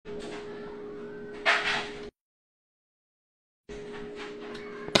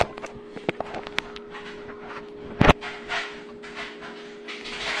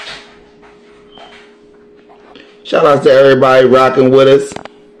Shout out to everybody rocking with us.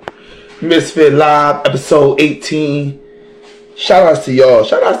 Mysfit Live, episode 18. Shout outs to y'all.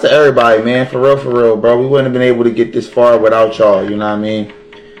 Shout outs to everybody, man. For real, bro. We wouldn't have been able to get this far without y'all, you know what I mean?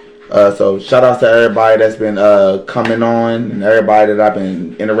 So shout outs to everybody that's been coming on and everybody that I've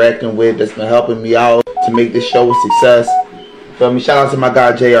been interacting with that's been helping me out to make this show a success. Feel me? Shout out to my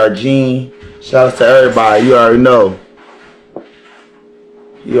guy JR Gene. Shout outs to everybody. You already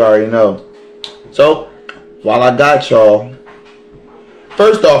know. So while I got y'all,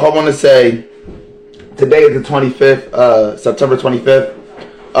 first off, I want to say today is the 25th, September 25th.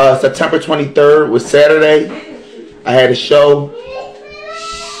 September 23rd was Saturday. I had a show.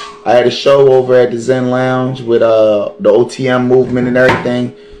 Over at the Zen Lounge with the OTM movement and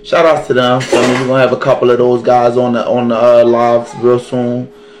everything. Shout outs to them. So we're gonna have a couple of those guys on the lives real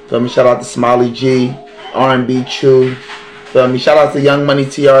soon. Feel me? Shout out to Smiley G, R&B Chew. Feel me? Shout out to Young Money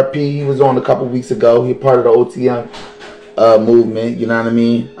TRP. He was on a couple weeks ago. He part of the OTM movement. You know what I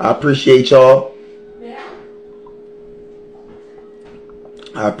mean? I appreciate y'all.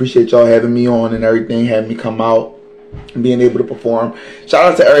 I appreciate y'all having me on and everything, having me come out and being able to perform.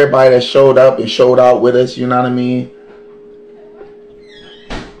 Shout out to everybody that showed up and showed out with us. You know what I mean?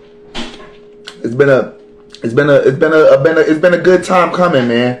 It's been a good time coming,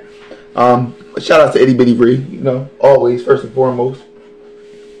 man. Shout out to Itty Bitty Bree. You know, always first and foremost.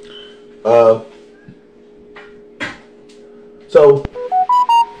 So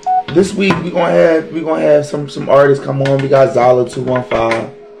this week we gonna have some artists come on. We got Zala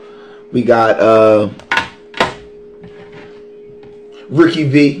 215. We got Ricky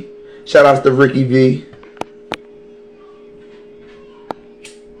V. Shout outs to Ricky V.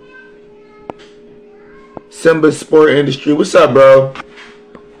 Simba Sport Industry. What's up, bro?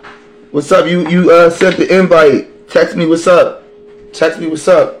 What's up? You sent the invite. Text me what's up.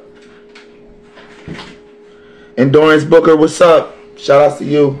 Endurance Booker, what's up? Shout outs to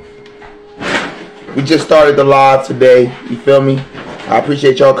you. We just started the live today. You feel me? I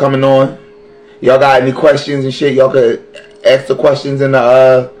appreciate y'all coming on. Y'all got any questions and shit? Y'all could ask the questions in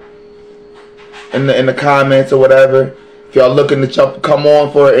the comments or whatever. If y'all looking to come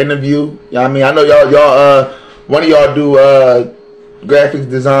on for an interview, you know what I mean? I know y'all one of y'all do graphics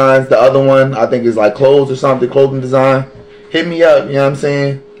designs. The other one I think is like clothes or something, clothing design. Hit me up, you know what I'm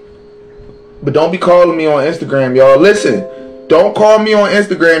saying? But don't be calling me on Instagram, y'all. Listen, don't call me on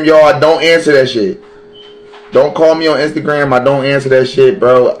Instagram, y'all. I don't answer that shit. Don't call me on Instagram. I don't answer that shit,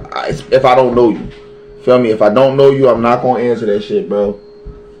 bro. If I don't know you. Feel me? If I don't know you, I'm not going to answer that shit, bro.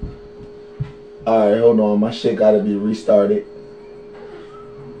 Alright, hold on. My shit got to be restarted.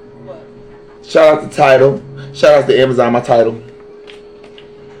 Shout out to Tidal. Shout out to Amazon, my Tidal.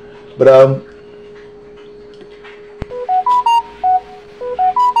 But,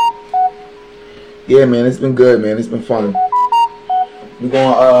 yeah, man, it's been good, man. It's been fun. We're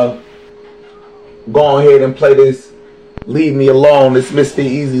going to go ahead and play this Leave Me Alone. This Mysfit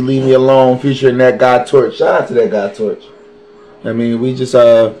Easy Leave Me Alone featuring that guy Torch. Shout out to that guy Torch. I mean, we just,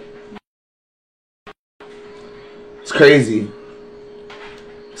 it's crazy.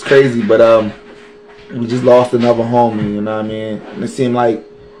 It's crazy, but, we just lost another homie, you know what I mean? And it seemed like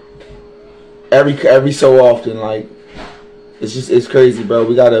every so often, like, it's crazy, bro.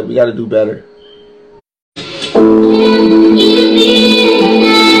 We gotta do better.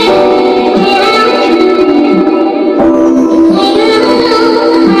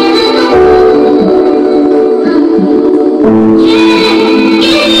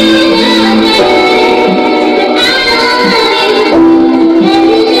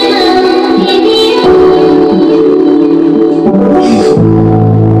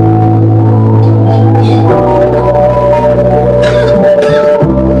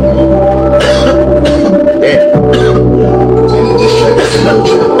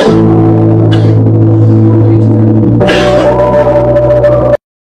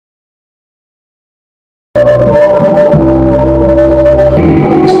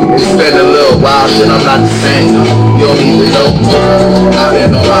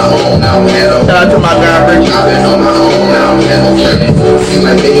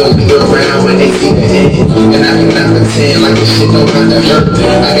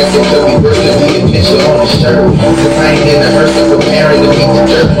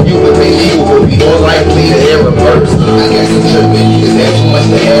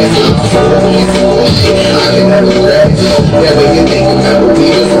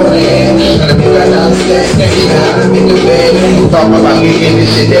 Talking about getting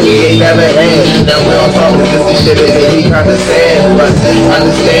this shit that we ain't never had. Now we don't talk to this shit, it made me kinda sad. But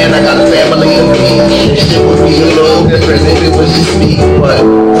understand, I got a family of me. Shit would be a little different if it was just me. But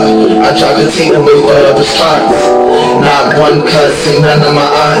I tried to take away the response. Not one cuss and none of my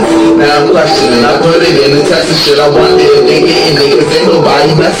aunts. Now I'm questioning, I put it in the text and shit. I wonder if they getting it, cause ain't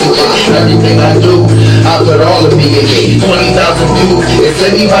nobody messaging. Everything I do, I put all of me in it. 20,000 views, is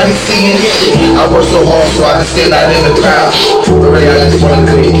anybody seeing it? I work so hard so I can stand out in the crowd. But really, I just wanted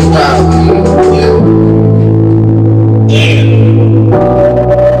to make you proud. Yeah. Damn.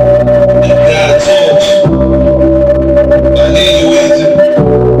 That guy told you. I hear you, Easy.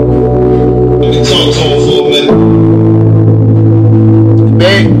 Let me talk to him for a minute.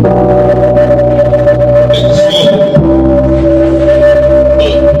 Big. Niggas fuck.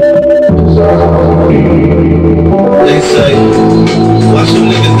 They say, watch them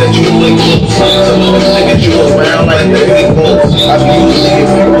niggas that you play close. Some of them niggas you around like they play close. I be usually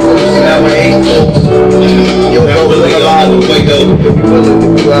now I ain't close. Yo, that really all the way though.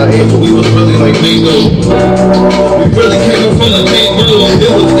 We was really like Bingo. We really came up from the main road.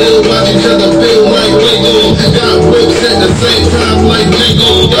 It was ill, watch each other feel like Lego. Got whips at the same time like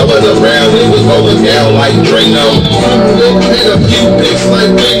Bingo. I was around, it was going down like Drano. Made a few picks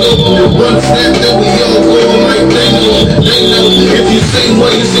like Bingo. One snap that we all going like Dingo. They know if you sing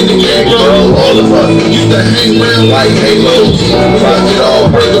what you see the gang grow. All of us used to hang around like Halos. We watch it all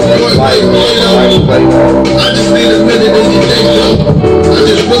break apart like Play-Doh. I just need a minute in your day, though. I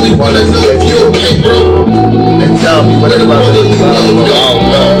just really wanna know if you okay, bro. And tell me what about this? We got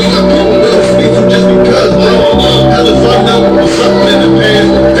people that speak to just because, bro. How the fuck up with something in the past?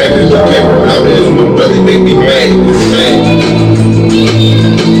 Back in the paper, out there, it would really make me mad.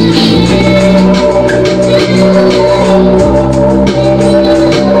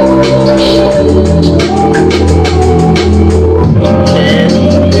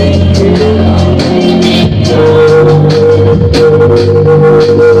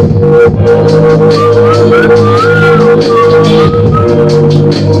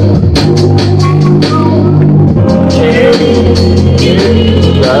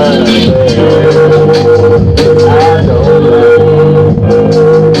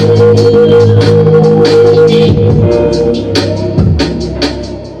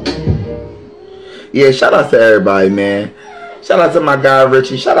 Yeah, shout out to everybody, man. Shout out to my guy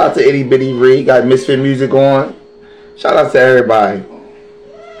Richie. Shout out to Itty Bitty Ree. Got Mysfit music on. Shout out to everybody.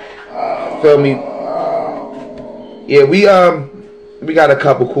 Feel me? Yeah, we got a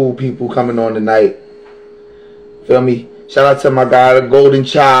couple cool people coming on tonight. Feel me? Shout out to my guy, the Golden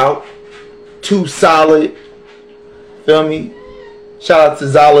Child. Too Solid. Feel me? Shout out to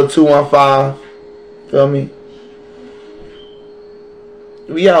Zala 215. Feel me?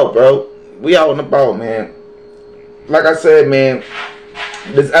 We out, bro. We out and about, man. Like I said, man,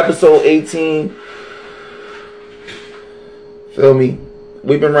 this episode 18. Feel me?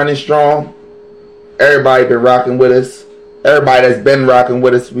 We've been running strong. Everybody been rocking with us. Everybody that's been rocking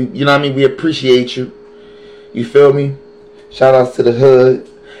with us, you know what I mean? We appreciate you. You feel me? Shout outs to the hood.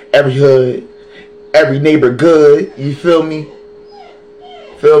 Every neighbor good. You feel me?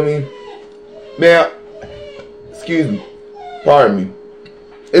 Feel me? Man, excuse me. Pardon me.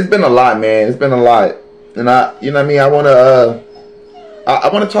 It's been a lot, man. It's been a lot. And you know what I mean? I want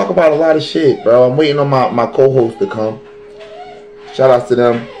to talk about a lot of shit, bro. I'm waiting on my co-host to come. Shout outs to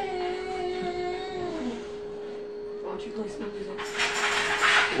them. Why don't you play some music?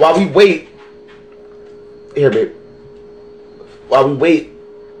 While we wait, here, babe. While we wait,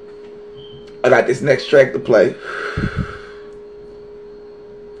 I got this next track to play.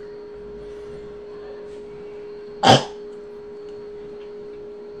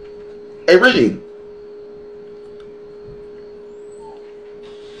 Hey, Richie.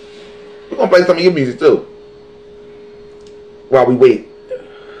 We're gonna play some of your music too. While we wait.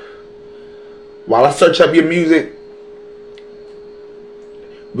 While I search up your music,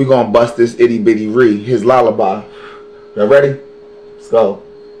 we're gonna bust this Itty Bitty Ree, his lullaby. Y'all ready? Let's go.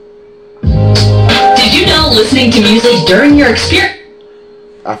 Did you know listening to music during your experience?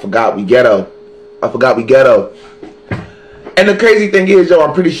 I forgot we ghetto. And the crazy thing is, yo,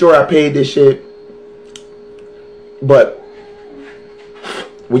 I'm pretty sure I paid this shit. But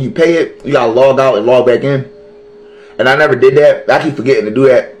when you pay it, you gotta log out and log back in. And I never did that. I keep forgetting to do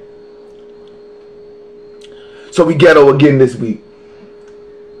that. So we ghetto again this week.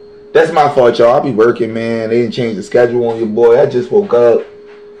 That's my fault, y'all. I be working, man. They didn't change the schedule on your boy. I just woke up.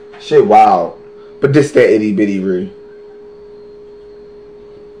 Shit wild. But this that Itty Bitty Ree.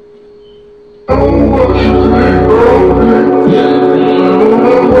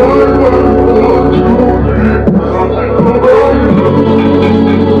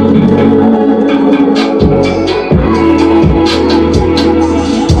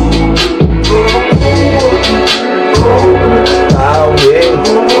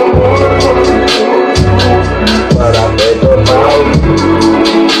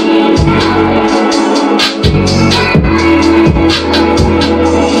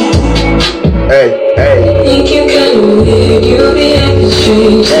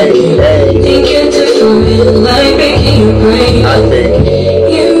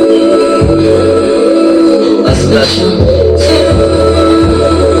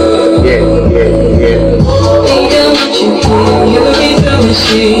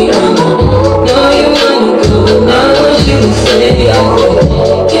 she know you wanna go. Now I want you to stay.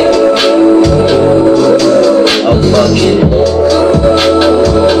 I'm fucking.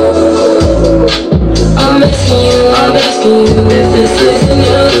 I'm asking you if this is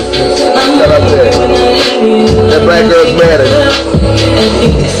enough. I'm wondering when I leave you. That black girl's better.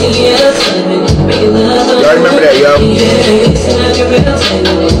 Y'all remember that, yo?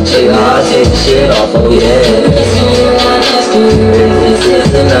 I'll take the shit off, oh yeah. If this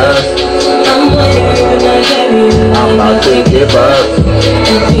is enough, I'm about to give up.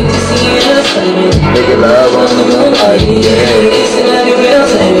 Make love on the moonlight, yeah.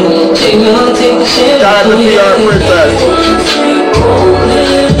 Shout out to PR Princess.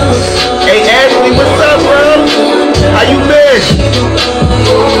 Hey Ashley, what's up, bro? How you been?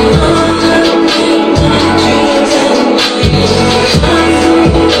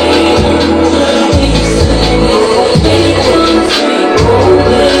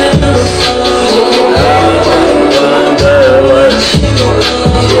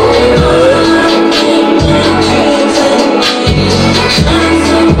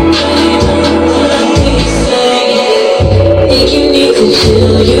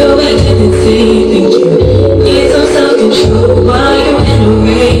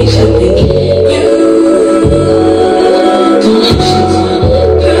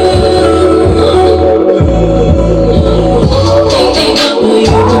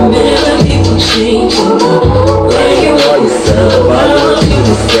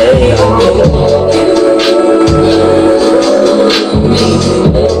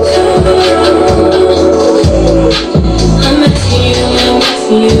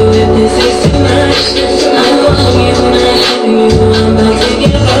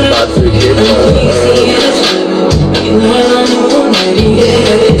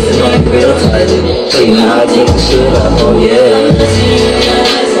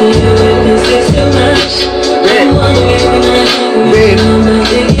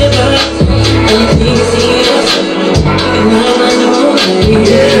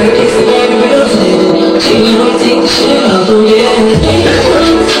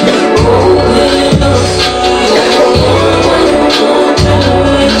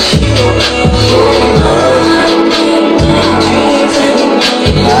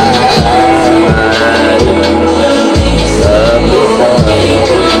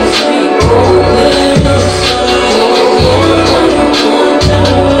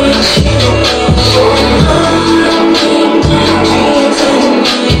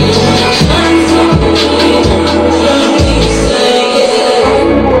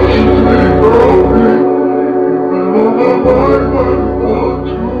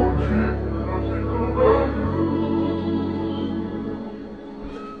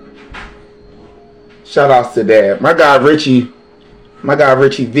 Shout outs to that. My guy Richie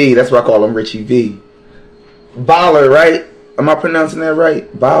V, that's what I call him, Richie V. Baller, right? Am I pronouncing that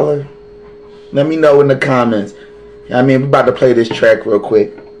right? Baller? Let me know in the comments. I mean, we're about to play this track real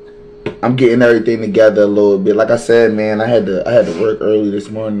quick. I'm getting everything together a little bit. Like I said, man, I had to work early this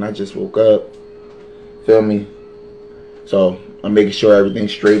morning. I just woke up. Feel me? So I'm making sure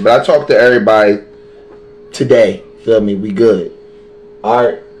everything's straight. But I talked to everybody today. Feel me? We good.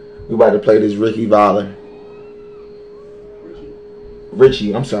 Alright. We about to play this Ricky Baller.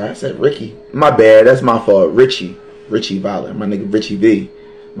 Richie, I'm sorry, I said Ricky. My bad, that's my fault. Richie Baller, my nigga Richie V.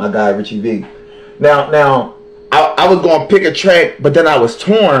 My guy Richie V. Now, I was gonna pick a track, but then I was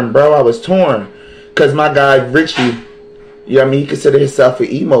torn, bro. I was torn. Cause my guy Richie, you know what I mean, he considered himself an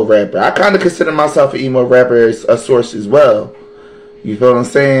emo rapper. I kinda consider myself an emo rapper as a source as well. You feel what I'm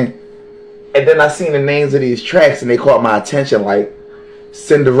saying? And then I seen the names of these tracks and they caught my attention, like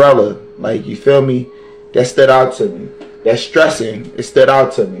Cinderella, like, you feel me? That stood out to me. That Stressing, it stood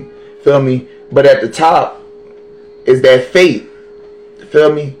out to me. Feel me? But at the top is that Fate.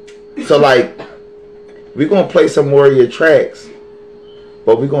 Feel me? So like, we're gonna play some more of your tracks,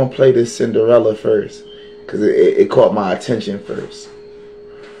 but we're gonna play this Cinderella first, cause it caught my attention first.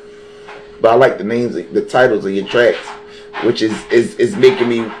 But I like the names, the titles of your tracks, which is making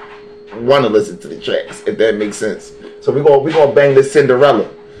me want to listen to the tracks, if that makes sense. So we're gonna bang this Cinderella.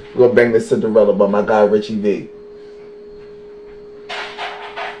 We're gonna bang this Cinderella by my guy Richie V.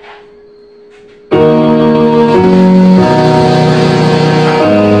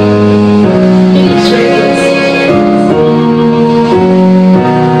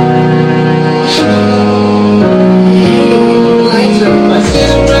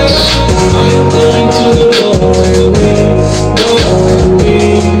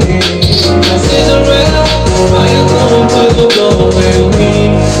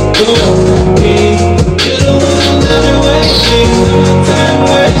 You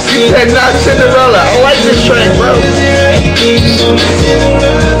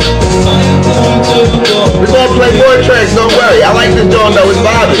We're gonna play more tracks, don't worry. I like this joint though, it's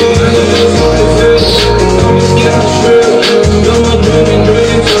vibing.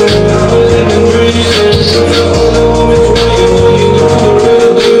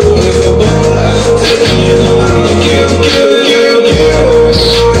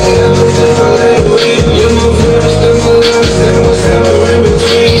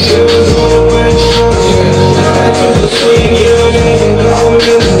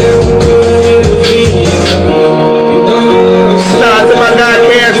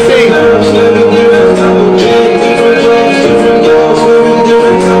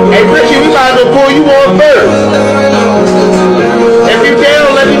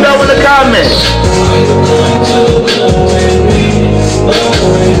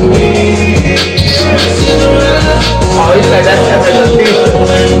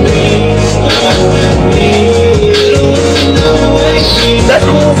 That's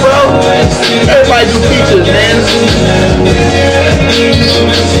cool, bro. Everybody do features, man.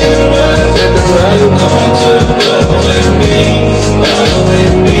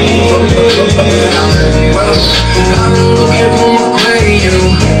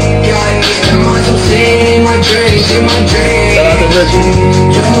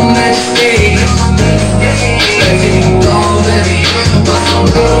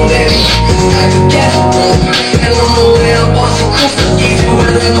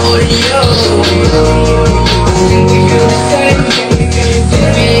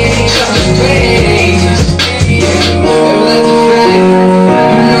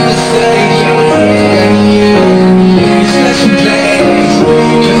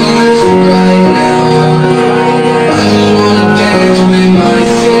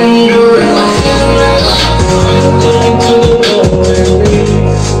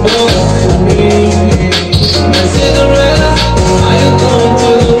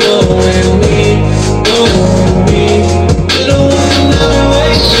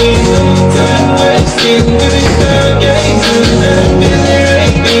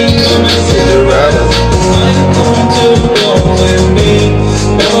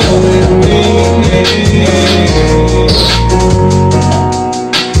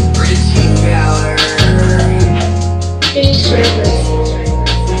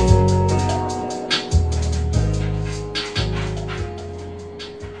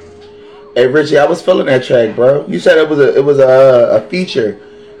 Hey Richie, I was feeling that track, bro. You said it was a feature.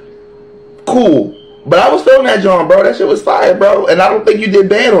 Cool. But I was feeling that John, bro. That shit was fire, bro. And I don't think you did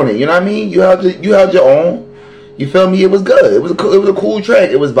bad on it. You know what I mean? You held your own. You feel me? It was good. It was a cool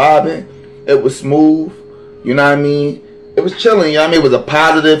track. It was vibing. It was smooth. You know what I mean? It was chilling. You know what I mean? It was a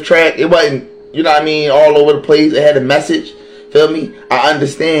positive track. It wasn't, you know what I mean, all over the place. It had a message. Feel me? I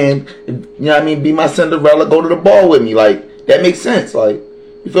understand. You know what I mean? Be my Cinderella. Go to the ball with me. Like, that makes sense. Like,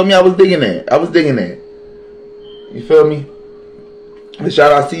 you feel me? I was digging that. You feel me? And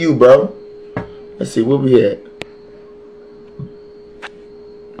shout out to you, bro. Let's see, where we at?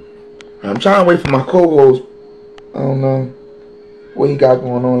 I'm trying to wait for my co-host. I don't know what he got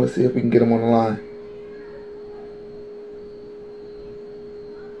going on. Let's see if we can get him on the line.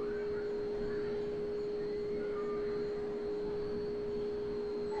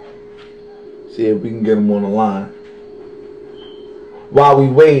 See if we can get him on the line. While we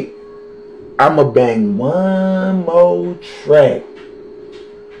wait, I'ma bang one more track.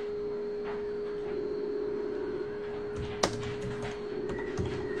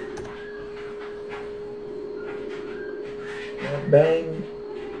 Bang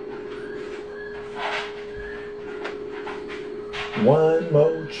one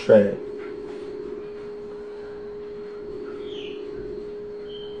more track.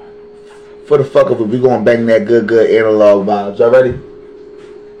 For the fuck of it, we gonna bang that good analog vibes. Y'all ready?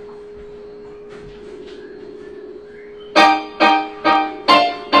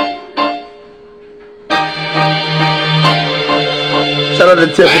 Shout out to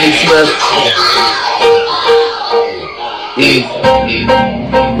Tiffany Smith.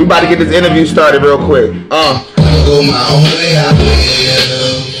 We about to get this interview started real quick. Go my own way, I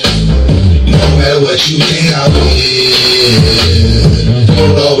will. No matter what you think, I will.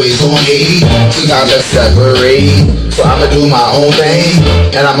 Always on me, so now let's separate. So I'ma do my own thing,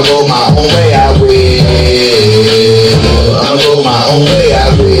 and I'ma go my own way, I will. I'ma go my own way, I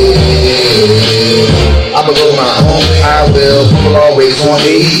will. I'ma go my own way, I will. People always on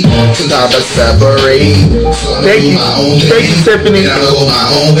me, so now let's separate. So Thank you, Tiffany. I'ma go my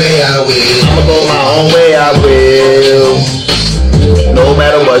own way, I will. I'ma go my own way, I will. No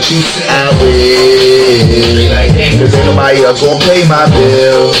matter what you say, I will. Cause ain't nobody else gonna pay my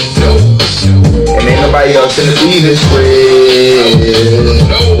bill. And ain't nobody else gonna be this real.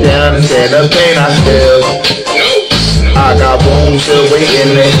 You understand the pain I feel. still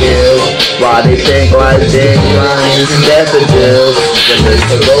waiting to heal. Why they think like they lying, that's the deal. It's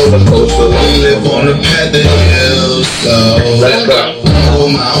a roller coaster. We live on the path of hell, so Let's go. go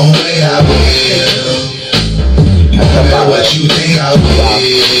my own way, I will. No matter what you think, I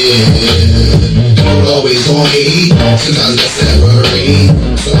will. Always on me, sometimes I separate.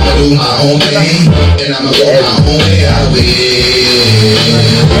 So I do my own thing, and I'ma go my own way, I will.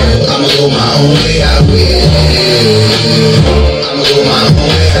 I'ma go my own way, I will. I'ma go my own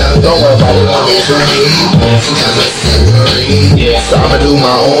way, I will. Don't worry about it. Always on me, sometimes I separate. So I'ma do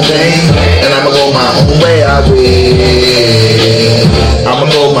my own thing, and I'ma go my own way, I will. I'ma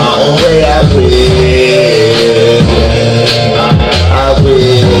go my own way, I will. I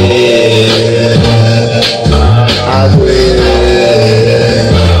will. I will.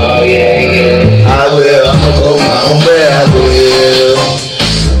 Oh yeah. I will. I'ma go my own way, I will.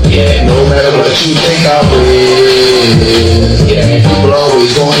 Yeah. No matter what you think, I will. Yeah. People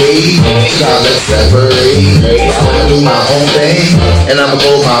always gon' hate, time to separate. I'ma do my own thing, and I'ma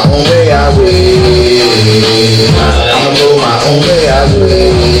go my own way, I will. I'ma go my own way, I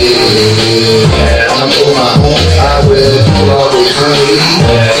will. I'ma go my own way, I will. People always gon' hate,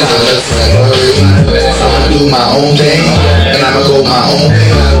 time to separate. I'ma do my own thing, and I'ma go my own way,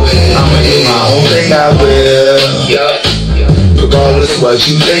 I will. I'ma do my own thing, I will. Regardless of what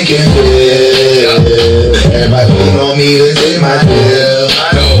you thinking, yeah. Everybody waiting on me to say my deal.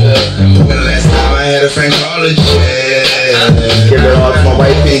 I know. When the last time I had a friend call a jet. Give it all to my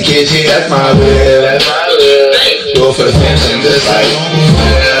wife and kids, yeah, that's my will. Do it for the fam, just like I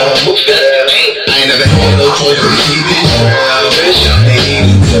ain't never had no choice but to keep it real. They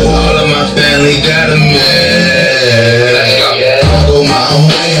need to tell all of my family got a man. I'll go my own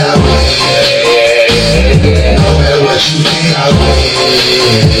way, I will. No matter what you think, I will.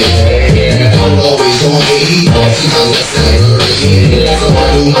 Always on me, sometimes I separate. So I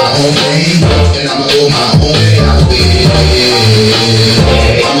do my own thing, and I'ma go my own way, I will.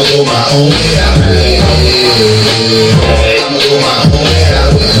 I'ma go my own way, I will. I'ma go my own way, I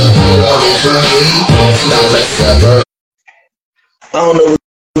will. Always on me, sometimes I separate. I don't know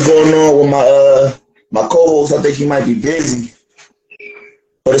what's going on with my co-host. I think he might be busy,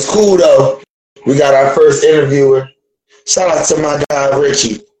 but it's cool though. We got our first interviewer. Shout out to my guy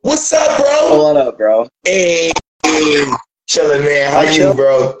Richie. What's up, bro? What up, bro? Hey, chillin', man. How you,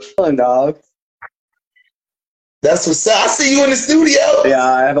 bro? Chillin', dog. That's what's up. I see you in the studio. Yeah,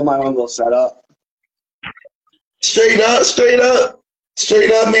 I have my own little setup. Straight up,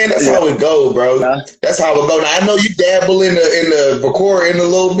 man. That's how it go, bro. Yeah. That's how it go. Now I know you dabble in the recording a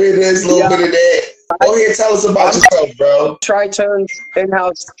little bit of this, a little bit of that. Go ahead, tell us about yourself, bro. Tri-Tone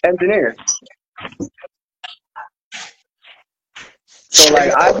in-house engineer. So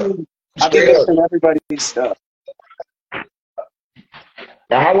like I've been mixing everybody's stuff.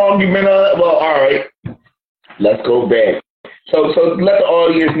 Now, how long you been well, all right. Let's go back. So let the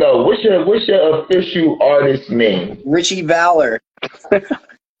audience know. What's your official artist name? Richie Valor.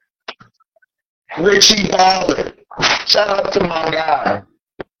 Richie Valor. Shout out to my guy.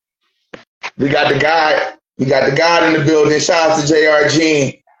 We got the guy in the building. Shout out to JR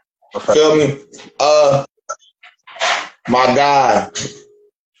Jean. Feel me? My guy,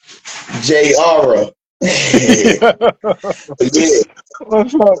 J.R. Yeah.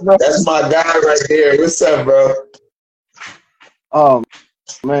 What's up, bro? That's my guy right there. What's up, bro?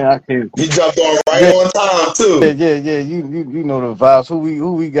 Man, I can't. You jumped on right on time too. Yeah. You know the vibes.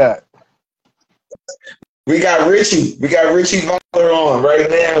 Who we got? We got Richie. We got Richie Valor on right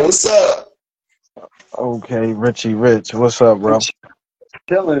now. What's up? Okay, Richie Rich. What's up, bro?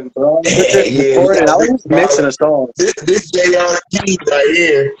 Chilling, bro. Yeah, I was just mixing a song. This JRG right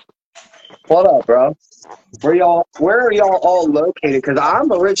here. What up, bro? Where are y'all all located? Because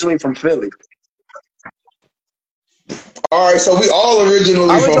I'm originally from Philly. All right, so we all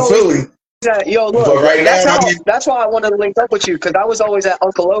originally from Philly. Yo, look, But right that's why I wanted to link up with you, because I was always at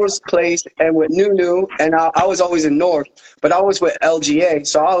Uncle O's place and with Nunu, and I was always in North, but I was with LGA,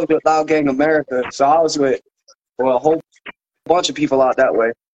 so I was with Loud Gang America, so I was with a whole bunch of people out that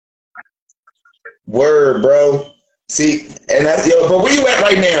way. Word, bro. See, and that's but where you at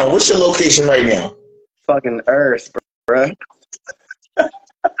right now? What's your location right now? Fucking Earth, bro.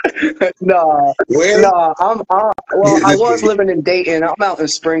 Nah, Where? nah. I was living in Dayton. I'm out in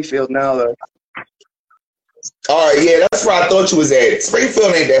Springfield now, though. All right, yeah, that's where I thought you was at.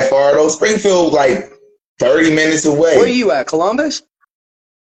 Springfield ain't that far though. Springfield like 30 minutes away. Where you at? Columbus?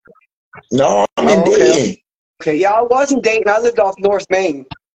 No, I'm in Dayton. Okay, yeah, I was in Dayton. I lived off North Main.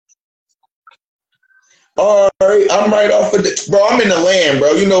 All right, I'm right off of bro. I'm in the land,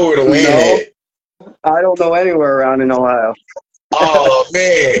 bro. You know where the land at? I don't know anywhere around in Ohio. Oh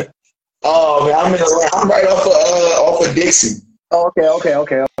man. Oh man, I'm right off of Dixie. Oh, okay.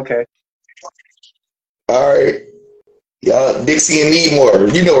 All right. Y'all, Dixie and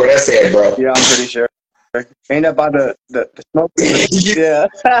Needmore. You know where that's at, bro. Yeah, I'm pretty sure. Ain't that by the smoke? Yeah.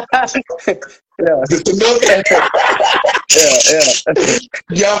 Yeah.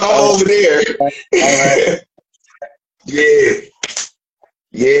 Yeah. Y'all over there. All right.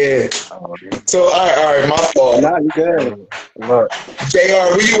 Yeah. So all right, my fault. Nah, you good. Look,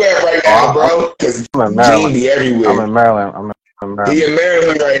 JR, where you at right now, bro? Because I'm in Maryland. Gene be everywhere. I'm in Maryland. He in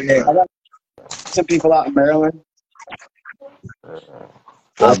Maryland right now. I got some people out in Maryland.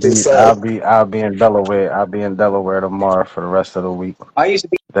 I'll be in Delaware. I'll be in Delaware tomorrow for the rest of the week. I used to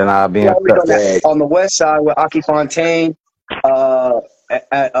be Then I'll be on the west side with Aki Fontaine.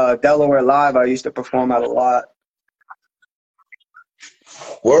 At Delaware Live, I used to perform at a lot.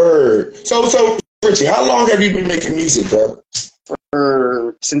 Word. So Richie, how long have you been making music, bro?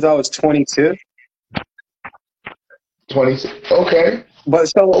 Since I was 22. 22. Okay. But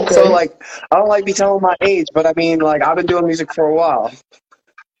so like, I don't like be telling my age, but I mean, like, I've been doing music for a while.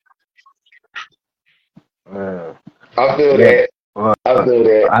 I feel that. I feel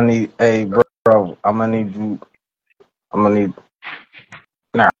that. I need, hey, bro, I'm gonna need.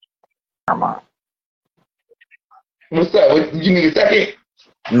 Never mind. What's up? You need a second?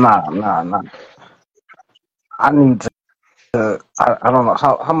 Nah. I need to. I don't know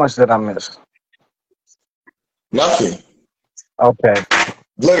how much did I miss? Nothing. Okay.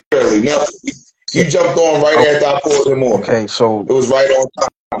 Literally nothing. You jumped on right after I pulled him on. Okay, so it was right on time.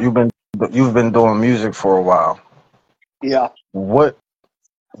 You've been doing music for a while. Yeah. What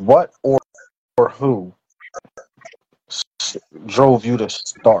or who drove you to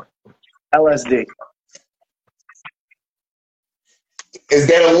start? LSD. Is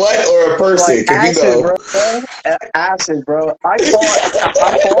that a what or a person? Like acid, bro. Acid, bro. I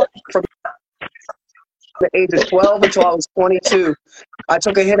fought from the age of 12 until I was 22. I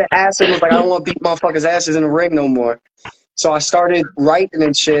took a hit of acid and was like, I don't want to beat motherfuckers' asses in the ring no more. So I started writing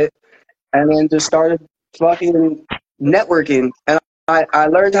and shit, and then just started fucking networking. And I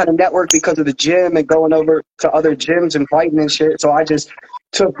learned how to network because of the gym and going over to other gyms and fighting and shit. So I just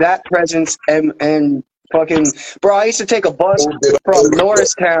took that presence and fucking, bro, I used to take a bus from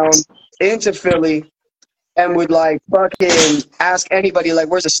Norristown into Philly and would like fucking ask anybody, like,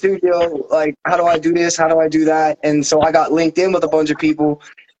 where's the studio? Like, how do I do this? How do I do that? And so I got linked in with a bunch of people.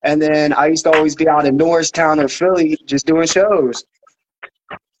 And then I used to always be out in Norristown or Philly just doing shows.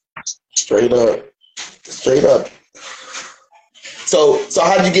 Straight up. So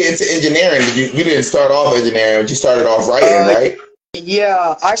how'd you get into engineering? You didn't start off engineering, but you started off writing, right?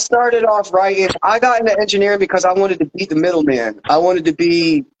 Yeah, I started off writing. I got into engineering because I wanted to beat the middleman. I wanted to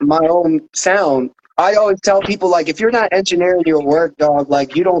be my own sound. I always tell people, like, if you're not engineering your work, dog,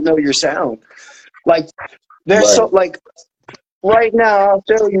 like, you don't know your sound. Like, there's so, like, right now, I'll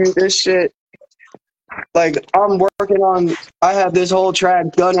show you this shit. Like, I'm working on, I have this whole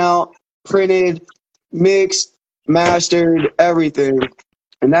track done out, printed, mixed, mastered, everything.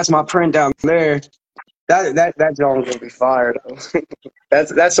 And that's my print down there. That song's gonna be fired.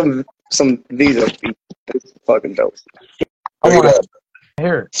 That's some Visa. That's fucking dope. I want to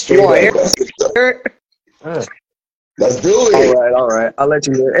hear it. You want to hear it? Yeah. Let's do it. All right. I'll let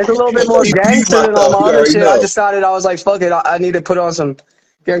you hear it. It's a little bit more gangster than all my other shit. I decided, I was like, fuck it. I need to put on some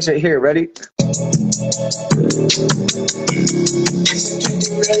gangster. Here, ready?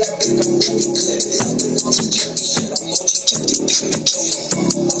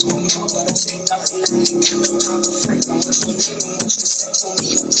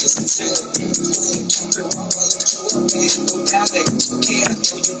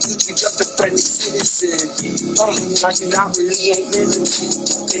 Not really ain't living.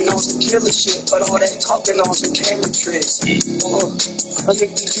 Talking on some killer shit, but all that talking on some camera tricks. I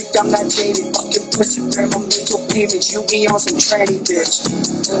think I'm not jaded, fucking pussy, grab my mental payments. You be on some tranny bitch.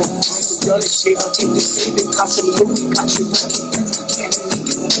 Some other shit, I'll take the saving, got some movie, got you looking at the camera, make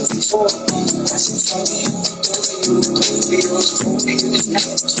it movie for. That's some funny,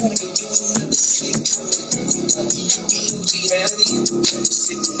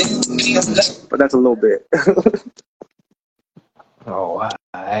 but that's a little bit. Oh,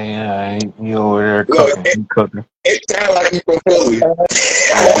 I ain't you over there cooking. It sounds like you from Philly.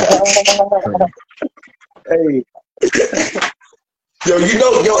 Hey. Yo,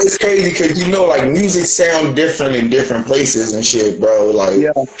 it's crazy because like music sound different in different places and shit, bro. Like,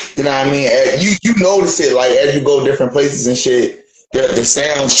 yeah. You know what I mean? You notice it, like, as you go different places and shit, the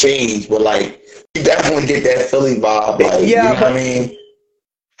sounds change, but like, you definitely get that Philly vibe. Like, yeah, you know what I mean?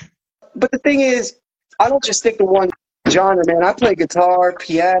 But the thing is, I don't just stick to one genre, man. I play guitar,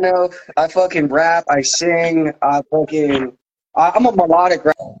 piano. I fucking rap. I sing. I'm a melodic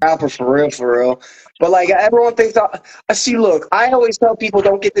rapper for real, for real. But like everyone thinks, I see. Look, I always tell people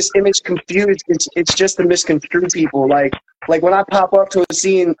don't get this image confused. It's just to misconstrue people. Like when I pop up to a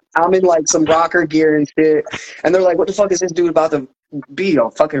scene, I'm in like some rocker gear and shit, and they're like, "What the fuck is this dude about to be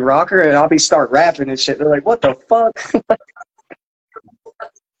a fucking rocker?" And I'll be start rapping and shit. They're like, "What the fuck?"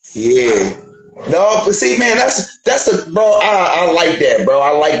 Yeah. No, but see, man, that's a bro. I like that, bro.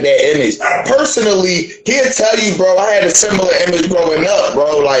 I like that image. Personally, he'll tell you, bro. I had a similar image growing up,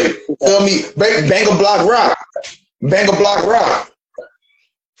 bro. Like, feel me? Bang a block rock, bang a block rock.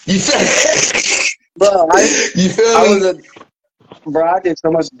 You feel? Bro, You feel me? Bro, I did so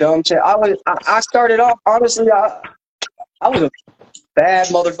much dumb shit. I started off honestly. I was a bad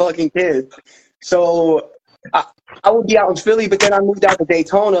motherfucking kid. So I would be out in Philly, but then I moved out to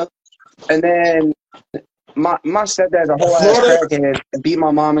Daytona. And then my stepdad's a whole ass crackhead and beat my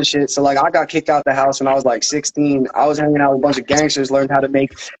mom and shit. So like I got kicked out the house when I was like 16. I was hanging out with a bunch of gangsters, learned how to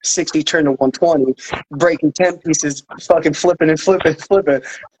make 60 turn to 120, breaking 10 pieces, fucking flipping and flipping and flipping.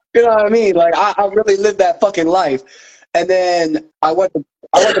 You know what I mean? Like I really lived that fucking life. And then I went to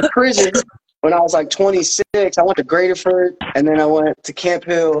prison when I was like 26. I went to Graterford, and then I went to Camp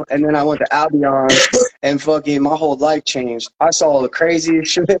Hill, and then I went to Albion, and fucking my whole life changed. I saw the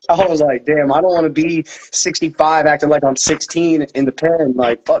craziest shit. I was like, damn, I don't want to be 65 acting like I'm 16 in the pen.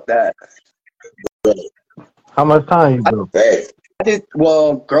 Like, fuck that. How much time you do? I did,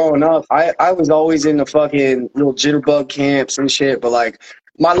 well, growing up, I was always in the fucking little jitterbug camps and shit, but like,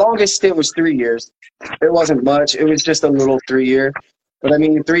 my longest stint was 3 years. It wasn't much. It was just a little 3 year. But I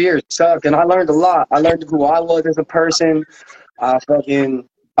mean, 3 years sucked, and I learned a lot. I learned who I was as a person. I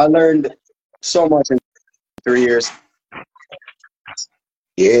learned so much in 3 years.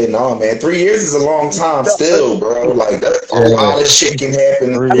 Yeah, no, man. 3 years is a long time still, bro. Like, that's a lot of shit can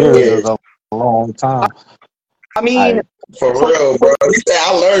happen. 3 years is a long time. I mean, for real, bro. You say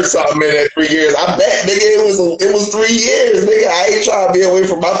I learned something in that 3 years. I bet, nigga, it was 3 years, nigga. I ain't trying to be away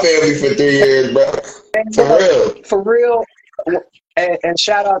from my family for 3 years, bro. For real. For real. And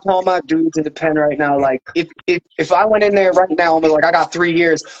shout out to all my dudes in the pen right now. Like, if I went in there right now and was like, I got 3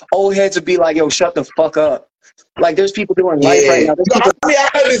 years, old heads would be like, yo, shut the fuck up. Like, there's people doing life right now. No, I mean, I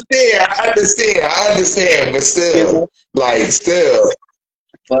understand, but still,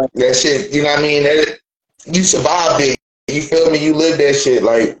 but that shit, you know what I mean? You survived it. You feel me? You lived that shit.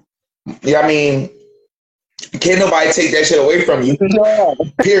 Like, you know what I mean? Can't nobody take that shit away from you. No.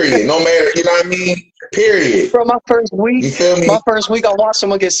 Period. No matter, you know what I mean? Period. Bro, my first week, you feel me? I watched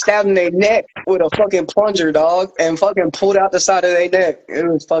someone get stabbed in their neck with a fucking plunger, dog, and fucking pulled out the side of their neck. It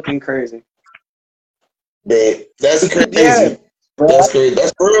was fucking crazy. Man, that's crazy. Yeah, that's crazy.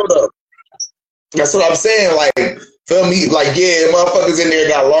 That's real though. That's what I'm saying. Like, feel me? Like, yeah, motherfuckers in there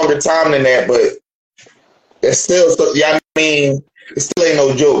got longer time than that, but it's still, yeah, I mean, it still ain't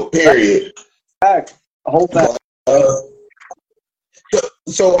no joke. Period. Fact. A whole fact.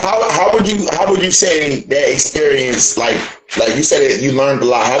 So how would you say that experience, like you said it, you learned a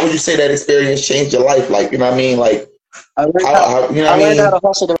lot. How would you say that experience changed your life? Like, you know what I mean? Like, I learned how to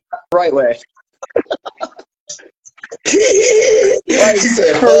hustle the right way. Like,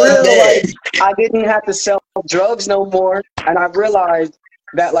 for real, like, I didn't have to sell drugs no more, and I realized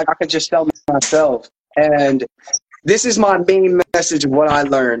that like I could just sell myself. And this is my main message of what I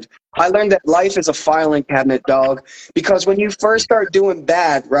learned. I learned that life is a filing cabinet, dog. Because when you first start doing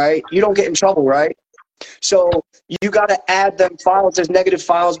bad, right, you don't get in trouble, right? So you got to add them files. There's negative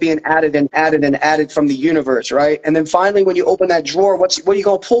files being added and added and added from the universe, right? And then finally, when you open that drawer, what are you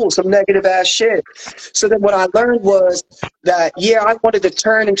going to pull? Some negative ass shit. So then what I learned was that, yeah, I wanted to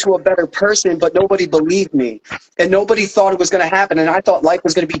turn into a better person, but nobody believed me. And nobody thought it was going to happen. And I thought life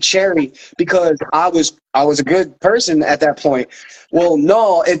was going to be cherry because I was a good person at that point. Well,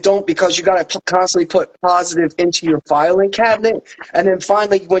 no, it don't, because you got to constantly put positive into your filing cabinet. And then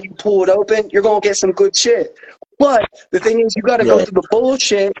finally, when you pull it open, you're going to get some good shit. But the thing is, you got to go through the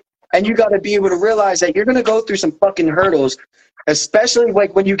bullshit, and you got to be able to realize that you're going to go through some fucking hurdles, especially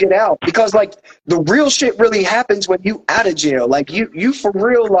like when you get out, because like the real shit really happens when you out of jail. Like you for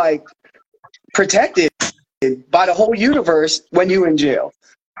real, like protected by the whole universe when you in jail.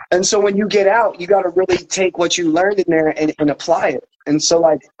 And so when you get out, you got to really take what you learned in there and apply it. And so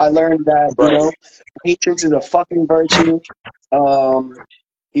like I learned that, you know, patience is a fucking virtue.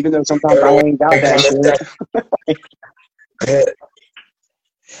 Even though sometimes I ain't got that shit.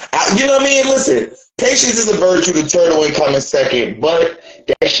 You know what I mean? Listen, patience is a virtue, the turtle ain't coming second, but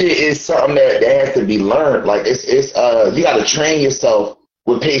that shit is something that has to be learned. Like it's you gotta train yourself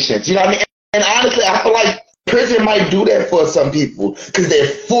with patience. You know what I mean? And honestly, I feel like prison might do that for some people because they're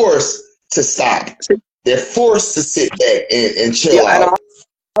forced to stop. They're forced to sit back and chill out. And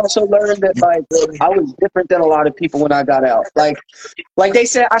I also learned that like I was different than a lot of people when I got out. Like they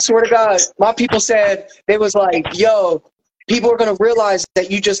said, I swear to God, my people said they was like, yo, people are gonna realize that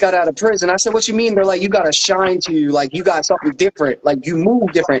you just got out of prison. I said, what you mean? They're like, you got a shine to you, like you got something different, like you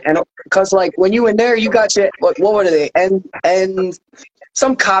move different. And because like when you in there, you got your what were they? And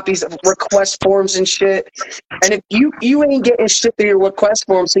some copies of request forms and shit. And if you ain't getting shit through your request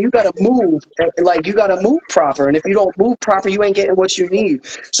form, so you gotta move. Like you gotta move proper. And if you don't move proper, you ain't getting what you need.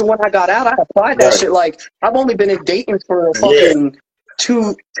 So when I got out, I applied that shit. Like I've only been in Dayton for fucking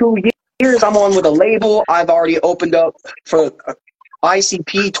two years. I'm on with a label. I've already opened up for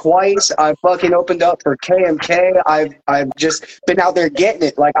ICP twice. I fucking opened up for KMK. I've just been out there getting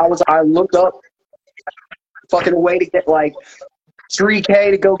it. Like I looked up fucking a way to get like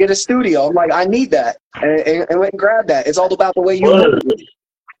 $3K to go get a studio. I'm like, I need that, and went and grabbed that. It's all about the way you move.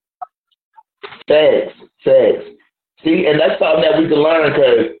 Facts. See, and that's something that we can learn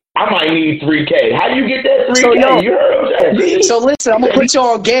because I might need $3K. How do you get that $3K? So, yo, you heard that. So listen, I'm gonna put you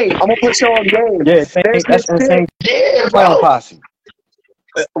on game. Yeah, that's insane. Yeah, bro. Posse.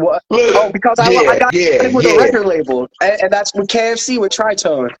 What? Oh, because I got it with a record label, and that's with KFC with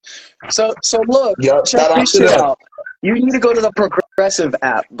Tritone. So look, check this shit out. You need to go to the Progressive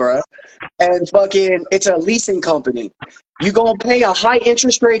app, bruh. And fucking, it's a leasing company. You're going to pay a high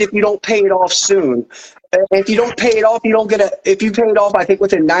interest rate if you don't pay it off soon. If you don't pay it off, you don't get if you pay it off, I think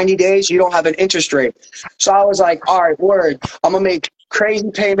within 90 days, you don't have an interest rate. So I was like, all right, word. I'm going to make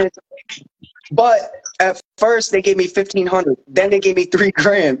crazy payments. But at first, they gave me $1,500. Then they gave me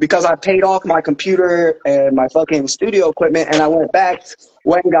 $3,000 because I paid off my computer and my fucking studio equipment. And I went back,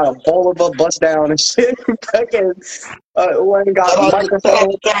 went and got a Volvo bust down and shit. Fucking went and got a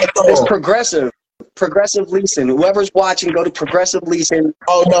microphone. It's Progressive Leasing. Whoever's watching, go to Progressive Leasing.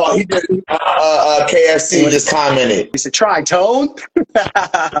 Oh no, he did. KFC just commented. He said, Tritone.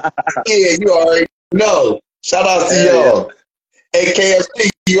 Yeah, you already know. Shout out to y'all. Hey, KFC,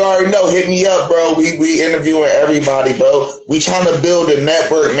 you already know. Hit me up, bro. We interviewing everybody, bro. We trying to build a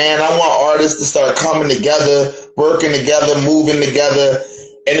network, man. I want artists to start coming together, working together, moving together.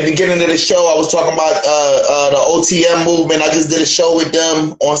 In the beginning of the show, I was talking about the OTM movement. I just did a show with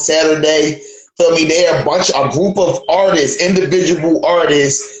them on Saturday. Feel me? They're a group of artists, individual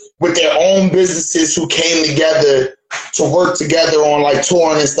artists with their own businesses who came together to work together on like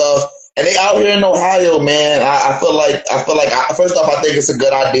touring and stuff. And they out here in Ohio, man. I feel like first off, I think it's a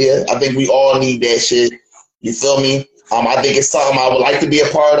good idea. I think we all need that shit. You feel me? I think it's something I would like to be a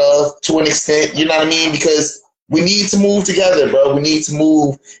part of to an extent. You know what I mean? Because we need to move together, bro. We need to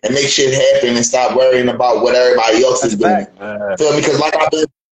move and make shit happen and stop worrying about what everybody else is doing. Feel me? Because like I've been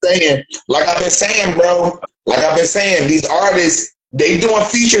saying, bro. Like I've been saying, these artists, they doing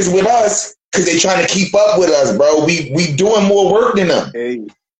features with us because they trying to keep up with us, bro. We doing more work than them. Hey.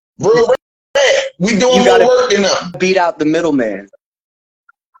 Real, we doing more work than them. Beat out the middleman.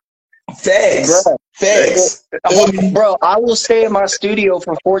 Facts. Bro, I will stay in my studio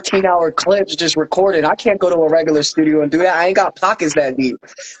for 14-hour clips just recording. I can't go to a regular studio and do that. I ain't got pockets that deep.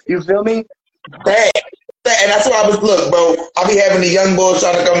 You feel me? And that's why look, bro, I be having the young boys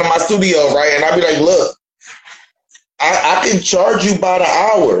trying to come to my studio, right? And I be like, look, I can charge you by the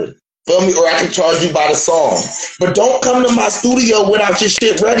hour. Feel me? Or I can charge you by the song. But don't come to my studio without your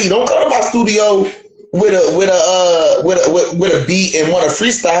shit ready. Don't come to my studio with a beat and want a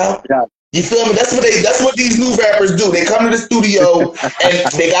freestyle. Yeah. You feel me? That's what these new rappers do. They come to the studio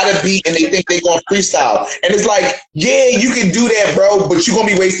and they got a beat and they think they're gonna freestyle. And it's like, yeah, you can do that, bro, but you're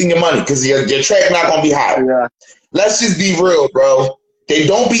gonna be wasting your money because your track not gonna be hot. Yeah. Let's just be real, bro. You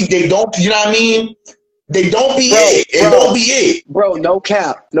know what I mean? They don't be don't be it. Bro, no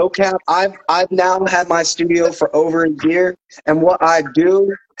cap. I've now had my studio for over a year, and what I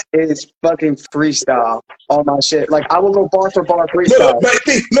do is fucking freestyle all my shit. Like, I will go bar for bar freestyle.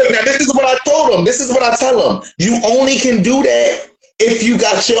 Look, now this is what I told them. This is what I tell them. You only can do that if you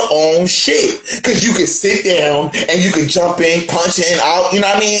got your own shit. Because you can sit down and you can jump in, punch in, out, you know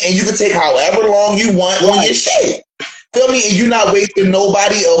what I mean? And you can take however long you want on your shit. Feel me? And you're not wasting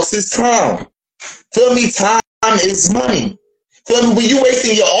nobody else's time. Feel me? Time is money. Feel me? When you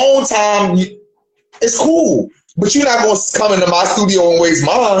wasting your own time, it's cool. But you're not going to come into my studio and waste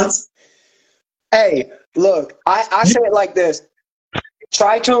mine. Hey, look, I say it like this.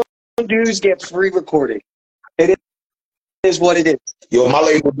 Tritone dudes get free recording. It is what it is. Yo, my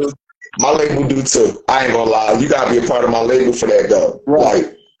label do too. I ain't going to lie. You got to be a part of my label for that, though.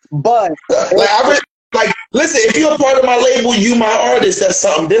 Right. Listen, if you're a part of my label, you my artist. That's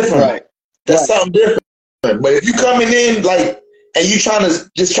something different. Right. That's something different. But if you coming in like and you trying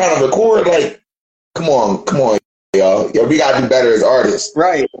to record, like, come on, y'all. Yo, we gotta do better as artists.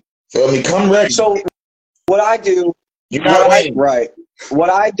 Right. Feel me? Come ready. So what I do, You're not waiting. right. What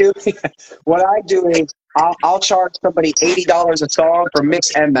I do is I'll charge somebody $80 a song for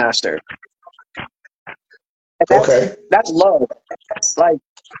mix and master. And that's low. Like,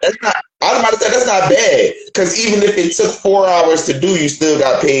 that's not. I was about to say that's not bad, because even if it took 4 hours to do, you still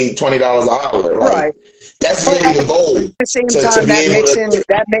got paid $20 an hour. Like, right. That's really the goal. At the same time,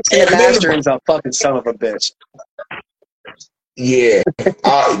 that mixing and mastering is a fucking son of a bitch. Yeah,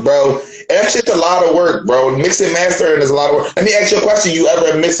 bro. That shit's a lot of work, bro. Mix and mastering is a lot of work. Let me ask you a question. You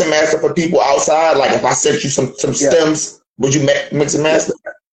ever mix and master for people outside? Like, if I sent you some stems, would you mix and master?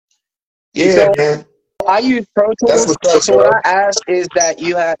 Yeah, man. I use Pro Tools, so what I ask is that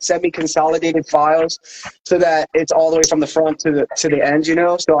you send me consolidated files so that it's all the way from the front to the end, you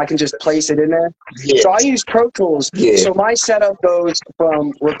know, so I can just place it in there. Yeah. So I use Pro Tools. Yeah. So my setup goes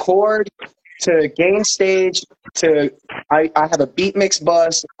from record to gain stage to I have a beat mix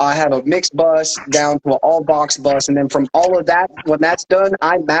bus, I have a mix bus down to an all box bus, and then from all of that, when that's done,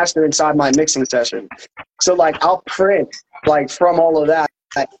 I master inside my mixing session. So like I'll print like from all of that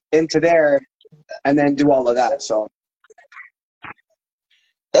into there, and then do all of that. So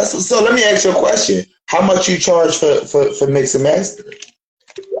let me ask you a question. How much you charge for mix and master?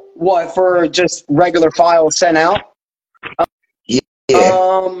 What, for just regular files sent out? Yeah.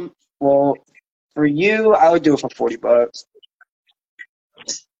 Well, for you, I would do it for $40.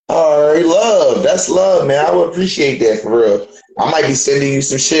 All right, love. That's love, man. I would appreciate that for real. I might be sending you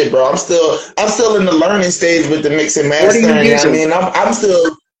some shit, bro. I'm still in the learning stage with the mix and mastering. What are you using? I mean, I'm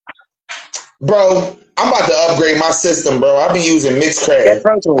still, bro. I'm about to upgrade my system, bro. I've been using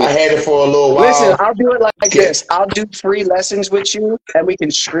Mixcraft. I had it for a little while. Listen, I'll do it like this. I'll do free lessons with you, and we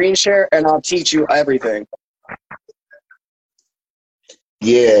can screen share, and I'll teach you everything.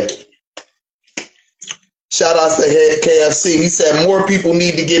 Yeah. Shout out to KFC. He said more people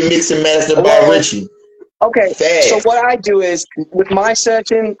need to get mixed and mastered by Richie. Okay, so what I do is, with my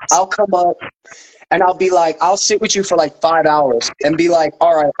session, I'll come up, and I'll be like, I'll sit with you for like 5 hours and be like,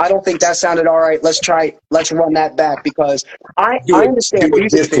 all right, I don't think that sounded all right. Let's run that back, because I understand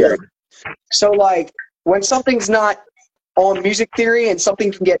music theory. So like when something's not on music theory and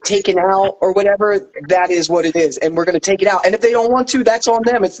something can get taken out or whatever, that is what it is. And we're going to take it out. And if they don't want to, that's on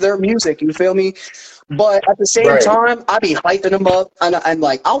them. It's their music. You feel me? But at the same time, I be hyping them up, and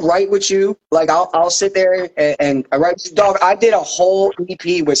like, I'll write with you. Like, I'll sit there and I write with you. Dog, I did a whole EP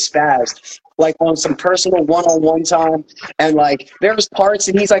with Spaz, like on some personal one-on-one time. And like, there's parts,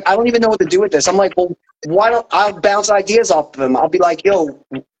 and he's like, I don't even know what to do with this. I'm like, well, why don't I'll bounce ideas off of him? I'll be like, yo,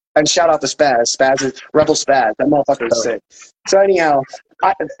 and shout out to Spaz. Spaz is Rebel Spaz. That motherfucker is sick. So anyhow,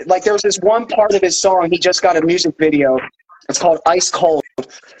 like, there was this one part of his song. He just got a music video. It's called Ice Cold.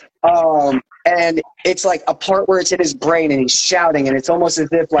 And it's like a part where it's in his brain and he's shouting, and it's almost as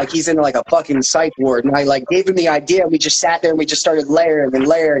if like he's in like a fucking psych ward. And I like gave him the idea, and we just sat there and we just started layering and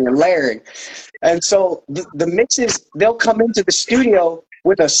layering and layering. And so the mixes, they'll come into the studio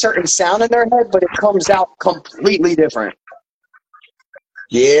with a certain sound in their head, but it comes out completely different.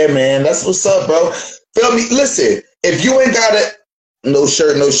 Yeah, man, that's what's up, bro. Feel me? Listen, if you ain't got it, no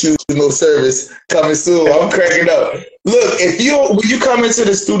shirt, no shoes, no service, coming soon. I'm cracking up. Look, when you come into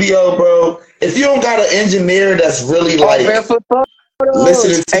the studio, bro, if you don't got an engineer that's really like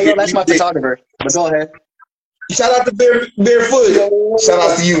listening to hey, that's my photographer. But go ahead. Shout out to Barefoot. Shout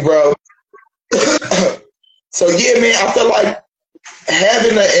out to you, bro. So yeah, man, I feel like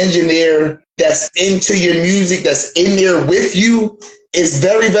having an engineer that's into your music, that's in there with you, is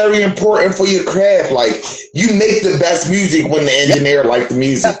very, very important for your craft. Like, you make the best music when the engineer like the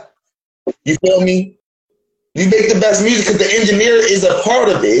music. You feel me? You make the best music because the engineer is a part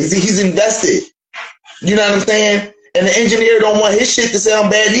of it. He's invested. You know what I'm saying? And the engineer don't want his shit to sound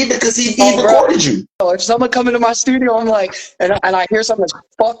bad either, because he recorded you. If someone come into my studio, I'm like, and I hear something that's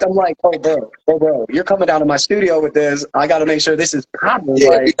fucked, I'm like, oh bro, you're coming down to my studio with this. I got to make sure this is proper. Yeah,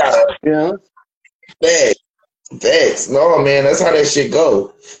 like, you know? Facts. No, man, that's how that shit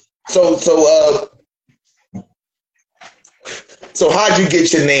go. So how'd you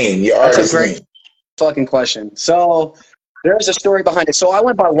get your name, your artist name? Fucking question. So there's a story behind it. So I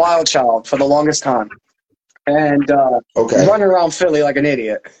went by Wild Child for the longest time, and running around Philly like an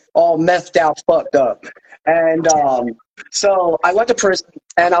idiot, all methed out, fucked up. And so I went to prison,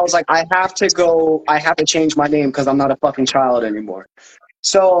 and I was like, I have to change my name because I'm not a fucking child anymore.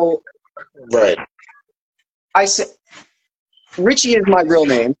 So I said, Richie is my real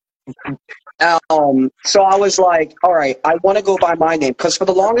name. So I was like, all right, I want to go by my name, because for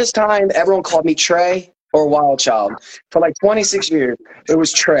the longest time, everyone called me Trey, or Wild Child. For like 26 years, it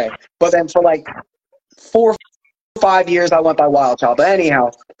was Trey. But then for like 4 or 5 years, I went by Wild Child. But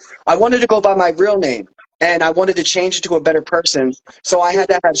anyhow, I wanted to go by my real name, and I wanted to change it to a better person. So I had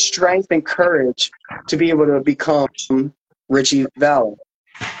to have strength and courage to be able to become Richie Valor.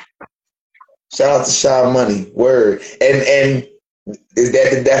 Shout out to Shy Money. Word. And is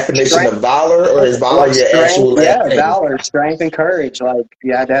that the definition Strength. of valor, or is valor Like your strength, actual last yeah, name? valor, strength, and courage. Like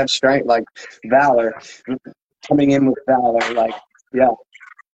you had to have strength, like valor, coming in with valor. Like, yeah.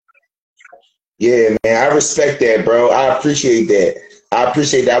 Yeah, man, I respect that, bro. I appreciate that.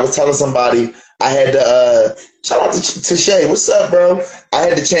 I was telling somebody I had to shout out to Shay. What's up, bro? I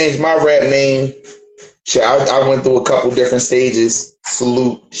had to change my rap name. Shay, I went through a couple different stages.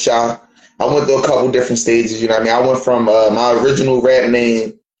 Salute, Sha. I went through a couple different stages. You know what I mean? I went from my original rap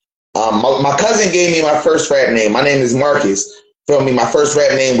name. My cousin gave me my first rap name. My name is Marcus. Feel me? My first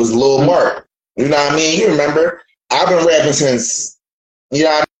rap name was Lil Mark. You know what I mean? You remember? I've been rapping since, you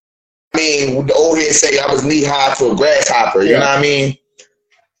know what I mean? The old heads say I was knee high to a grasshopper. You know what I mean?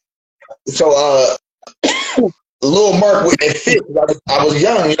 So, Lil Mark with that fit. I was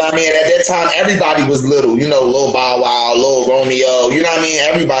young, you know what I mean? At that time, everybody was little. You know, Lil Bow Wow, Lil Romeo. You know what I mean?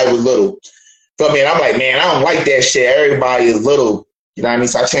 Everybody was little. So, I mean, I'm like, man, I don't like that shit. Everybody is little. You know what I mean?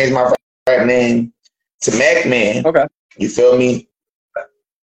 So I changed my rap name to Mac Man. Okay. You feel me?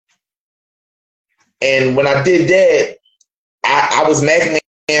 And when I did that, I was Mac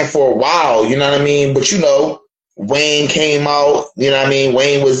Man for a while. You know what I mean? But, you know, Wayne came out. You know what I mean?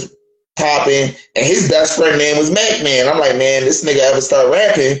 Wayne was popping, and his best friend name was Mac Man. I'm like, man, this nigga ever start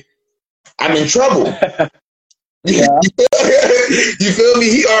rapping, I'm in trouble. Yeah. You feel me?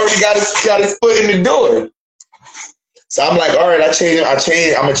 He already got his foot in the door. So I'm like, all right, I'm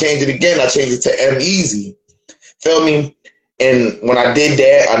gonna change it again. I changed it to M Easy. Feel me? And when I did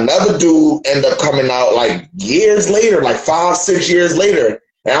that, another dude ended up coming out like years later, like 5-6 years later.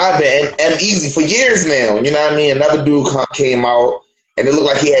 And I've been M Easy for years now. You know what I mean? Another dude came out, and it looked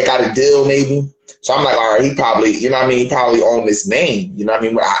like he had got a deal maybe. So I'm like, all right, he probably, you know what I mean? He probably owned this name. You know what I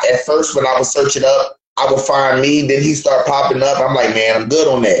mean? At first, when I would search it up, I would find me. Then he start popping up. I'm like, man, I'm good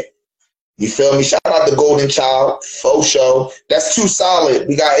on that. You feel me? Shout out to Golden Child, faux show. That's too solid.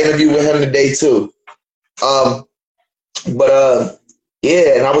 We got an interview with him today too. Yeah,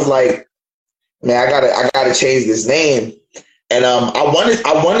 and I was like, man, I gotta change this name. And I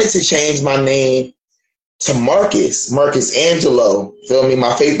wanted to change my name to Marcus Angelo. Feel me?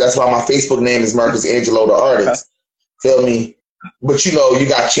 That's why my Facebook name is Marcus Angelo the artist. Feel me? But you know, you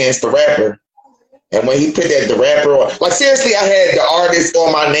got Chance the Rapper. And when he put that the rapper on, like seriously, I had the artist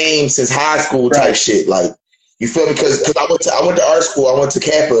on my name since high school type shit. Like, you feel me? Because I went to art school. I went to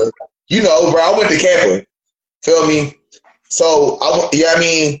Kappa. You know, bro, I went to Kappa. Feel me? So I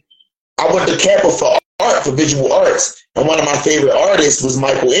went to Kappa for art, for visual arts, and one of my favorite artists was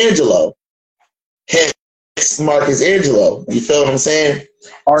Michelangelo. Hence Marcus Angelo. You feel what I'm saying?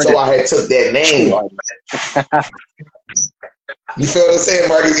 Artist. So I had took that name. You feel what I'm saying?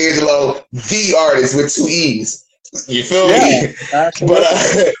 Marcus Angelo, the artist with 2 E's. You feel me?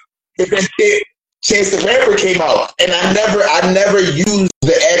 Absolutely. But Chance the Rapper came out, and I never used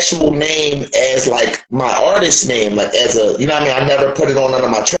the actual name as like my artist name, like as a, you know what I mean? I never put it on none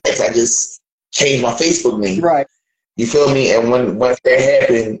of my tracks. I just changed my Facebook name. Right. You feel me? And once that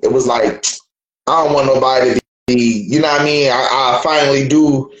happened, it was like, I don't want nobody to be, you know what I mean? I finally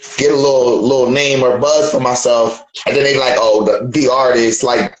do get a little name or buzz for myself, and then they like, oh, the artist,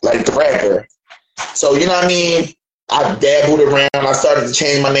 like the rapper. So, you know what I mean? I dabbled around. I started to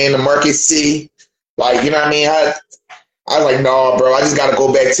change my name to Marcus C. Like, you know what I mean? I was like, no, bro, I just got to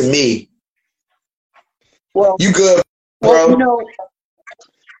go back to me. Well, you good, bro? Well, you know,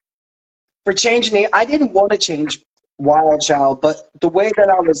 for changing it, I didn't want to change Wild Child, but the way that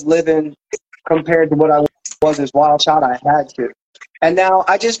I was living compared to what I was as Wild Child, I had to. And now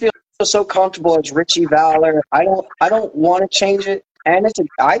I just feel so comfortable as Richie Valor. I don't want to change it. And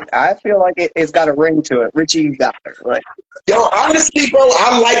I feel like it's got a ring to it, Richie Valor. Right? Yo, honestly, bro,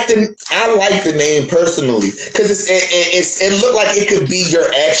 I like the name personally because it looked like it could be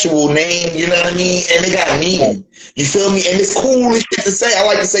your actual name. You know what I mean? And it got meaning. You feel me? And it's cool to say. I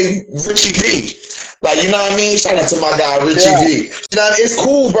like to say Richie V. Like, you know what I mean? Shout out to my guy Richie V. You know, it's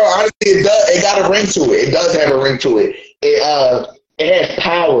cool, bro. Honestly, it got a ring to it. It does have a ring to it. It has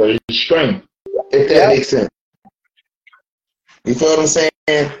power and strength. If that makes sense. You feel what I'm saying?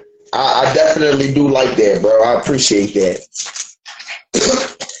 I definitely do like that, bro. I appreciate that.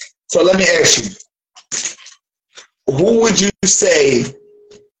 So let me ask you, who would you say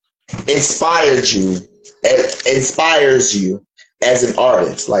inspires you as an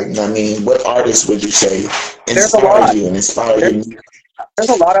artist? Like, I mean, what artists would you say There's a lot. inspire you and inspire you? There's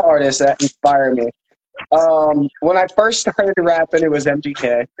a lot of artists that inspire me. When I first started rapping, it was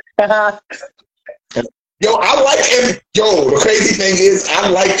MGK. Yo, the crazy thing is, I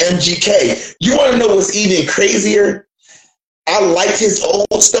like MGK. You want to know what's even crazier? I like his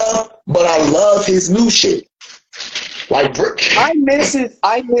old stuff, but I love his new shit. Like, I miss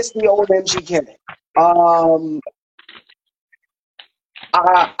the old MGK.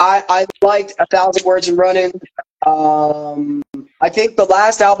 I liked 1,000 Words and Running. I think the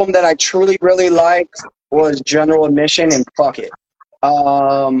last album that I truly really liked was General Admission and Fuck It.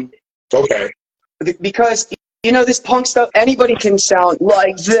 Okay. Because, you know, this punk stuff, anybody can sound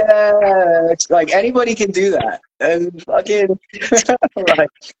like that. Like, anybody can do that. And fucking, like,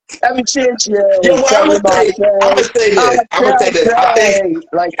 every chance, Yo, well, I'm gonna say this. I think,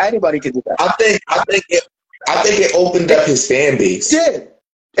 like, anybody can do that. I think it opened up his fan base. It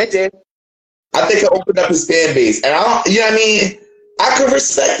did. I think it opened up his fan base, and you know what I mean? I could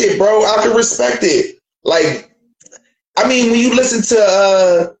respect it, bro. I could respect it. Like, I mean, when you listen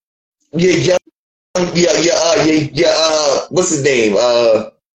to what's his name?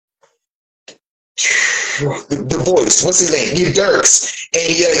 The voice. What's his name? Your Dirks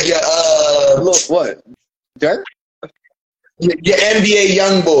and look what Dirk. Your NBA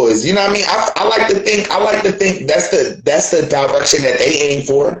young boys. You know what I mean? I like to think that's the direction that they aim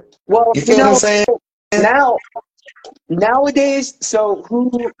for. Well, you feel what I'm saying? Nowadays, so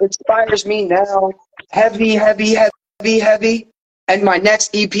who inspires me now? Heavy. And my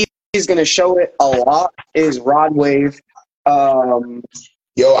next EP is gonna show it a lot. Is Rod Wave. I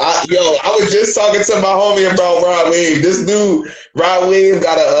was just talking to my homie about Rod Wave. This dude, Rod Wave,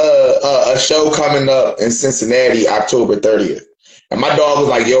 got a show coming up in Cincinnati, October 30th. And my dog was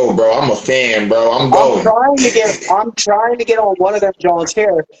like, "Yo, bro, I'm a fan, bro. I'm going." I'm trying to get on one of them Jones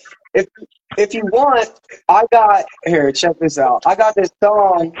here. If you want, I got here. Check this out. I got this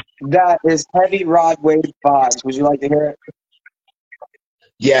song that is heavy Rod Wave vibes. Would you like to hear it?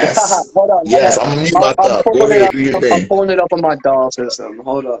 Yes. Hold on. Yes, I'm gonna mute myself. I'm pulling it up on my DAW system.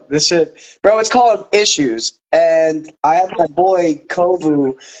 Hold up. This shit, bro, it's called Issues. And I have my boy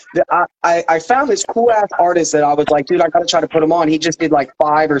Kovu. I found this cool ass artist that I was like, dude, I gotta try to put him on. He just did like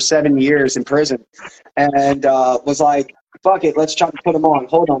 5 or 7 years in prison. And was like, fuck it, let's try to put him on.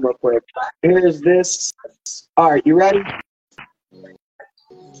 Hold on real quick. Here's this. All right, you ready?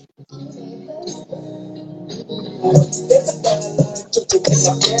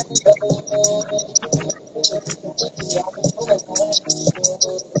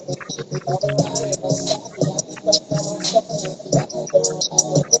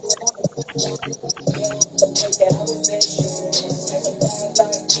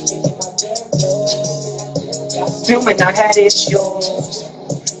 Doing I had issues.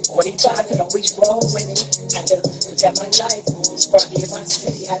 45 could always roll with it. Had to protect my life. Sprung in my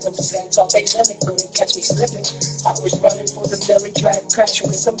city. Had no sense off they limit. Couldn't catch me slipping. I was running for the Billy track.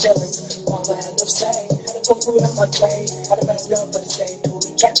 Crashing with some villains. All I had to say. Had to put food on my tray. Had to mess up for the day.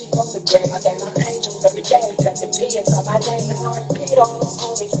 Dude, catch me from the grave. I thank my angels every day. Testing me inside my name. And heartbeat all the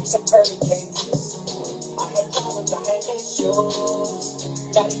homies with some hurricanes. I had problems. I had issues.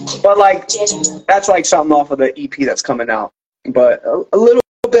 But like, that's like something off of the EP that's coming out. But a little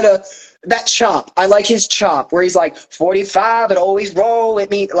bit of that chop. I like his chop where he's like 45 and always roll with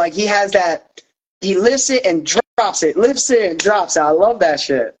me. Like he has that. He lifts it and drops it. Lifts it and drops it. I love that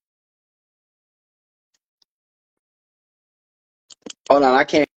shit. Hold on, I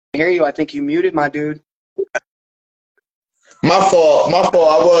can't hear you. I think you muted, my dude. My fault. I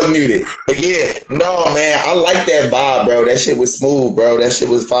was muted. But yeah, no, man, I like that vibe, bro. That shit was smooth, bro. That shit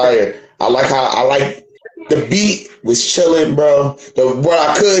was fire. I like the beat was chilling, bro. What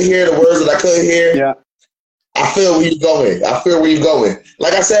I could hear, the words that I could hear. Yeah. I feel where you're going.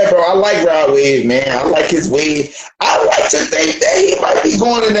 Like I said, bro, I like Rod Wave, man. I like his wave. I like to think that he might be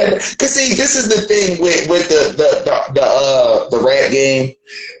going in that. Cause see, this is the thing with the rap game.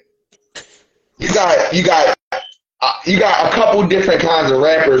 You got a couple different kinds of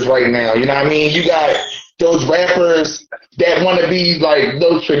rappers right now. You know what I mean? You got those rappers that want to be like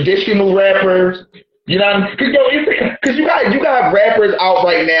those traditional rappers. You know what I mean? Because you got rappers out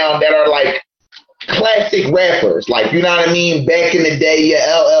right now that are like classic rappers. Like, you know what I mean? Back in the day, your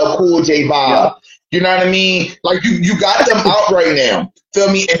LL Cool J vibe. Yeah. You know what I mean? Like you got them out right now.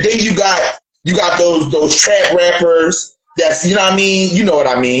 Feel me? And then you got those trap rappers. That's, you know what I mean? You know what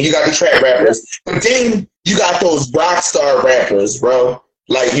I mean? You got the trap rappers. But then you got those rock star rappers, bro.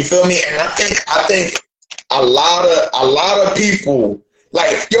 Like, you feel me? And I think a lot of people,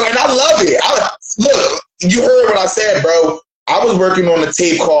 like, yo, and I love it. Look, you heard what I said, bro. I was working on a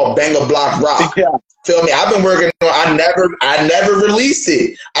tape called Banger Block Rock. Yeah. Feel me? I've been working on. I never released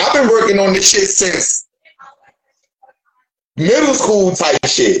it. I've been working on this shit since middle school type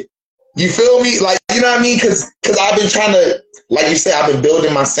shit. You feel me? Like, you know what I mean? Cause I've been trying to, like you said, I've been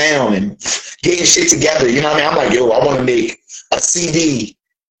building my sound and getting shit together. You know what I mean? I'm like, yo, I want to make a CD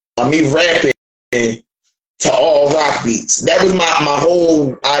of me rapping to all rock beats. That was my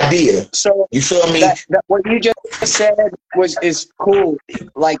whole idea. So you feel me? That what you just said is cool.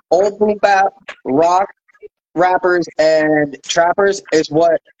 Like old boom bap, rock, rappers, and trappers is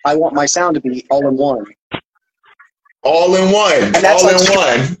what I want my sound to be, all in one. All in one. And that's all like in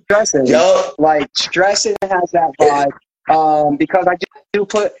one. Stressing. Yup. Like Stressing has that vibe. Because I do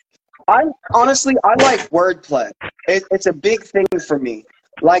put. I honestly like wordplay. It's a big thing for me.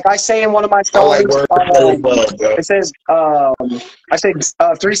 Like I say in one of my songs, it says, I say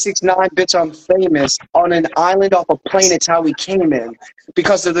 369, bitch, I'm famous on an island off a plane. It's how we came in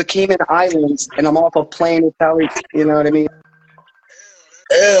because of the Cayman Islands, and I'm off a plane. It's how we, you know what I mean?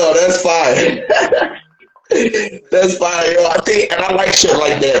 Hell, that's fire. That's fire, yo. I think, and I like shit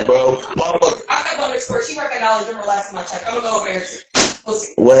like that, bro. I got one expert. She worked at Dollar General last time I checked. I'm gonna go over there. We'll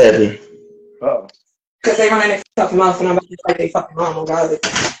see. What happened? Oh. Because they run their fucking mouth and I'm about to fight they fucking mom regardless.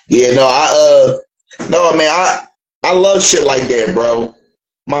 Yeah, no, man, I love shit like that, bro.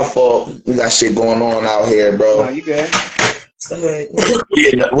 My fault. We got shit going on out here, bro. No, you good. Good. we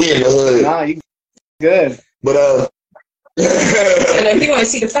in the hood. Nah, you good. But and if you want to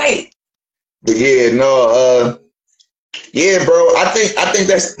see the fight. But yeah, no, yeah, bro. I think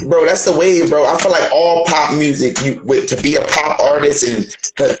that's the wave, bro. I feel like all pop music, to be a pop artist and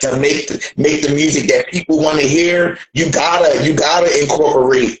to make the music that people want to hear, you gotta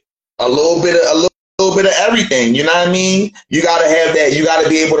incorporate a little bit of everything. You know what I mean? You gotta have that. You gotta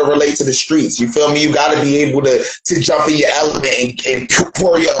be able to relate to the streets. You feel me? You gotta be able to jump in your element and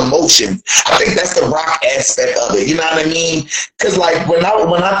pour your emotion. I think that's the rock aspect of it. You know what I mean? Because like when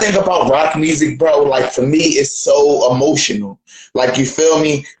I think about rock music, bro, like for me, it's so emotional. Like, you feel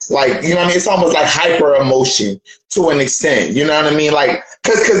me? Like, you know what I mean? It's almost like hyper emotion to an extent. You know what I mean? Like,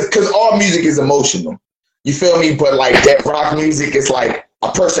 cause all music is emotional. You feel me? But like that rock music is like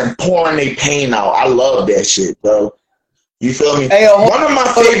a person pouring their pain out. I love that shit, bro. You feel me? Hey, one of my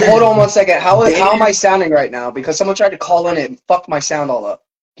favorite. Hold on 1 second. How am I sounding right now? Because someone tried to call in and fuck my sound all up.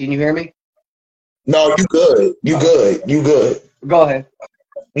 Can you hear me? No, you good. You good. Go ahead.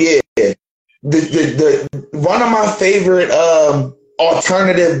 Yeah. The one of my favorite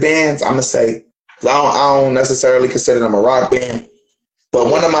alternative bands, I'm gonna say. I don't necessarily consider them a rock band,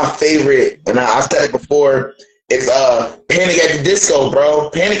 but one of my favorite, and I said it before, is Panic at the Disco, bro.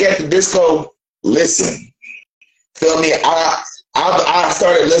 Panic at the Disco. Listen, feel me? I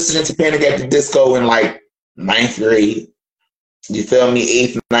started listening to Panic at the Disco in like 9th grade. You feel me?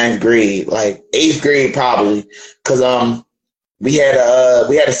 8th, 9th grade, like 8th grade probably, because we had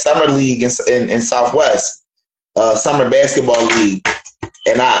a summer league in Southwest, summer basketball league,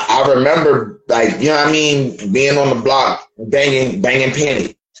 and I remember, like, you know what I mean, being on the block banging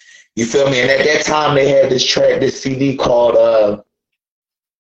Panic. You feel me? And at that time they had this CD called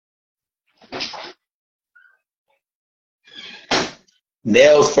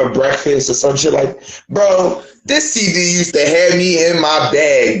Nails for Breakfast or some shit like, bro, this CD used to have me in my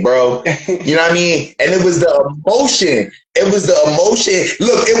bag, bro. You know what I mean? And it was the emotion. Look,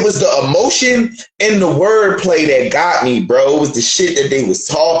 it was the emotion and the wordplay that got me, bro. It was the shit that they was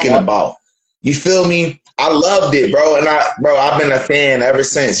talking about. You feel me? I loved it, bro. And I've been a fan ever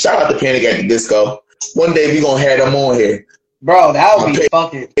since. Shout out to Panic at the Disco. One day we gonna have them on here. Bro, that would be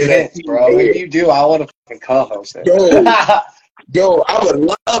fucking intense, bro. If you do, I want to fucking co-host it. Yo, I would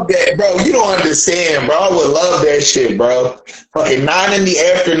love that, bro. You don't understand, bro. I would love that shit, bro. Fucking 9 in the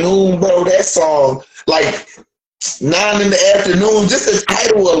afternoon, bro. That song, like 9 in the afternoon, just the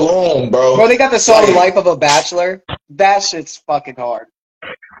title alone, bro. Bro, they got the song "Life of a Bachelor." That shit's fucking hard.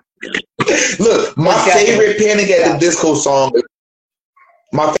 Look, my favorite Panic at the Disco song.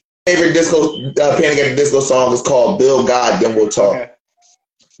 My favorite Panic at the Disco song is called "Bill God Then We'll Talk." Okay.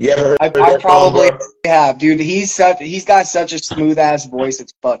 You ever heard I that probably song, have, dude. He's got such a smooth ass voice.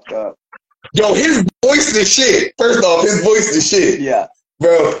 It's fucked up. Yo, his voice is shit. First off, his voice is shit. Yeah,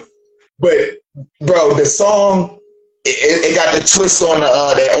 bro. But bro, the song it got the twist on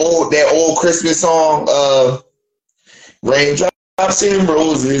that old Christmas song. Raindrops and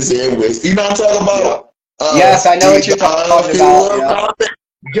roses and whiskey. You know what I'm talking about? Yes, I know what you're talking about. Yeah.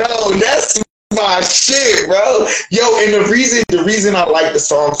 Yo, that's my shit, bro. Yo, and the reason I like the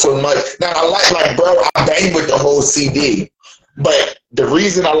song so much, now I like bro, I bang with the whole CD, but the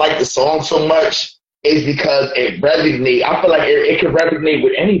reason I like the song so much is because it resonates. I feel like it can resonate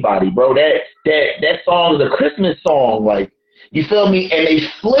with anybody, bro. That song is a Christmas song, like, you feel me? And they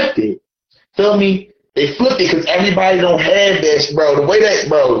flipped it. Feel me? They flipped it because everybody don't have this, bro. The way that,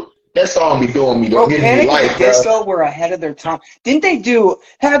 bro, that song be doing me, Bro, giving Panic me at life, the bro. Disco were ahead of their time. Didn't they do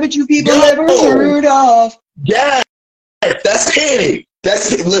Haven't You People Yo! Ever Heard Of? Yeah, that's Panic.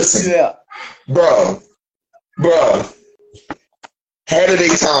 That's it. Listen, Yeah. bro, ahead of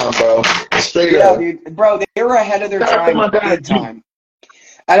their time, bro. Straight Yeah, up. dude. Bro, they were ahead of their Shout out to my time, guy, big time.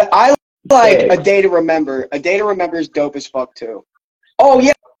 And I like Yeah. A Day to Remember. A Day to Remember is dope as fuck, too. Oh,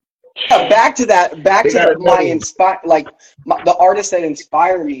 yeah. Yeah, back to that. Back They to got my another- the artists that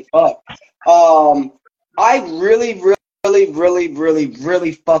inspire me. Fuck. I really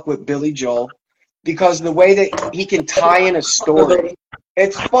fuck with Billy Joel because the way that he can tie in a story,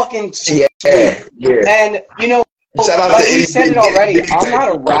 it's fucking sweet. Yeah. And you know, Shout out like to we said it already, I'm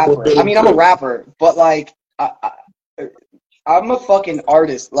not a rapper. I mean, I'm a rapper, but like, I'm a fucking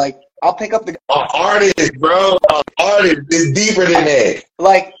artist. Like, I'll pick up the Artist, bro. Artist is deeper than that.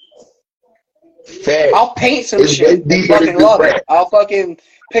 like. Fact. I'll paint some It's way shit and deeper fucking than love rap. it. I'll fucking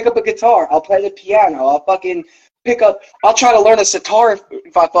pick up a guitar. I'll play the piano. I'll fucking I'll try to learn a sitar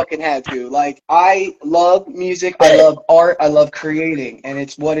if I fucking had to. Like, I love music. I love art. I love creating, and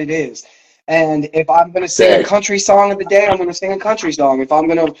it's what it is. And if I'm going to sing a country song of the day, I'm going to sing a country song. If I'm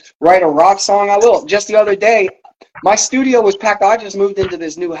going to write a rock song, I will. Just the other day, my studio was packed. I just moved into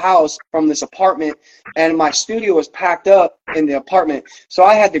this new house from this apartment, and my studio was packed up in the apartment. So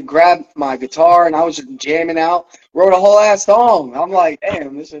I had to grab my guitar, and I was just jamming out, wrote a whole ass song. I'm like,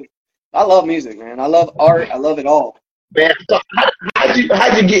 damn, I love music, man. I love art. I love it all. Man, so how'd you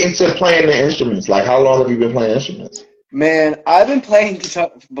get into playing the instruments? Like, how long have you been playing instruments? Man, I've been playing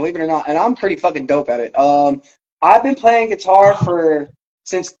guitar, believe it or not, and I'm pretty fucking dope at it. I've been playing guitar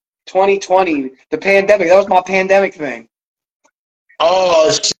since 2020, the pandemic. That was my pandemic thing.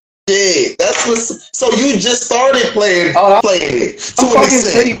 Oh shit! That's what. So you just started playing? Playing it. I'm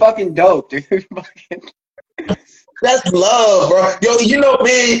fucking pretty fucking dope, dude. That's love, bro. Yo, you know,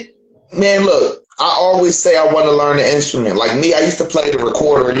 man. Look, I always say I want to learn an instrument. Like me, I used to play the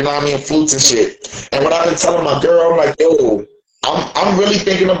recorder. You know what I mean, flutes and shit. And what I've been telling my girl, I'm like, yo, I'm really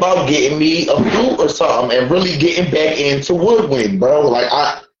thinking about getting me a flute or something, and really getting back into woodwind, bro.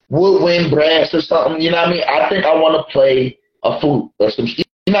 Like woodwind, brass or something. You know what I mean? I think I want to play a flute or some shit.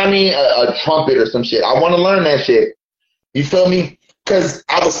 You know what I mean? A trumpet or some shit. I want to learn that shit. You feel me? Because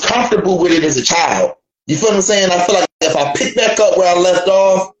I was comfortable with it as a child. You feel what I'm saying? I feel like if I pick back up where I left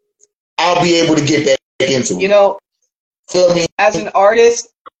off, I'll be able to get back into it. You know, feel me? As an artist,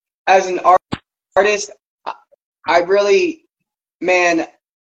 I really, man,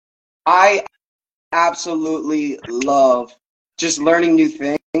 I absolutely love just learning new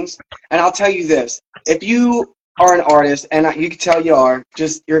things. And I'll tell you this, if you are an artist, and you can tell you are,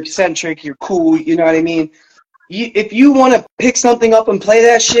 just you're eccentric, you're cool, you know what I mean? If you want to pick something up and play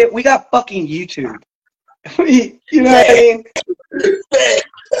that shit, we got fucking YouTube. You know what I mean? You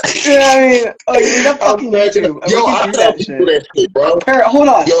know what I mean? Like, we got fucking YouTube. Yo, I tell people that shit, bro. Hold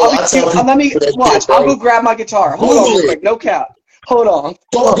on. Yo, Let me watch. I'll go grab my guitar. Hold on real quick. No cap. Hold on.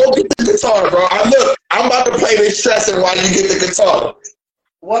 Go get the guitar, bro. I'm about to play this stressing while you get the guitar.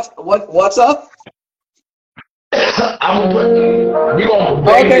 What's up? I'm gonna we gonna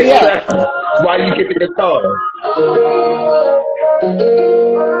play this stressing while you get the guitar.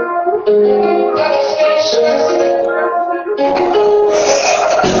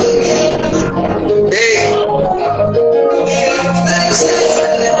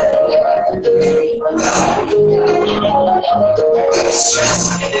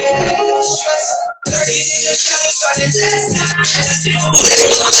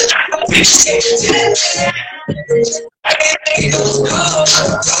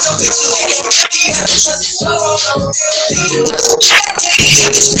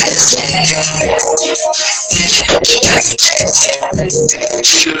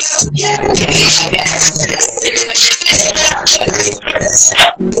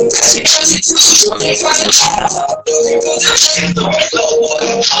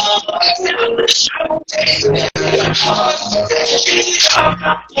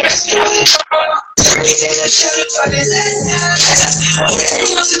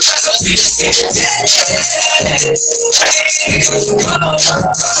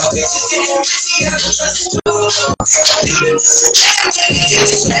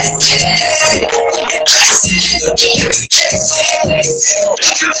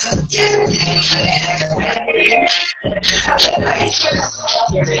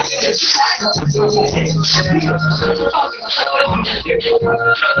 Shout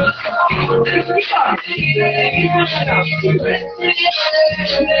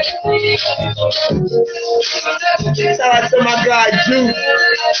out to my guy Juice.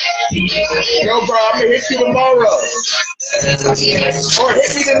 Yo, bro, I'm gonna hit you tomorrow. Or hit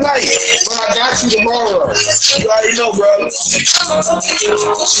me tonight, but I got you tomorrow. You already know, bro.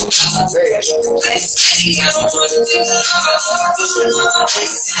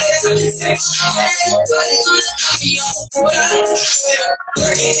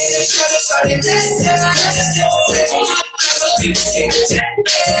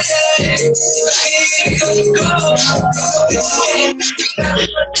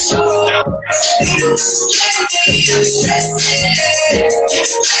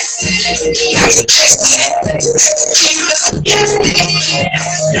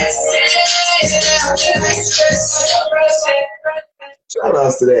 Shout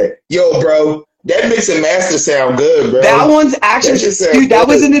outs to that. Yo, bro, that mix and master sound good, bro. That one's actually, That shit sound dude, that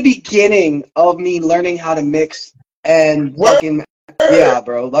good. was in the beginning of me learning how to mix and fucking, yeah,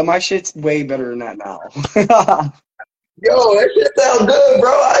 bro. Like, my shit's way better than that now. Yo, that shit sound good,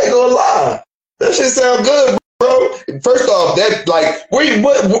 bro. I ain't gonna lie. That shit sound good, bro. First off, that like,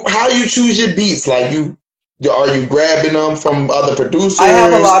 how you choose your beats? Like, are you grabbing them from other producers? I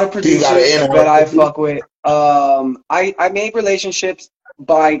have a lot of Do you producers got an in-house that I producer? fuck with. I made relationships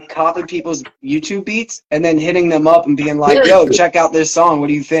by copying people's YouTube beats and then hitting them up and being like, yo, check out this song. What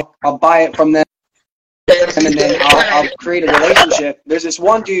do you think? I'll buy it from them. And then I'll create a relationship. There's this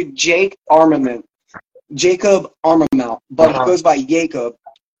one dude, Jacob Armament, but he goes by Jacob.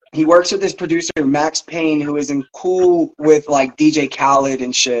 He works with this producer, Max Payne, who is in cool with like DJ Khaled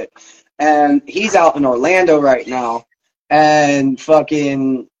and shit. And he's out in Orlando right now. And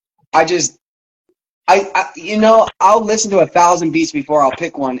fucking, I'll listen to 1,000 beats before I'll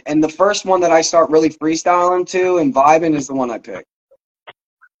pick one. And the first one that I start really freestyling to and vibing is the one I pick.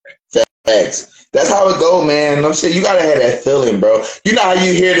 Facts. That's how it go, man. I'm saying you gotta have that feeling, bro. You know how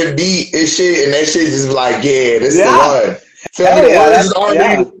you hear the beat and shit, and that shit just be like, yeah, this is the one. Feel me?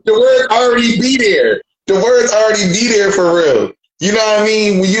 The words already be there. The words already be there for real. You know what I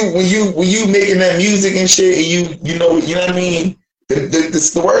mean? When you making that music and shit, and you know what I mean?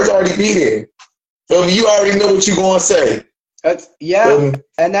 The words already be there. Feel me? You already know what you gonna say.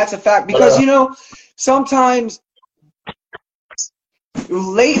 And that's a fact because sometimes.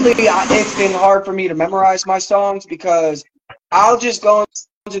 Lately, it's been hard for me to memorize my songs because I'll just go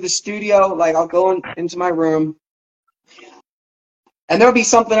into the studio, like I'll go into my room, and there'll be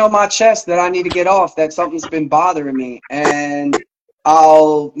something on my chest that I need to get off, that something's been bothering me, and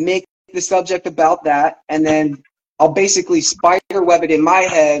I'll make the subject about that, and then I'll basically spider web it in my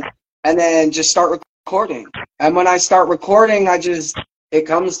head, and then just start recording. And when I start recording, it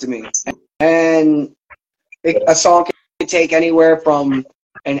comes to me, and a song can take anywhere from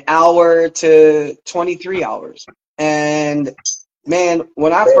an hour to 23 hours. And man,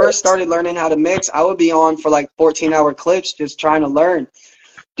 when I first started learning how to mix, I would be on for like 14-hour clips just trying to learn.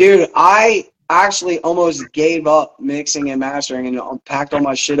 Dude, I actually almost gave up mixing and mastering and packed all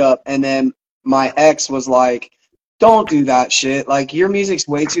my shit up. And then my ex was like, don't do that shit. Like, your music's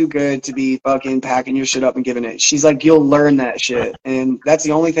way too good to be fucking packing your shit up and giving it. She's like, you'll learn that shit. And that's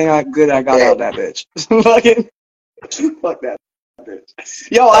the only thing I got out of that bitch. Fucking fuck that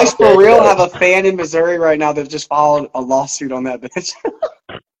bitch. Yo, I for real have a fan in Missouri right now that just filed a lawsuit on that bitch.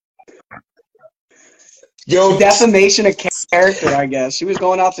 Yo, defamation of character, I guess. She was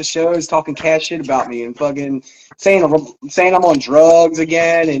going out to shows talking cat shit about me and fucking saying I'm on drugs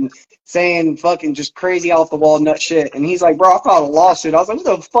again and saying fucking just crazy off the wall nut shit. And he's like, bro, I filed a lawsuit. I was like,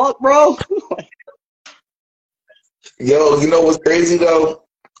 what the fuck, bro? Yo, you know what's crazy though?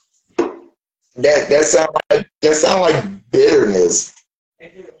 That sound like bitterness.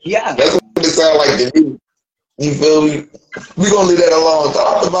 Yeah. That's what it sound like to me. You feel me? We gonna leave that alone.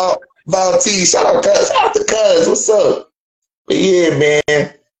 Talk about T. Shout out to Cuz. What's up? But yeah,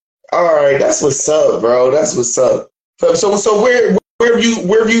 man. All right, that's what's up, bro. That's what's up. So where have you?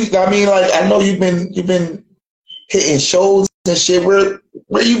 I mean, like, I know you've been hitting shows and shit. Where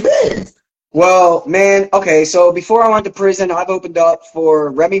you been? Well, man, okay, so before I went to prison, I've opened up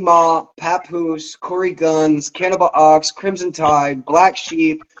for Remy Ma, Papoose, Corey Guns, Cannibal Ox, Crimson Tide, Black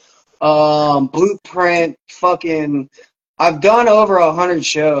Sheep, Blueprint, I've done over 100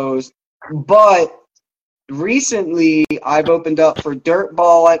 shows, but recently I've opened up for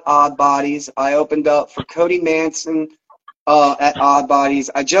Dirtball at Odd Bodies. I opened up for Cody Manson at Odd Bodies.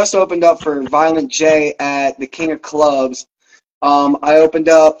 I just opened up for Violent J at the King of Clubs. I opened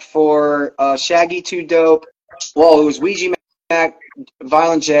up for Shaggy 2 Dope. Well, it was Ouija Mac,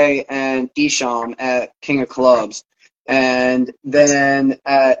 Violent J and Esham at King of Clubs, and then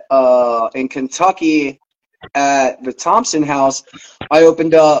at in Kentucky at the Thompson House, I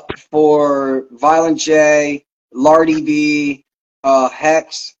opened up for Violent J, Lardy B,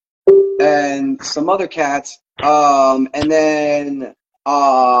 Hex, and some other cats. And then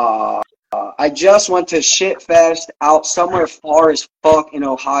I just went to Shit Fest out somewhere far as fuck in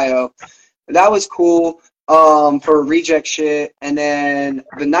Ohio. That was cool for reject shit. And then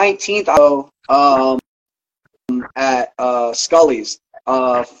the 19th, I go at Scully's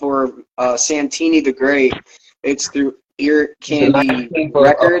for Santini the Great. It's through Ear Candy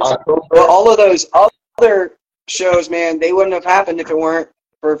Records. But all of those other shows, man, they wouldn't have happened if it weren't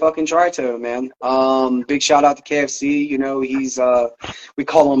for fucking Tritone, man. Big shout out to KFC. You know, he's we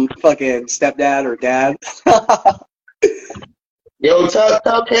call him fucking stepdad or dad. Yo, tell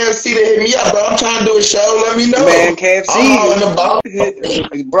KFC to hit me up, bro. I'm trying to do a show. Let me know. Man,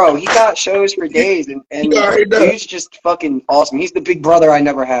 KFC, bro, he got shows for days, and dude's just fucking awesome. He's the big brother I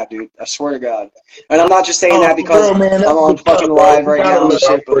never had, dude. I swear to God. And I'm not just saying that because I'm on fucking live right now and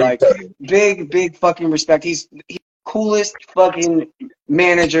shit, but like, big fucking respect. He's coolest fucking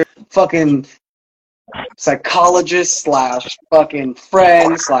manager, fucking psychologist / fucking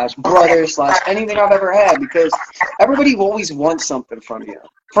friend / brother / anything I've ever had, because everybody always wants something from you.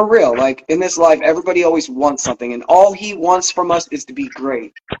 For real, like in this life, everybody always wants something, and all he wants from us is to be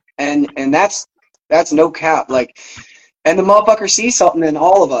great. And that's no cap. Like, and the motherfucker sees something in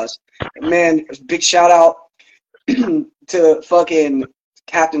all of us. Man, big shout out to fucking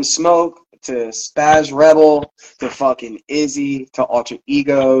Captain Smoke, to Spaz Rebel, to fucking Izzy, to Alter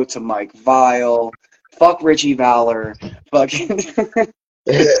Ego, to Mike Vile. Fuck Richie Valor. Fucking.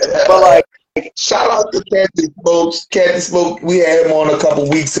 But like, shout out to Captain Smoke. Captain Smoke, we had him on a couple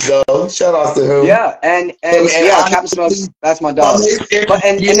weeks ago. Shout out to him. Yeah, and yeah, Captain Smoke, that's my dog. But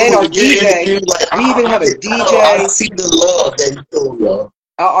and then our DJ, we even have a DJ. I see the love that you feel, yo.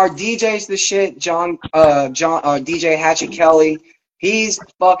 Our DJ's the shit. DJ Hatchet Kelly. He's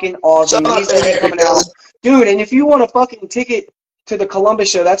fucking awesome. He's gonna be coming out, dude. And if you want a fucking ticket to the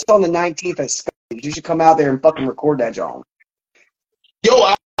Columbus show, that's on the 19th at Scully. You should come out there and fucking record that, John. Yo,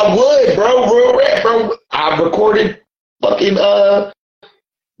 I would, bro. Real rap, bro. I recorded fucking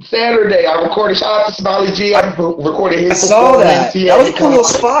Saturday. I recorded. Shout out to Smiley G. I recorded his. I saw that. That was a cool little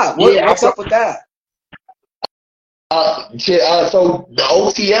spot. What's up with that? So the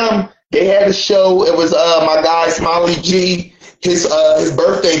OTM, they had a show. It was my guy Smiley G, his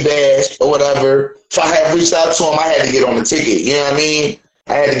birthday bash or whatever. So I had reached out to him. I had to get on the ticket. You know what I mean?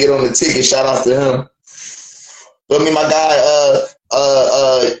 I had to get on the ticket. Shout out to him. But my guy,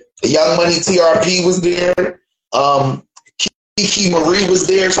 Young Money TRP was there. Kiki Marie was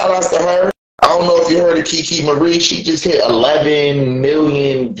there. Shout out to her. I don't know if you heard of Kiki Marie. She just hit 11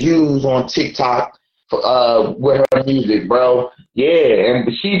 million views on TikTok with her music, bro. Yeah,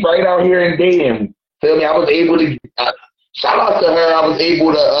 and she's right out here in Dayton. Feel me? I was able to shout out to her. I was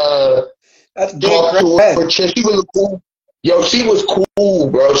able to talk to her. She was cool. Yo, she was cool,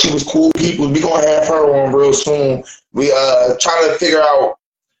 bro. She was cool people. We gonna have her on real soon. We trying to figure out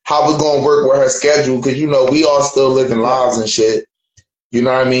how we're gonna work with her schedule, because you know we all still living lives and shit. You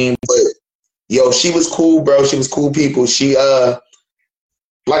know what I mean? But yo, she was cool, bro. She was cool people. She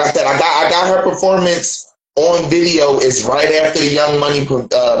like I said, I got her performance on video. It's right after the Young Money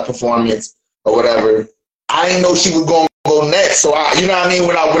performance or whatever. I didn't know she was gonna go next, so you know what I mean.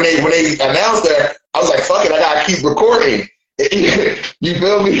 When they announced her, I was like, fuck it, I gotta keep recording. You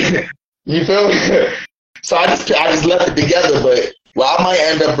feel me? You feel me? So I just left it together, but I might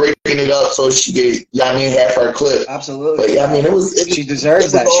end up breaking it up so she get, you know what I mean, half her clip. Absolutely. But yeah, I mean, she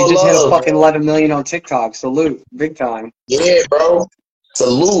deserves that. She just hit a fucking 11 million on TikTok. Salute, big time. Yeah, bro.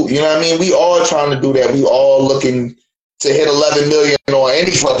 Salute. You know what I mean? We all trying to do that. We all looking to hit 11 million on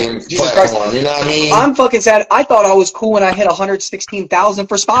any fucking platform. You know what I mean? I'm fucking sad. I thought I was cool when I hit 116,000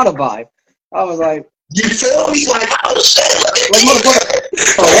 for Spotify. I was like, you feel me? Like, oh shit. Like,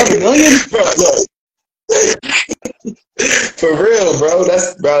 motherfucker, 11 million? Bro, look. For real, bro.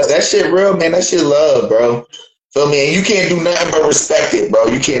 That shit real, man. That shit love, bro. Feel me? And you can't do nothing but respect it, bro.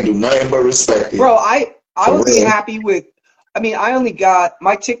 You can't do nothing but respect it. Bro, I would be happy with, I mean, I only got,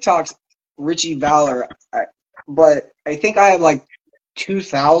 my TikTok's Richie Valor, but I think I have like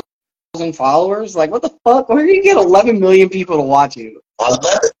 2,000 followers. Like, what the fuck? Where do you get 11 million people to watch you?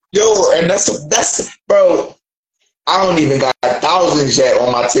 11? Yo, and that's bro. I don't even got thousands yet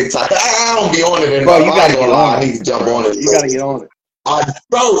on my TikTok. I don't be on it anymore. Bro, you gotta get on it. I need to jump on it. You gotta get on it.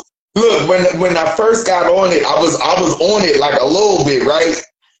 Bro, look, when I first got on it, I was on it like a little bit, right?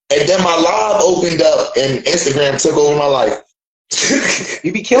 And then my live opened up and Instagram took over my life.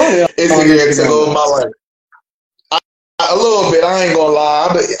 You be killing it on Instagram took over Instagram. my life. A little bit. I ain't gonna lie.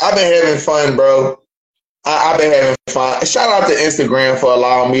 I've been having fun, bro. I've been having fun. Shout out to Instagram for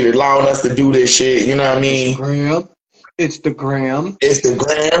allowing us to do this shit. You know what I mean? It's the gram.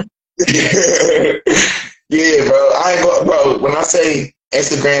 Yeah, bro. I ain't gonna, bro. When I say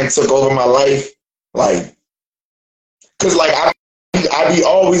Instagram took over my life, like, cause like I be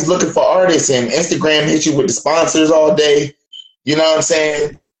always looking for artists, and Instagram hits you with the sponsors all day. You know what I'm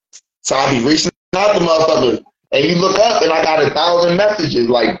saying? So I be reaching out to motherfuckers, and you look up, and I got 1,000 messages.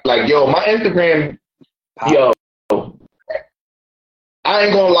 Like, yo, my Instagram, yo, I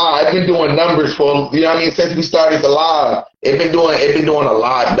ain't gonna lie, I've been doing numbers for, you know what I mean, since we started the live. It been doing a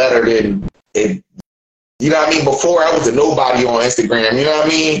lot better than it. You know what I mean? Before I was a nobody on Instagram. You know what I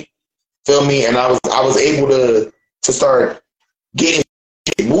mean? Feel me? And I was able to start getting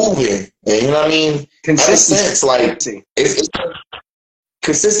moving. And you know what I mean? Consistency. Like it's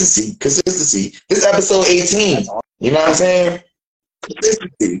consistency. This episode 18. You know what I'm saying?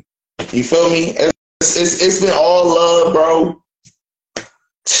 Consistency. You feel me? It's been all love, bro.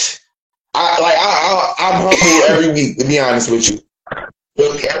 I'm humble every week, to be honest with you.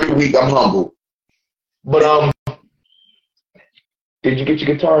 Feel me? Every week I'm humble. But did you get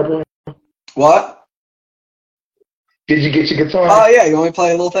your guitar, bro? What? Did you get your guitar? Oh yeah, you want me to play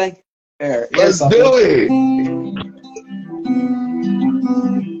a little thing? There. Let's do it.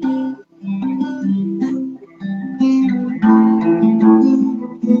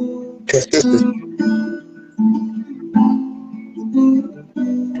 Consistency.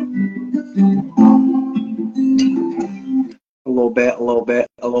 A little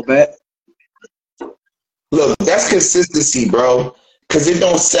bit. Look, that's consistency, bro. Cause it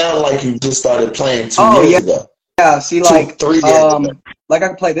don't sound like you just started playing 2 years ago. Yeah, see, like 3 years ago. Like I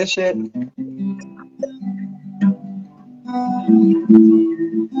can play this shit.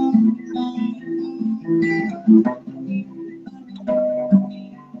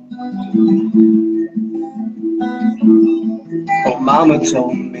 Oh, mama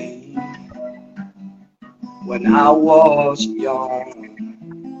told me when I was young,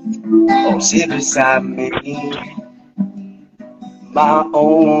 oh, sit beside me, my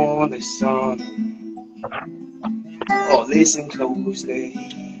only son. Oh, listen closely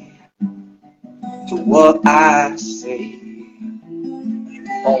to what I say.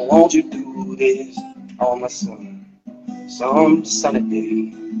 Oh, won't you do this on my son, some sunny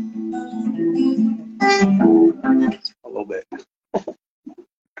day? A little bit.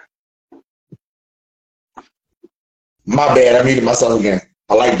 My bad, I muted myself again.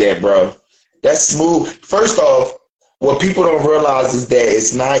 I like that, bro. That's smooth. First off, what people don't realize is that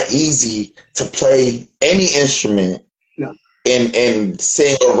it's not easy to play any instrument and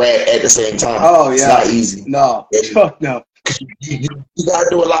sing or rap at the same time. Oh, yeah. It's not easy. No. No. You gotta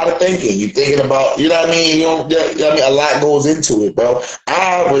do a lot of thinking. You thinking about, you know what I mean? You know what I mean? A lot goes into it, bro.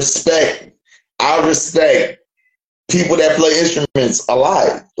 I respect people that play instruments a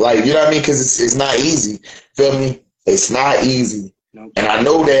lot. Like, you know what I mean? Because it's not easy. Feel me? It's not easy. Nope. And I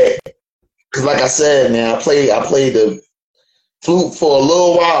know that because, like I said, man, I played the flute for a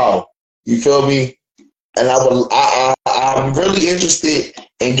little while. You feel me? And I'm really interested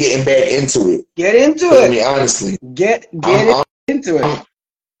in getting back into it. Get into feel it. Me, honestly. Get into it.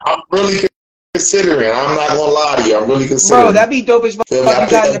 I'm really considering. I'm not gonna lie to you. I'm really considering. Bro, that'd be dope as fuck. You me?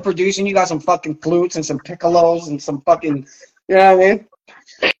 got into producing. You got some fucking flutes and some piccolos and some fucking. You know what I mean?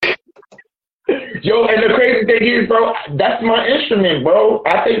 Yo, and the crazy thing is, bro, that's my instrument, bro.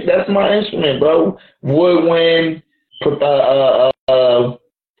 I think that's my instrument, bro. Woodwind, brass,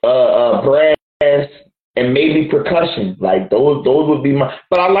 and maybe percussion. Like those would be my.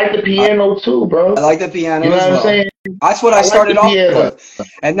 But I like the piano too, bro. I like the piano. You know as what well. I'm saying? That's what I started like off piano. with.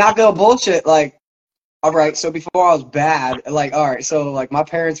 And not go bullshit. Like, all right, so before I was bad, like, all right, so like my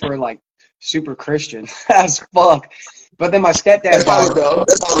parents were like super Christian as fuck. But then my stepdad. That's how it goes.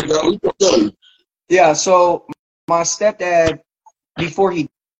 That's how it goes. Yeah, so my stepdad, before he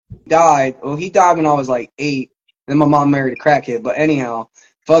died, well, he died when I was like 8. Then my mom married a crackhead. But anyhow,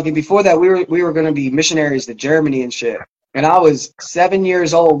 fucking before that, we were gonna be missionaries to Germany and shit. And I was 7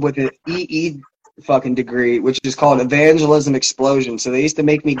 years old with an EE fucking degree, which is called Evangelism Explosion. So they used to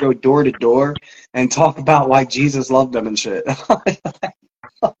make me go door to door and talk about why Jesus loved them and shit.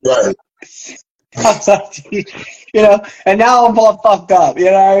 Right. You know, and now I'm all fucked up. You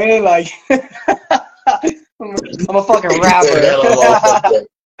know what I mean? Like, I'm a fucking rapper.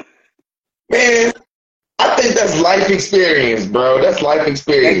 Man, I think that's life experience, bro. That's life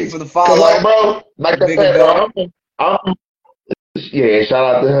experience. Thank you for the follow. Like, bro, like I said, bro, yeah,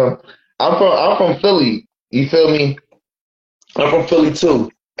 shout out to him. I'm from Philly. You feel me? I'm from Philly too,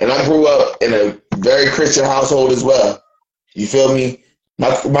 and I grew up in a very Christian household as well. You feel me? My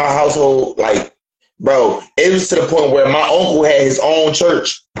household, like, bro, it was to the point where my uncle had his own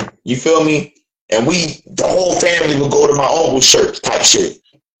church. You feel me? And the whole family would go to my uncle's church type shit.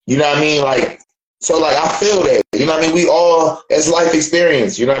 You know what I mean? Like, so like I feel that. You know what I mean? We all, as life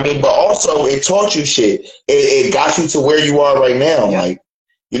experience. You know what I mean? But also, it taught you shit. It got you to where you are right now. Yeah. Like,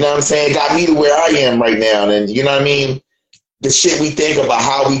 you know what I'm saying? It got me to where I am right now. And you know what I mean? The shit we think about,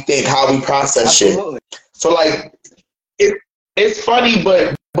 how we think, how we process Absolutely. shit. So like, it's funny,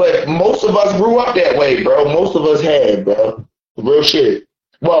 but most of us grew up that way, bro. Most of us had, bro. Real shit.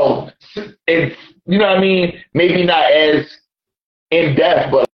 Well, it's, you know what I mean? Maybe not as in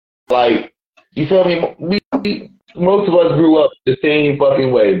depth, but like, you feel me? Most of us grew up the same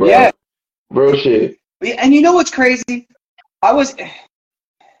fucking way, bro. Yeah. Real shit. And you know what's crazy?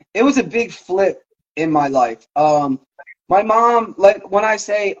 It was a big flip in my life. My mom, like, when I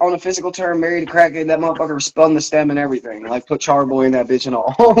say on a physical term, married a crackhead, that motherfucker spun the stem and everything. Like, put Charboy in that bitch and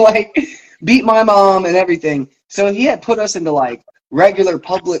all. Like, beat my mom and everything. So he had put us into, like, regular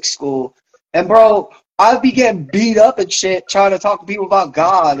public school. And, bro, I began beat up and shit trying to talk to people about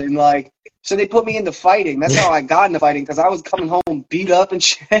God. And, like, so they put me into fighting. That's how I got into fighting, because I was coming home beat up and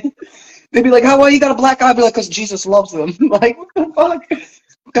shit. They'd be like, "How, why you got a black eye?" I'd be like, "Because Jesus loves them." Like, what the fuck?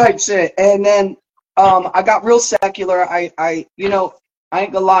 Type shit. And then I got real secular. I you know, I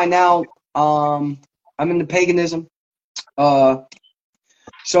ain't gonna lie now. I'm into paganism.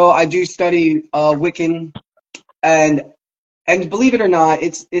 So I do study Wiccan, and believe it or not,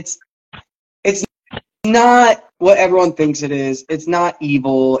 it's not what everyone thinks it is. It's not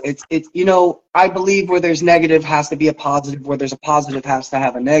evil. It's you know, I believe where there's negative has to be a positive. Where there's a positive has to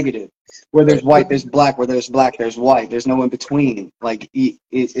have a negative. Where there's white, there's black. Where there's black, there's white. There's no in between. Like it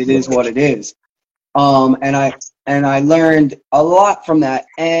is what it is. And I learned a lot from that.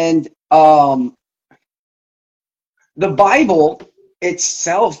 And the Bible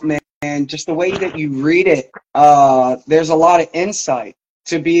itself, man, just the way that you read it, there's a lot of insight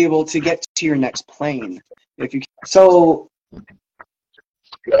to be able to get to your next plane. So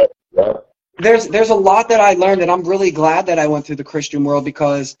there's a lot that I learned, and I'm really glad that I went through the Christian world,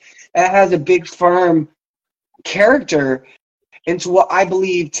 because it has a big, firm character into what I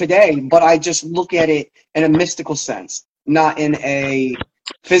believe today, but I just look at it in a mystical sense, not in a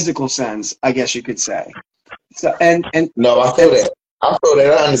physical sense, I guess you could say. So and no, I feel that. I feel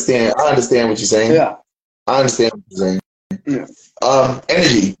that. I understand what you're saying. Yeah. I understand what you're saying. Yeah.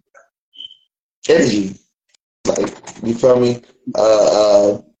 Energy. Like, you feel me?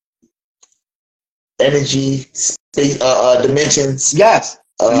 Energy, space, dimensions. Yes.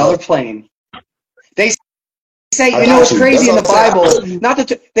 Another plane. They say, you know, it's crazy in the Bible. Not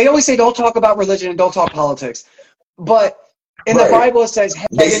that they always say don't talk about religion and don't talk politics, but in the Bible it says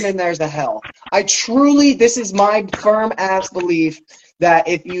heaven and there's a hell. This is my firm ass belief that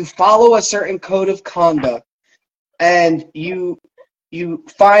if you follow a certain code of conduct and you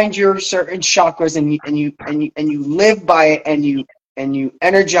find your certain chakras and you live by it and you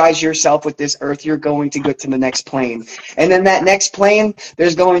energize yourself with this earth, you're going to get to the next plane. And then that next plane,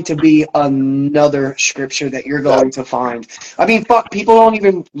 there's going to be another scripture that you're going to find. I mean, fuck, people don't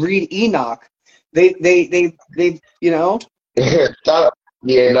even read Enoch. They you know? Shout out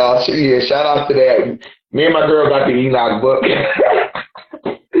to that. Me and my girl got the Enoch book.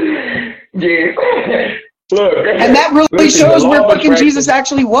 Yeah. Look, and that really shows where fucking Jesus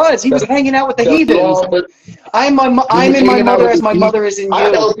actually was. He was hanging out with the heathens. I'm in my mother as my mother is in you.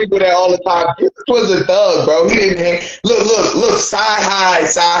 I tell people that all the time. Jesus was a thug, bro. He didn't hang. Look, side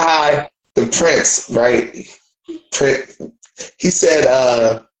high, the Prince, right? He said,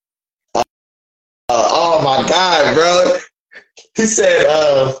 oh my God, bro. He said,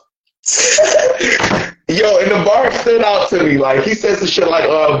 yo, and the bar stood out to me. Like, he said some shit like,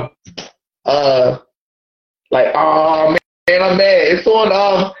 oh man, I'm mad. It's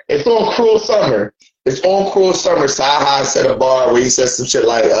on Cruel Summer. It's on Cruel Summer. Side High said a bar where he said some shit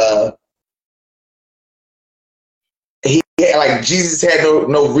like, Jesus had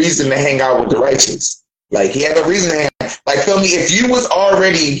no reason to hang out with the righteous. Like, he had no reason to hang out. Like, feel me? If you was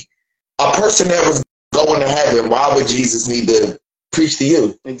already a person that was going to heaven, why would Jesus need to preach to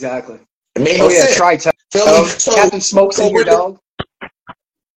you? Exactly. It made no sense. Try feel me? So, Captain Smoke's in your dog.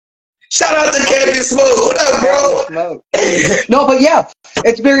 Shout out to Captain Smoke. What up, bro? No, but yeah,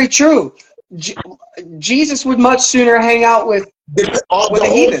 it's very true. Jesus would much sooner hang out with all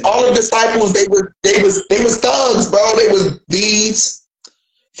the disciples. They was thugs, bro. They was thieves.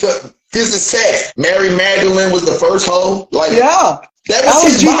 This is sex. Mary Magdalene was the first hoe. Like, yeah, that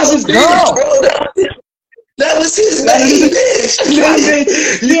was Jesus' girl. That was his main bitch.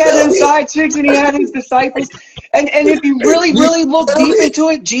 He had them side chicks and he had his disciples. And if you really look deep into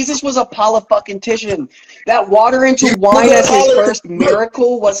it, Jesus was a polyfucking-tician. That water into wine as his first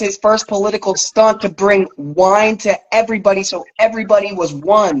miracle was his first political stunt to bring wine to everybody, so everybody was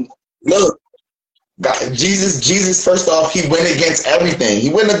one. Look, God, Jesus. First off, he went against everything. He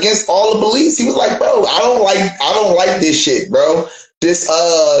went against all the beliefs. He was like, bro, I don't like this shit, bro. This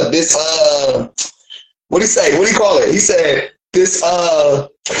what do you say? What do you call it? He said this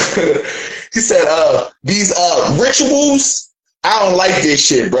he said these rituals. I don't like this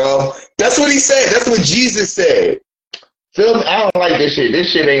shit, bro. That's what he said. That's what Jesus said. Feel me? I don't like this shit.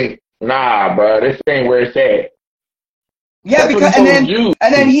 This shit ain't bro. This ain't where it's at. Yeah, because and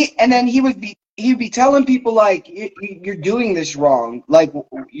then he'd be telling people like you're doing this wrong. Like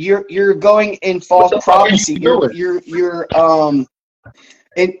you're going in false prophecy. You're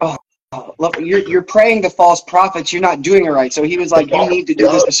praying to false prophets. You're not doing it right. So he was like, you need to do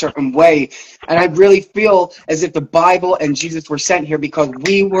this a certain way. And I really feel as if the Bible and Jesus were sent here because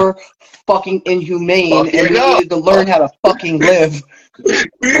we were fucking inhumane and we needed to learn how to fucking live.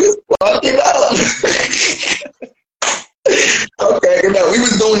 Fucking up. Okay, no, we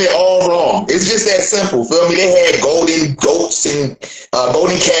was doing it all wrong. It's just that simple. Feel me? They had golden goats and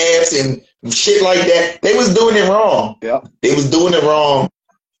golden calves and shit like that. They was doing it wrong. Yeah, they was doing it wrong.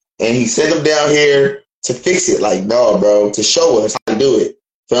 And he sent them down here to fix it. Like, no, bro, to show us how to do it.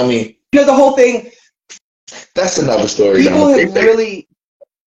 Feel me? You know, the whole thing. That's another story. People have really,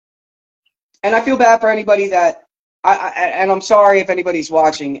 and I feel bad for anybody that, and I'm sorry if anybody's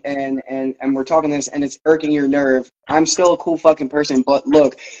watching and we're talking this and it's irking your nerve. I'm still a cool fucking person, but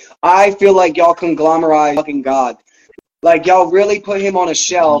look, I feel like y'all conglomerize fucking God. Like, y'all really put him on a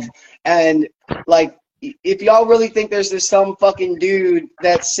shelf and, like, if y'all really think there's this some fucking dude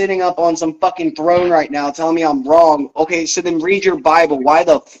that's sitting up on some fucking throne right now telling me I'm wrong, okay, so then read your Bible. Why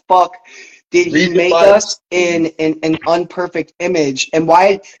the fuck did he make us in an unperfect image? And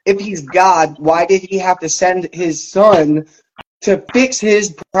why, if he's God, why did he have to send his son to fix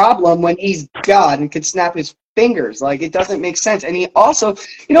his problem when he's God and could snap his fingers? Like, it doesn't make sense. And he also,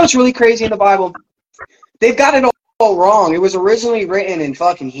 you know what's really crazy in the Bible? They've got it all wrong. It was originally written in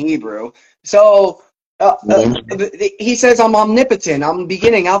fucking Hebrew. So he says I'm omnipotent. I'm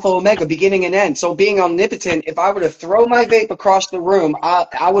beginning, alpha, omega, beginning and end. So being omnipotent, if I were to throw my vape across the room,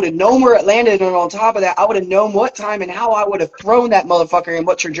 I would have known where it landed, and on top of that, I would have known what time and how I would have thrown that motherfucker and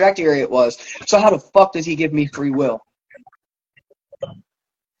what trajectory it was. So how the fuck does he give me free will?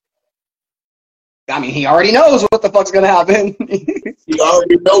 I mean, he already knows what the fuck's gonna happen. He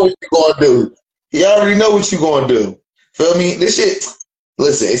already know what you're gonna do. He already know what you're gonna do. Feel me? This shit.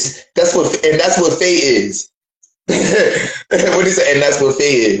 Listen, that's what fate is. What is it? And that's what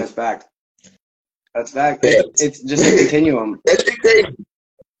fate is. That's fact. That's fact. It's just a continuum. That's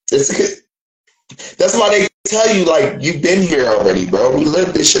why they tell you, like, you've been here already, bro. We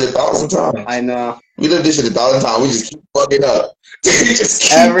lived this shit 1,000 times. I know. We lived this shit 1,000 times. We just keep fucking up. We just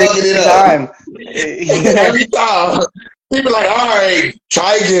keep every fucking it time. Up. Every time. People are like, all right,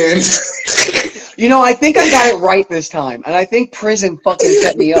 try again. You know, I think I got it right this time, and I think prison fucking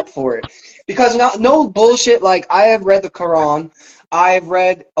set me up for it. Because no bullshit, like, I have read the Quran, I've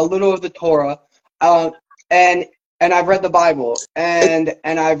read a little of the Torah, and I've read the Bible, and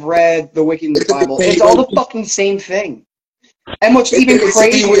I've read the Wickedness Bible. It's all the fucking same thing. And what's even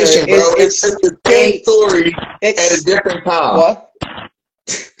crazier is it's the same story at a different time. What?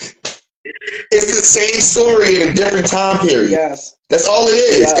 It's the same story in a different time period. Yes. That's all it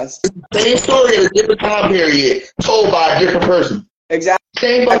is. Yes. It's the same story in a different time period, told by a different person. Exactly.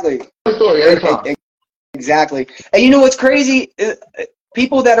 Same story every time. Exactly. And you know what's crazy?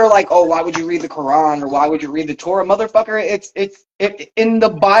 People that are like, oh, why would you read the Quran or why would you read the Torah? Motherfucker, it's in the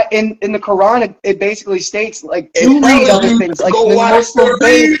Quran, it basically states, like, to read other things. Like, the Muslim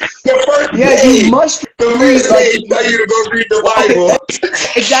faith. Yeah, you must read. Like, tell you to go read the Bible.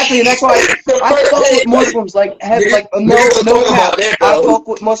 Exactly, and that's why I fuck with Muslims. Like, no cap. I fuck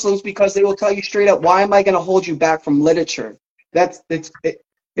with Muslims because they will tell you straight up, why am I going to hold you back from literature? It's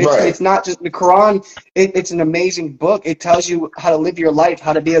not just the Quran. It's an amazing book. It tells you how to live your life,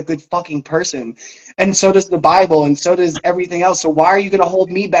 how to be a good fucking person. And so does the Bible, and so does everything else. So why are you going to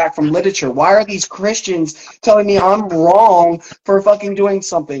hold me back from literature? Why are these Christians telling me I'm wrong for fucking doing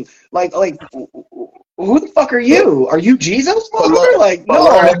something? Like, who the fuck are you? Are you Jesus? Like, no.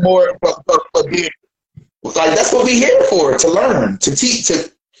 Learn more, like, that's what we're here for, to learn, to teach,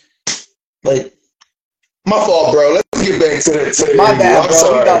 like, my fault, bro. Let's get back to the My bad, bro.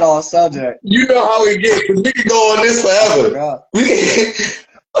 Sorry. We got all subject. You know how we get, because we can go on this forever. Oh, we can,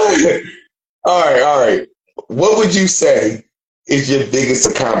 all right. what would you say is your biggest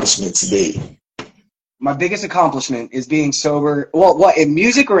accomplishment today? My biggest accomplishment is being sober. Well, what, in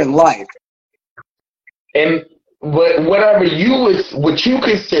music or in life? And whatever what you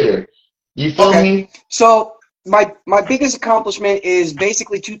consider. You feel me? So my biggest accomplishment is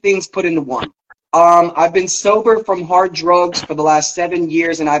basically two things put into one. I've been sober from hard drugs for the last 7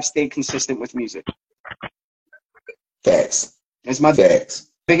 years, and I've stayed consistent with music. Facts. It's my Facts.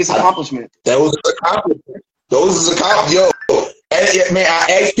 biggest accomplishment. That was an accomplishment. Those is accomplishment. Yo, and, man,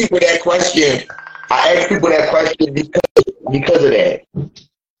 I ask people that question. Because of that.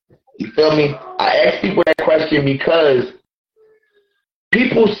 You feel me? I ask people that question because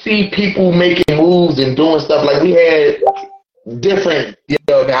people see people making moves and doing stuff. Like we had different,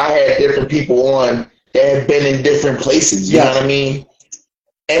 I had different people on that have been in different places. You know what I mean?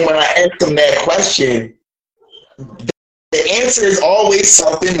 And when I ask them that question, the answer is always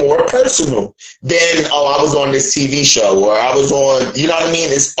something more personal than, I was on this TV show or I was on, you know what I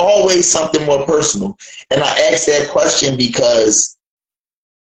mean? It's always something more personal. And I ask that question because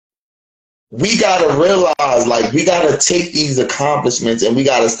we got to realize, like, we got to take these accomplishments and we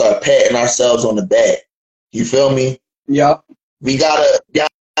got to start patting ourselves on the back. You feel me? Yeah. We got to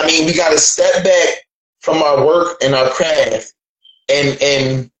step back from our work and our craft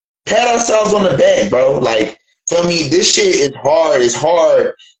and pat ourselves on the back, bro. Like, feel me? This shit is hard. It's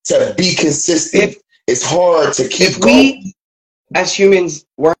hard to be consistent. It's hard to keep going. We, as humans,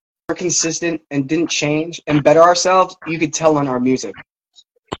 were consistent and didn't change and better ourselves, you could tell on our music.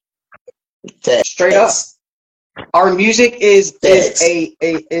 Straight up. Our music is it's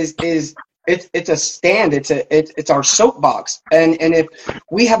a stand. It's our soapbox. And if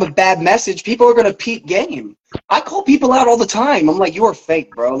we have a bad message, people are gonna peep game. I call people out all the time. I'm like, you're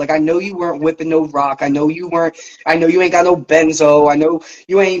fake, bro. Like, I know you weren't whipping no rock. I know you ain't got no benzo. I know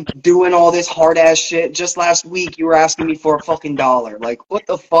you ain't doing all this hard ass shit. Just last week you were asking me for a fucking $1. Like, what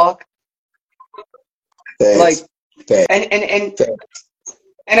the fuck? Like,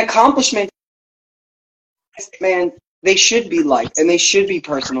 and accomplishment, man, they should be liked and they should be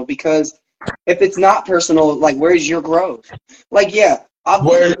personal, because if it's not personal, like, where's your growth? Like, yeah, I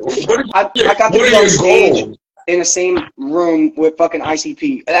got to be on stage in the same room with fucking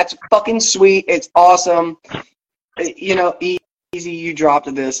ICP. That's fucking sweet. It's awesome. You know, easy, you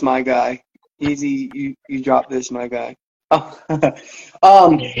dropped this, my guy. Easy, you dropped this, my guy.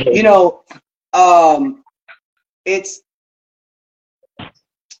 You know, it's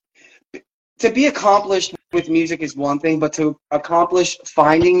to be accomplished with music is one thing, but to accomplish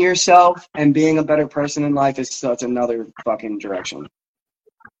finding yourself and being a better person in life is such another fucking direction.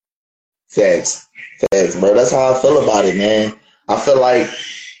 Facts, bro. That's how I feel about it, man. I feel like,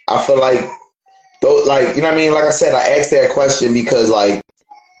 though, like, you know what I mean? Like I said, I asked that question because, like,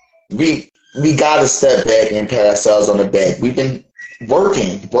 we gotta step back and pat ourselves on the back. We've been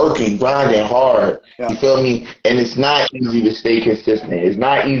working, grinding hard. Yeah. You feel me? And it's not easy to stay consistent. It's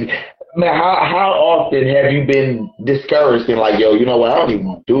not easy. Man, how often have you been discouraged and like, yo, you know what? I don't even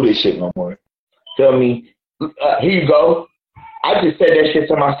want to do this shit no more. Feel me? Here you go. I just said that shit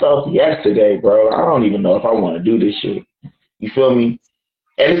to myself yesterday, bro. I don't even know if I want to do this shit. You feel me?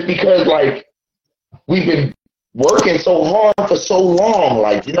 And it's because, like, we've been working so hard for so long.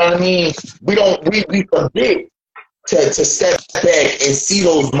 Like, you know what I mean? We forget to step back and see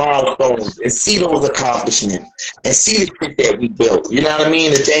those milestones and see those accomplishments and see the shit that we built. You know what I mean?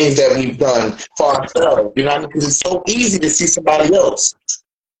 The things that we've done for ourselves. You know what I mean? Because it's so easy to see somebody else.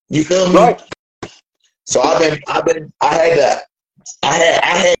 You feel me? Right. So I had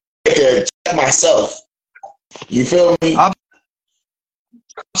to check myself. You feel me?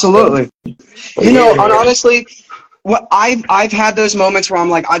 Absolutely. You know, and honestly, what I've had those moments where I'm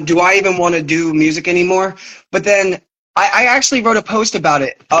like, do I even want to do music anymore? But then I actually wrote a post about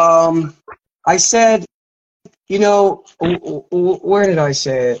it. I said, you know, where did I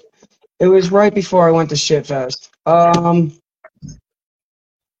say it? It was right before I went to Shitfest.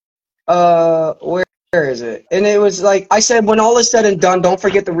 Where is it? And it was like, I said, when all is said and done, don't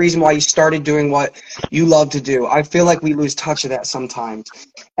forget the reason why you started doing what you love to do. I feel like we lose touch of that sometimes.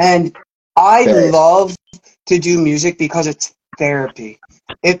 And I love to do music because it's therapy.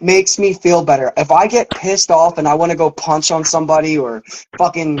 It makes me feel better. If I get pissed off and I want to go punch on somebody, or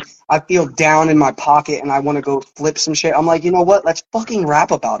fucking I feel down in my pocket and I want to go flip some shit, I'm like, you know what? Let's fucking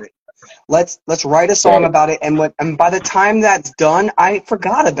rap about it. Let's write a song about it, and by the time that's done, I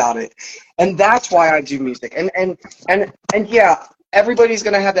forgot about it. And that's why I do music. And yeah, everybody's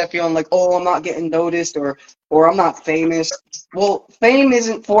gonna have that feeling like, oh, I'm not getting noticed, or I'm not famous. Well, fame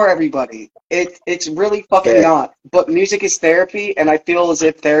isn't for everybody. It's really fucking Yeah. not. But music is therapy, and I feel as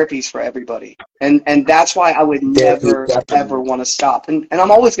if therapy's for everybody. And that's why I would never ever want to stop. And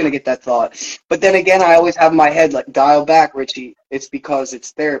I'm always gonna get that thought. But then again, I always have in my head like, dial back, Richie. It's because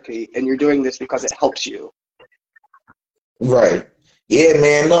it's therapy, and you're doing this because it helps you. Right. Yeah,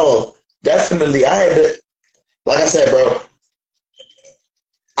 man. No, definitely. I had to, like I said, bro.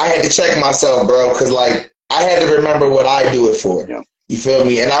 I had to check myself, bro, because like I had to remember what I do it for. Yeah. You feel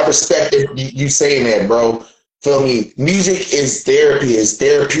me? And I respect you saying that, bro. Feel me? Music is therapy, is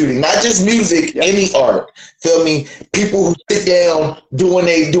therapeutic. Not just music, any art. Feel me? People who sit down doing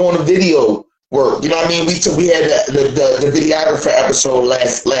a video work. You know what I mean? We had the videographer episode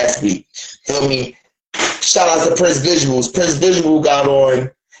last week. Feel me? Shout out to Prince Visuals. Prince Visual got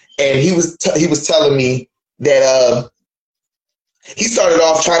on, and he was telling me that he started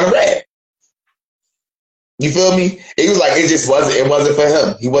off trying to rap. You feel me? He was like, it wasn't for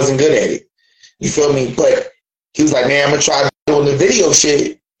him. He wasn't good at it. You feel me? But he was like, man, I'm gonna try doing the video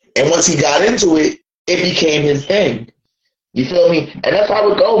shit. And once he got into it, it became his thing. You feel me? And that's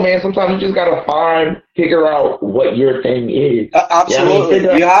how it go, man. Sometimes you just gotta figure out what your thing is. Absolutely. You know what I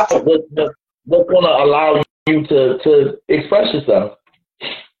mean? You have to. What's gonna allow you to express yourself.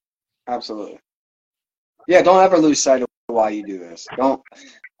 Absolutely. Yeah, don't ever lose sight of why you do this. Don't.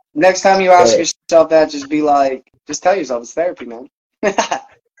 Next time you ask yourself that, just be like, just tell yourself it's therapy, man.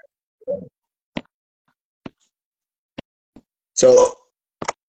 So,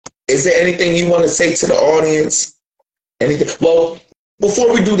 is there anything you want to say to the audience? Anything? Well,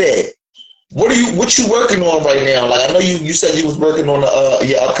 before we do that, what you working on right now? Like, I know you said you was working on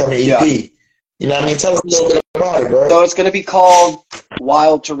your upcoming EP. Yeah. You know what I mean? Tell us a little bit about it, bro. So it's gonna be called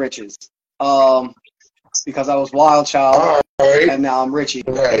Wild to Riches. Because I was Wild Child, right. and now I'm Richie.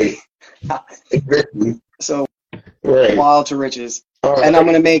 Right. So right. Wild to Riches. Right. And I'm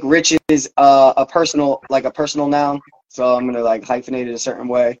gonna make riches a personal noun. So I'm gonna like hyphenate it a certain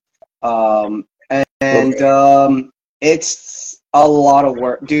way. It's a lot of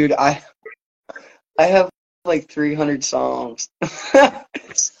work, dude. I have like 300 songs.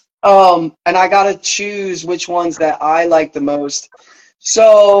 And I gotta choose which ones that I like the most.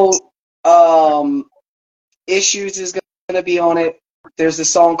 So Issues is gonna be on it. There's a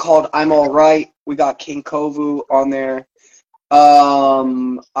song called I'm Alright. We got King Kovu on there.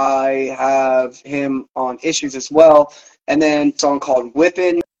 I have him on Issues as well. And then a song called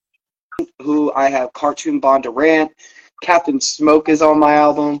Whippin', who I have Cartoon Bondurant. Captain Smoke is on my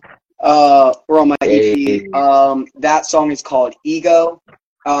album. We're on my EP. That song is called Ego.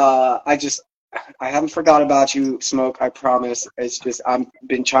 I haven't forgot about you, Smoke, I promise. It's just I've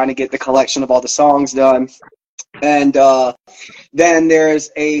been trying to get the collection of all the songs done. And then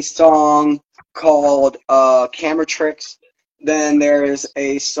there's a song called Camera Tricks. Then there's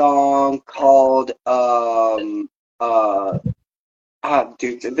a song called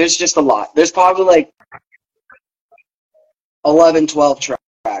dude, there's just a lot. There's probably like 11, 12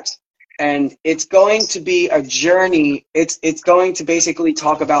 tracks. And it's going to be a journey. It's going to basically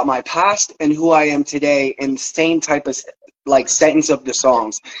talk about my past and who I am today in the same type of like sentence of the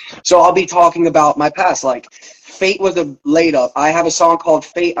songs. So I'll be talking about my past. Like Fate was a laid up. I have a song called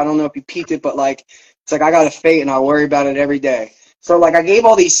Fate. I don't know if you peeped it, but like it's like I got a fate and I worry about it every day. So like I gave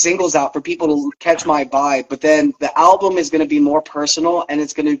all these singles out for people to catch my vibe, but then the album is going to be more personal and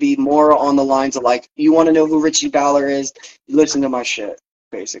it's going to be more on the lines of like, you want to know who Richie Valor is? Listen to my shit,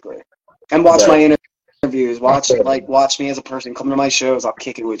 basically. And watch my interviews. Watch me as a person. Come to my shows. I'll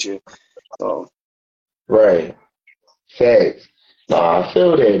kick it with you. So. Right. Facts. No, I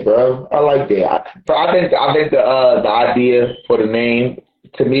feel that, bro. I like that. I think the idea for the name,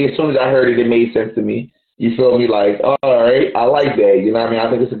 to me, as soon as I heard it, it made sense to me. You feel me? Like, all right, I like that. You know what I mean? I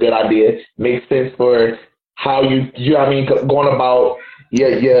think it's a good idea. Makes sense for how you know what I mean, going about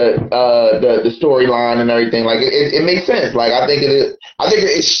the storyline and everything. Like it makes sense. Like I think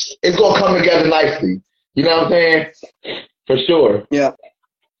it's gonna come together nicely. You know what I'm saying? For sure. Yeah.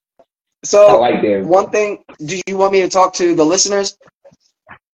 So I like that. One thing, do you want me to talk to the listeners?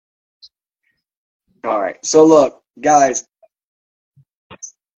 All right. So look, guys,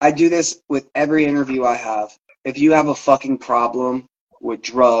 I do this with every interview I have. If you have a fucking problem with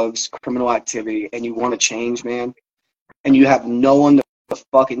drugs, criminal activity, and you want to change, man, and you have no one to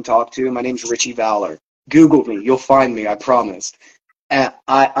fucking talk to, my name's Richie Valor. Google me. You'll find me, I promise. And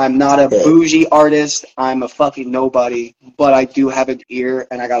I'm not a bougie artist. I'm a fucking nobody, but I do have an ear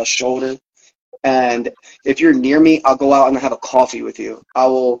and I got a shoulder. And if you're near me, I'll go out and have a coffee with you. I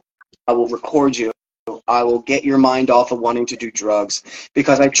will record you I will get your mind off of wanting to do drugs,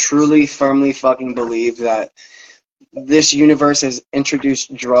 because I truly, firmly fucking believe that this universe has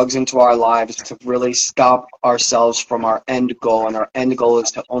introduced drugs into our lives to really stop ourselves from our end goal, and our end goal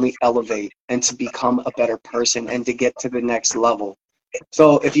is to only elevate and to become a better person and to get to the next level.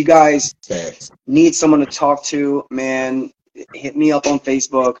 So if you guys need someone to talk to, man, hit me up on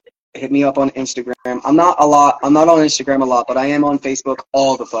Facebook, hit me up on Instagram. I'm not on Instagram a lot, but I am on Facebook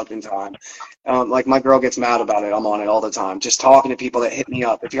all the fucking time. Like, my girl gets mad about it. I'm on it all the time, just talking to people that hit me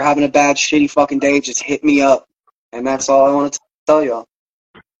up. If you're having a bad, shitty fucking day, just hit me up. And that's all I want to tell y'all.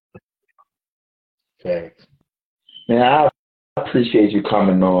 Okay. Man, I appreciate you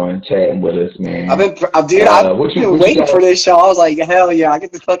coming on, chatting with us, man. I've been waiting for this show. I was like, hell yeah, I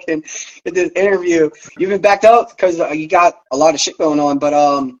get to fucking get this interview. You've been backed up because you got a lot of shit going on, but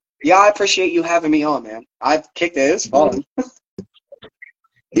yeah, I appreciate you having me on, man. I've kicked it. It's fun.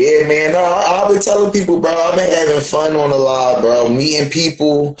 Yeah, man. No, I've been telling people, bro, I've been having fun on the live, bro. Meeting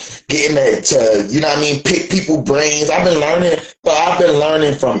people, getting to, you know what I mean, pick people's brains. I've been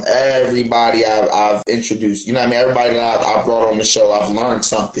learning from everybody I've introduced. You know what I mean? Everybody that I've brought on the show, I've learned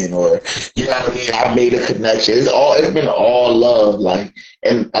something, or, you know what I mean, I've made a connection. It's been all love, like,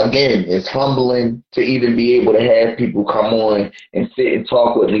 and again, it's humbling to even be able to have people come on and sit and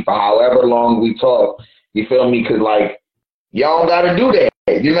talk with me for however long we talk. You feel me? Because, like, y'all don't got to do that.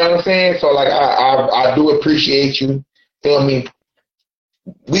 You know what I'm saying? So, like, I do appreciate you. Feel me?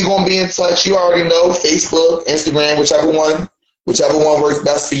 We gonna be in touch. You already know, Facebook, Instagram, whichever one works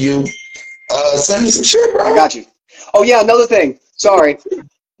best for you. Send me some shit, bro. I got you. Oh yeah, another thing. Sorry,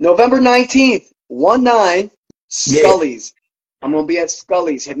 November 19th, 1-9, Scully's. Yeah. I'm gonna be at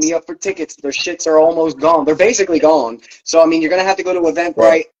Scully's. Hit me up for tickets. Their shits are almost gone. They're basically gone. So I mean, you're gonna have to go to Eventbrite.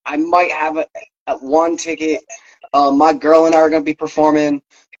 Right. I might have one ticket. My girl and I are going to be performing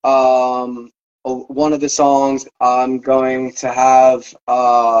one of the songs. I'm going to have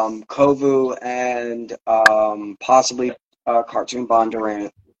Kovu and possibly Cartoon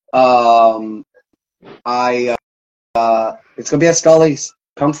Bondurant. It's going to be at Scully's.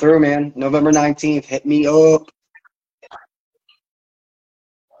 Come through, man. November 19th. Hit me up.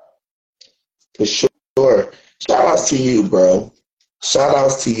 For sure. Shout outs to you, bro. Shout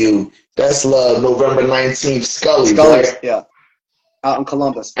outs to you. That's love. November 19th, Scully's, right? Yeah. Out in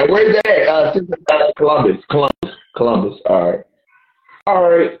Columbus. And where's that? Columbus. All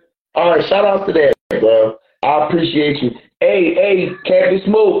right. Shout out to that, bro. I appreciate you. Hey, Captain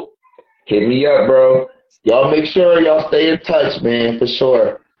Smoke, hit me up, bro. Y'all make sure y'all stay in touch, man, for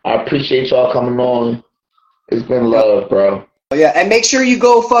sure. I appreciate y'all coming on. It's been love, bro. Yeah, and make sure you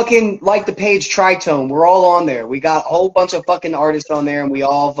go fucking like the page Tritone. We're all on there. We got a whole bunch of fucking artists on there, and we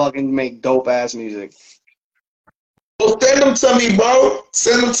all fucking make dope ass music. Well, send them to me, bro.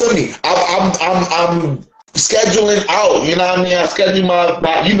 Send them to me. I'm scheduling out. You know what I mean? I schedule my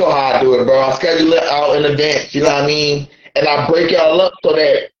you know how I do it, bro. I schedule it out in advance. You know what I mean? And I break y'all up so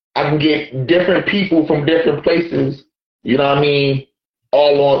that I can get different people from different places. You know what I mean?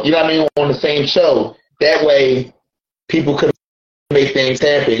 All on. You know what I mean? On the same show. That way, people can make things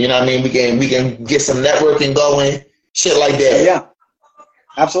happen. You know what I mean? We can get some networking going, shit like that. Yeah,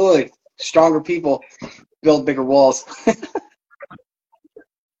 absolutely. Stronger people build bigger walls.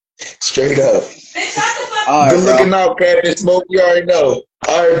 Straight up. All right, good looking out, Captain Smoke. You already know.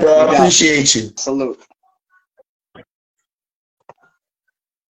 All right, bro. I appreciate you. Salute.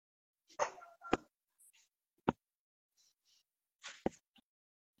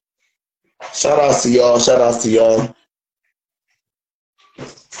 Shout outs to y'all.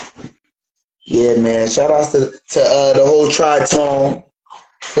 Yeah, man. Shout outs to the whole Tritone.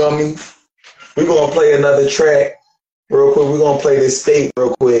 Feel me? We're gonna play another track real quick. We're gonna play this state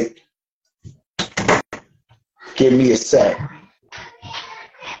real quick. Give me a sec.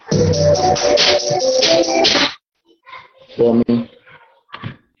 Feel me?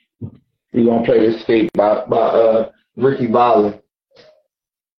 We're gonna play this state by Ricky Bobby.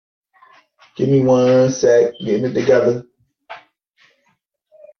 Give me 1 sec, getting it together.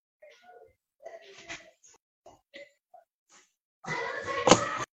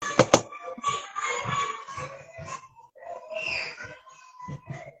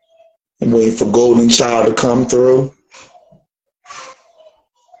 I'm waiting for Golden Child to come through.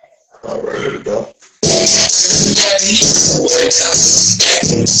 All right, here we go.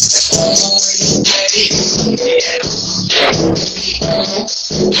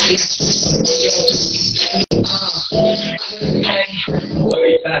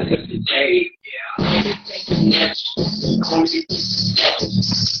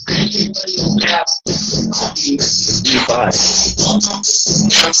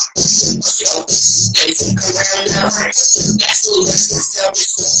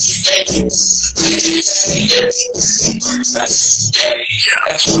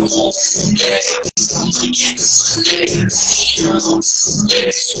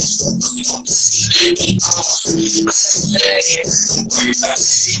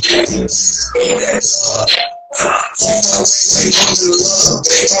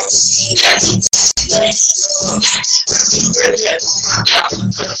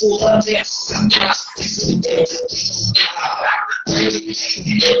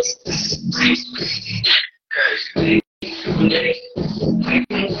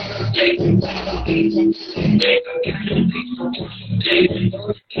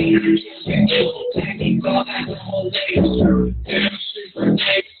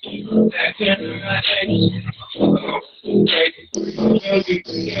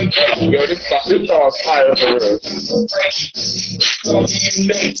 Yo, this song is fire for real.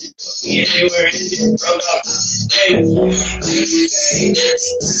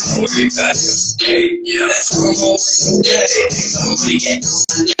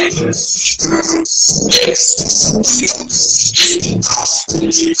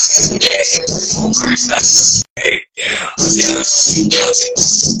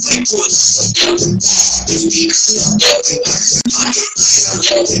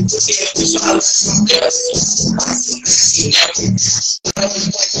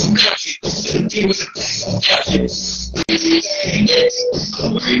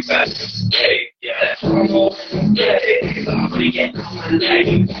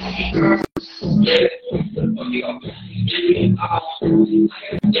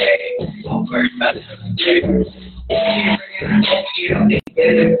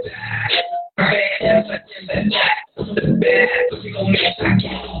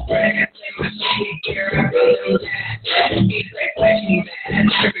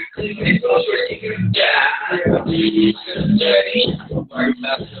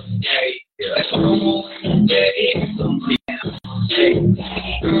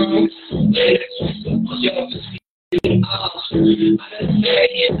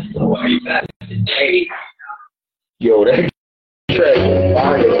 Yo, that track was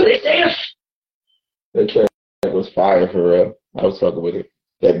fire. That track was fire for real. I was fucking with it.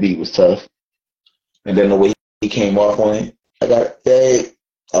 That beat was tough. And then the way he came off on it,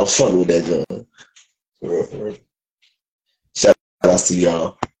 I was fucking with that joint. For real, for real. Shout out to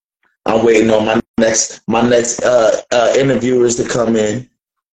y'all. I'm waiting on my next interviewers to come in.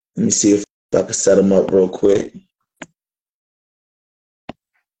 Let me see if I can set them up real quick.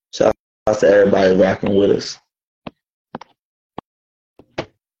 Shout out to everybody rocking with us.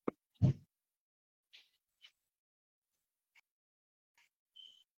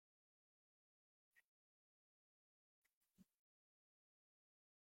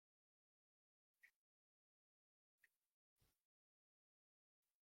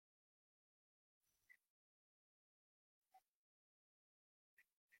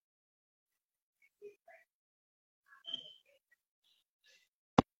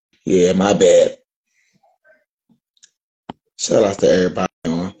 Yeah, my bad. Shout out to everybody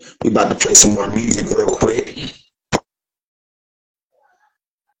on. We about to play some more music real quick.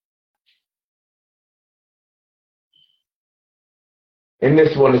 And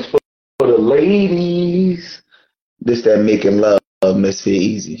this one is for the ladies. This that Making Love, Mysfit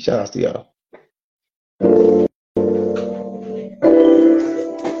Easy. Shout out to y'all.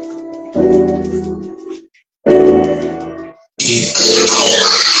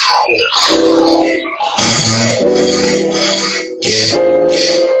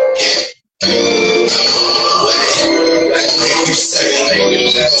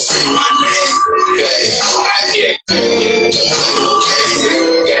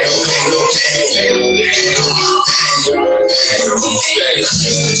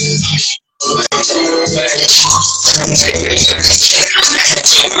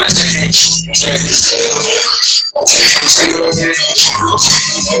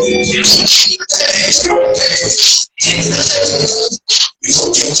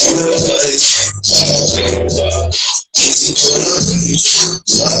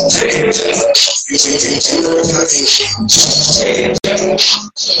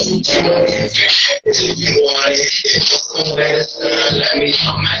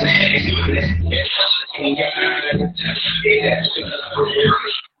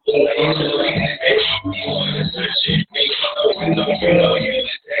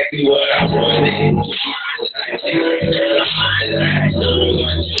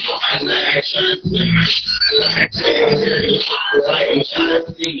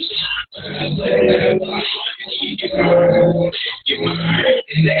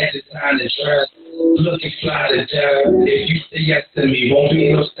 looking fly to death. If you say yes to me, won't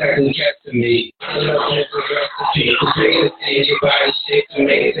be no second guessing me. I love is a recipe. The greatest thing your body shapes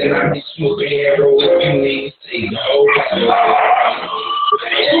amazing. I'm the superhero if you need to see the whole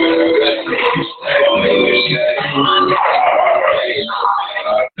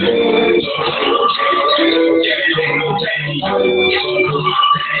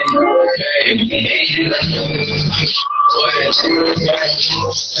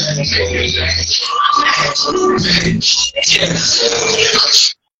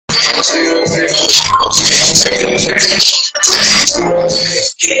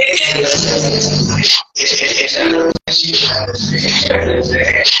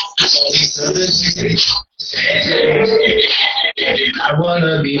I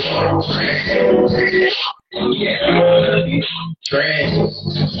wanna be yeah, I wanna be friends.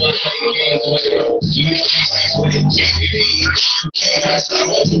 Wanna play games with you. With it, I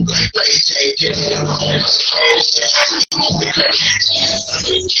want to play take it.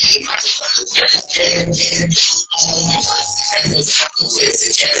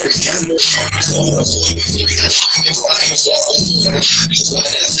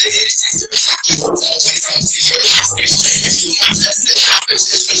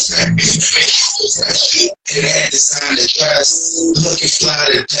 And had design to dress, looking fly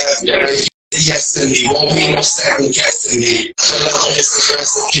to death. Yes to me, won't be no second guessing me. I love is a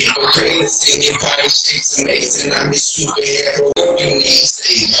recipe for greatest thing your body shapes amazing. I'm a superhero. You need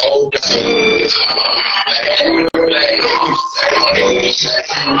to hold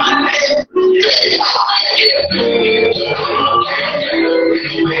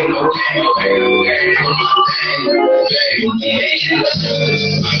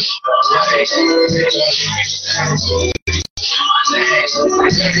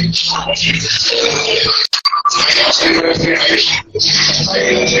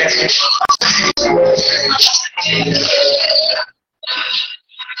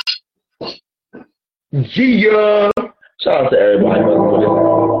Yeah. Shout out to everybody.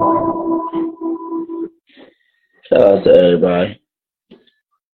 Shout out to everybody.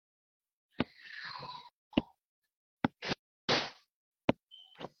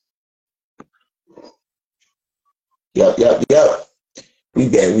 Yep. We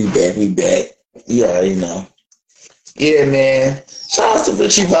back. You already know. Yeah, man. Shout out to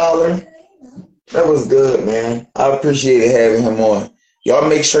Richie Fowler. That was good, man. I appreciated having him on. Y'all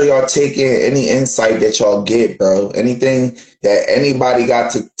make sure y'all take in any insight that y'all get, bro. Anything that anybody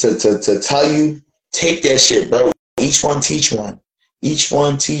got to tell you, take that shit, bro. Each one teach one. Each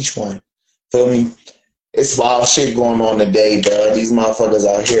one teach one. Feel me? It's wild shit going on today, bro. These motherfuckers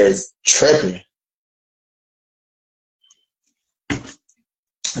out here is tripping.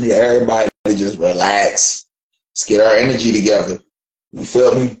 Yeah, everybody just relax. Let's get our energy together. You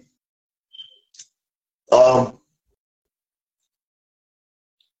feel me?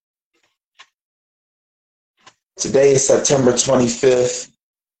 Today is September 25th.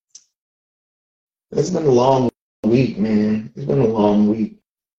 It's been a long week, man. It's been a long week.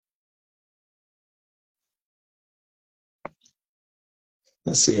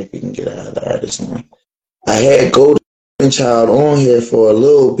 Let's see if we can get out of the artist one. I had Golden Child on here for a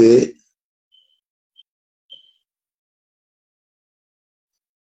little bit.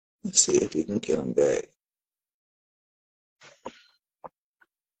 Let's see if we can get him back.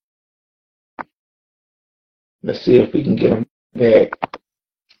 Let's see if we can get him back.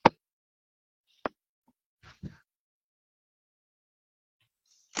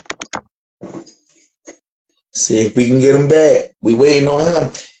 See if we can get him back. We waiting on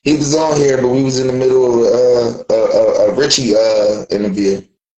him. He was on here, but we was in the middle of a Richie interview.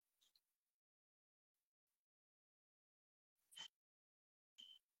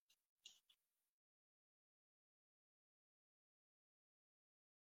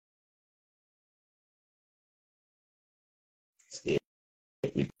 See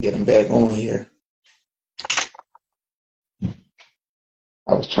if we can get him back on here.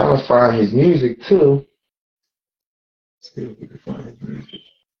 I was trying to find his music too. See if we can find his music.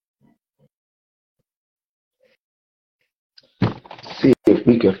 See if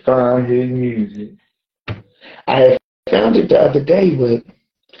we can find his music. I had found it the other day, but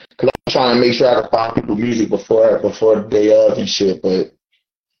because I'm trying to make sure I can find people's music before the day of and shit, but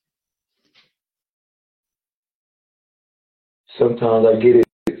sometimes I get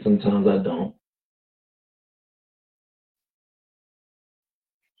it, sometimes I don't.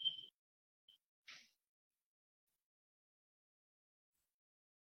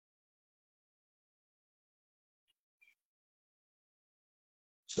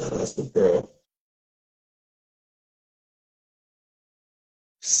 So that's the girl.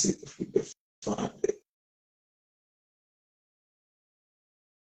 See if we can find it.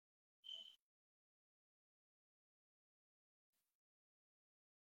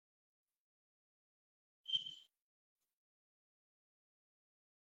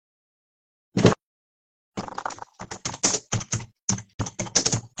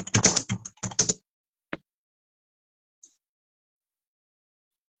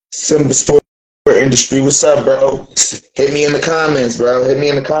 Simba Store Industry, what's up, bro? Hit me in the comments, bro. Hit me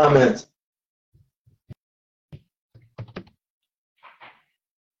in the comments.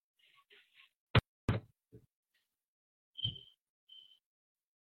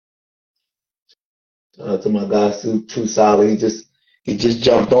 Shout out to my guy, Too Solid. He just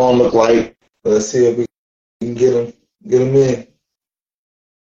jumped on. Look like. Let's see if we can get him in.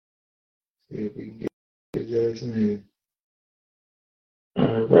 See if we can get his ass in here.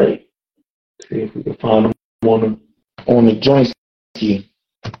 All right. See if we can find him on the joint key.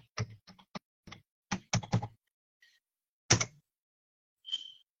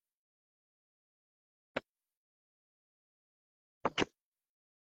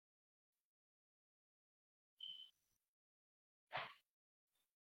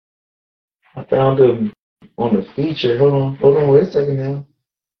 I found him on the feature. Hold on, wait a second now.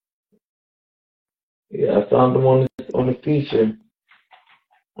 Yeah, I found him on the feature.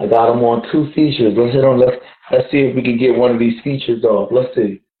 I got him on 2 features. Let's see if we can get one of these features off. Let's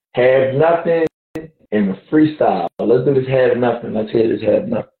see. Have Nothing and the Freestyle. Let's do this Have Nothing. Let's hear this Have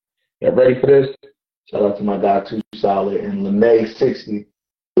Nothing. Y'all ready for this? Shout out to my guy Too Solid and Lene 60.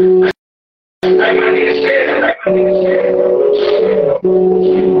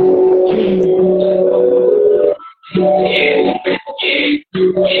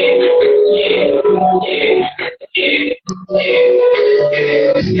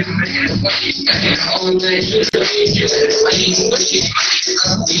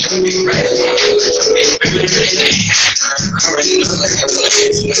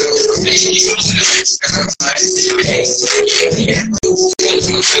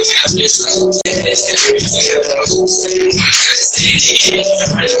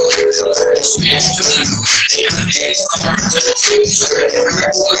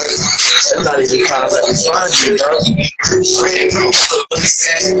 I'm not even trying to let me find you, bro.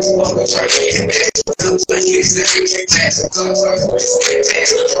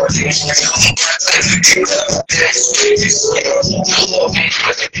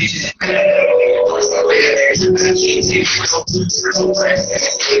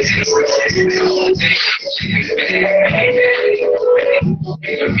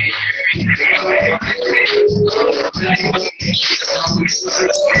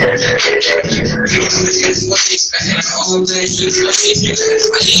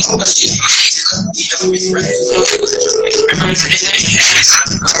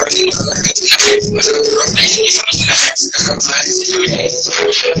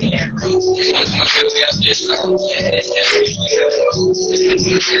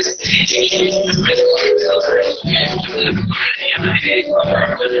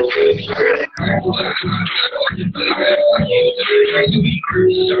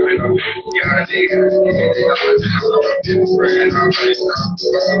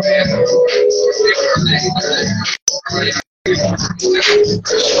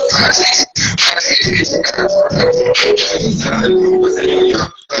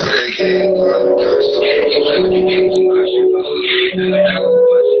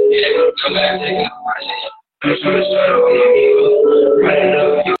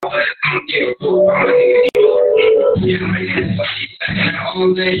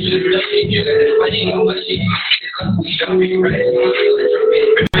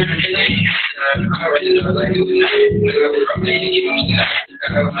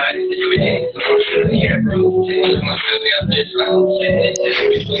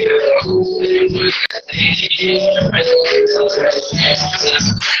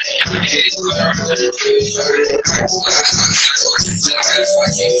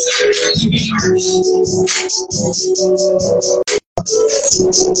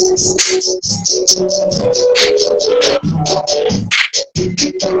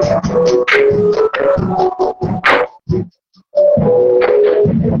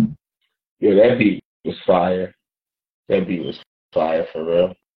 Yeah, that beat was fire. That beat was fire for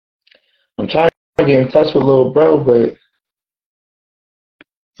real. I'm trying to get in touch with little bro, but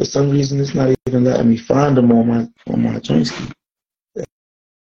for some reason it's not even letting me find him on my joystick.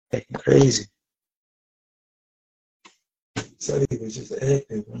 That's crazy. Said he was just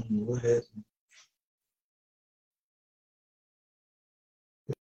active. I don't know what happened.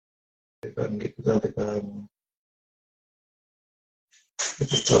 If I can get this other guy on.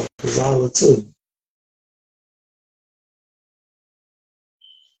 It's tough as all too.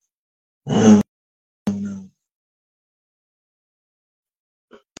 I don't know.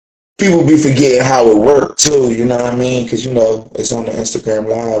 People be forgetting how it worked too, you know what I mean? Because you know it's on the Instagram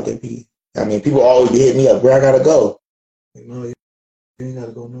live. People always be hitting me up. Where I gotta go? You know, you ain't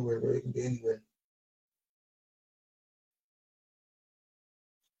gotta go nowhere. Bro. You can be anywhere.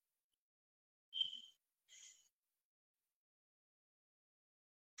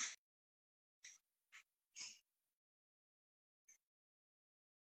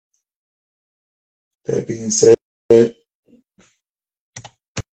 That being said,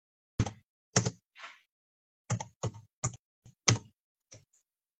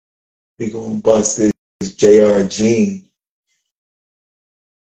 we gonna bust this JRG.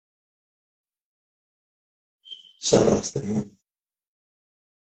 Shout outs to him.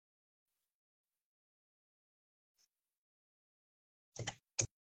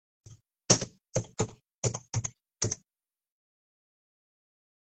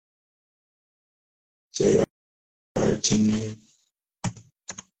 JRG.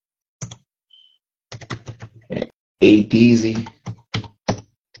 A Deezy.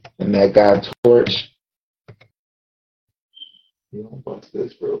 And that guy Torch. You gonna bust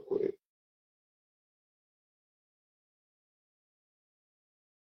this real quick.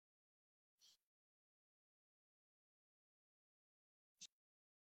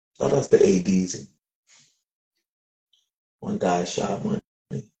 Shout outs to A Deezy. One guy shot money.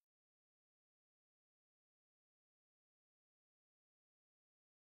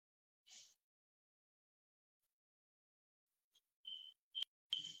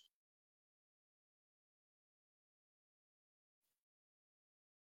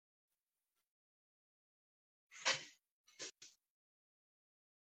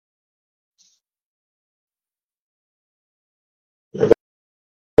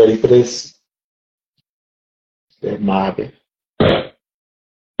 Ready for this? They're mobbing.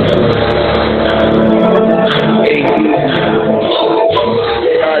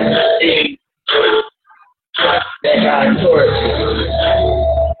 That guy Torch.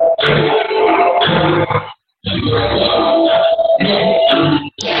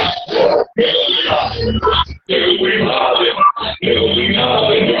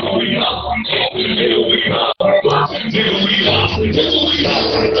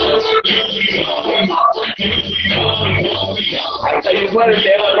 I tell you what, if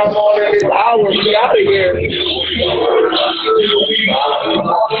they don't come on in this hour, we out of here.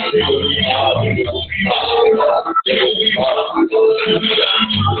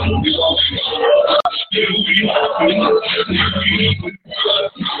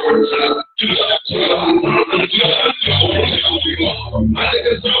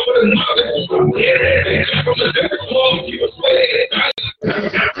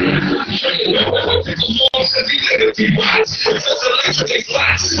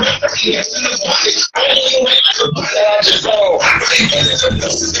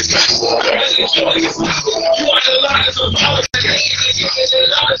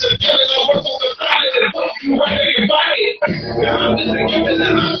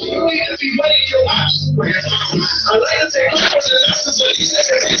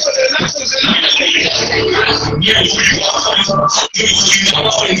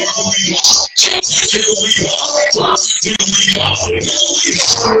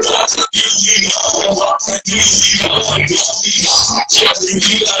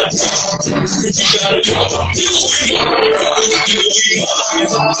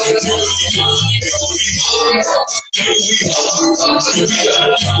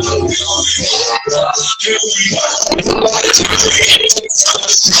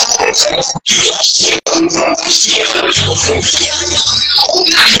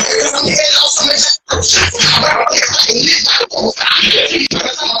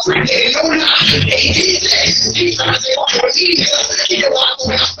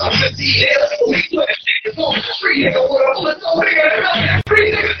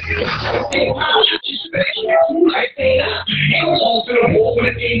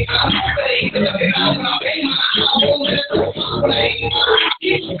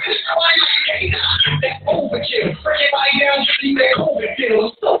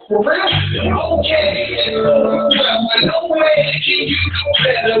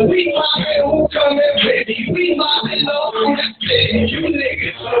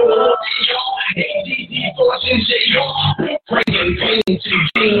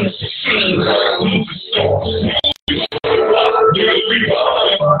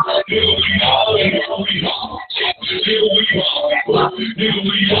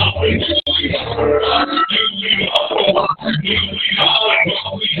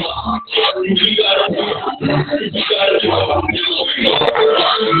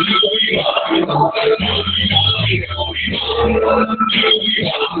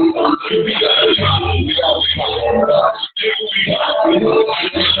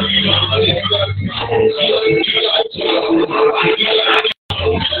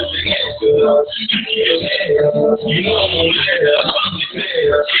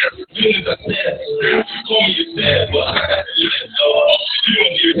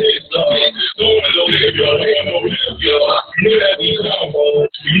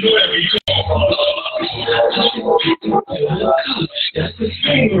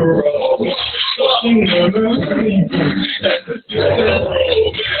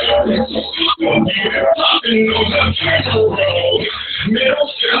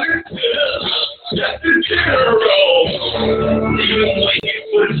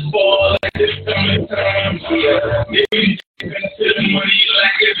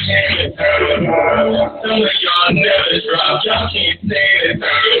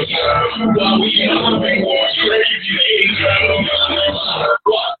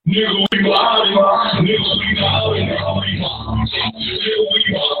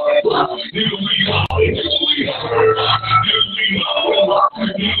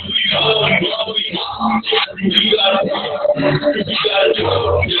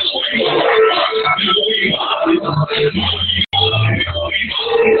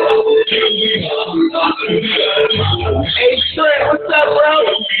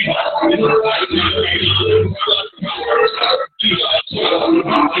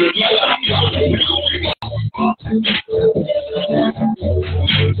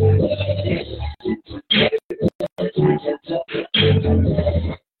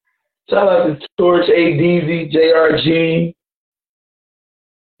 Shout out to Torch, ADZ, JRG.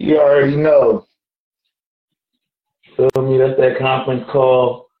 You already know. Feel me? That's that conference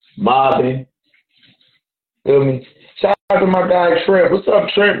call, mobbing. Feel me? Shout out to my guy Trent. What's up,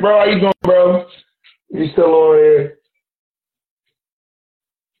 Trent, bro? How you doing, bro? You still on here?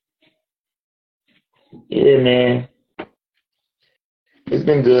 Yeah, man. It's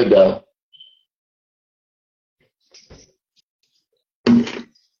been good, though.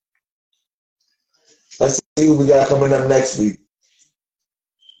 Let's see what we got coming up next week.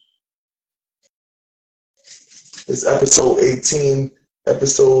 It's episode 18.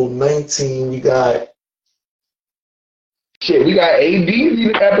 Episode 19, we got... Shit, we got AD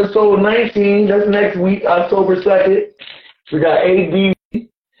episode 19. That's next week, October 2nd. We got AD.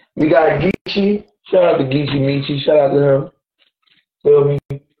 We got Geechee. Shout out to Geechee Michi. Shout out to him. Feel me?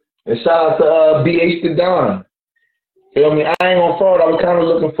 And shout out to BH the Don. Feel me? I ain't gonna fraud. I'm kind of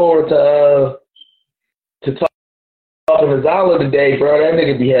looking forward to talking to Zala today, bro. That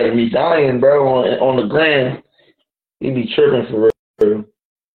nigga be having me dying, bro, on the gram. He be tripping for real.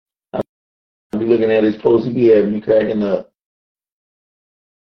 I be looking at his post. He be having me cracking up.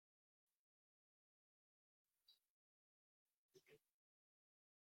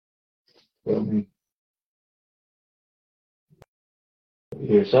 Feel me?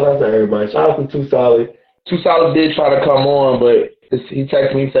 Yeah, shout out to everybody. Shout out to Too Solid. Too Solid did try to come on, but he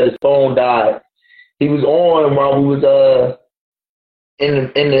texted me and said his phone died. He was on while we was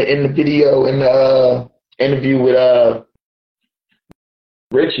in the video in the interview with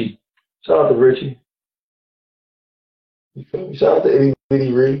Richie. Shout out to Richie. You feel me? Shout out to Itty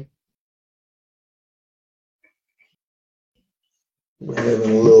Bitty Ree. We're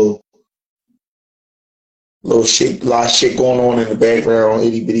having a little shit, lot of shit going on in the background.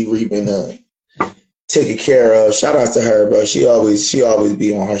 Itty Bitty Ree been taken care of. Shout out to her, bro. She always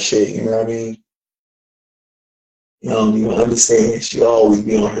be on her shit. You know what I mean? You don't even understand. She always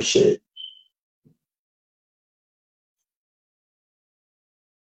be on her shit.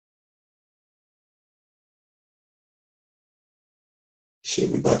 Shit,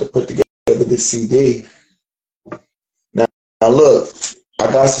 we about to put together this CD. Now look,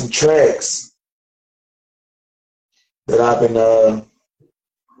 I got some tracks that I've been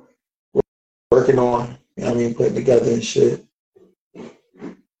working on. You know what I mean? Putting together and shit.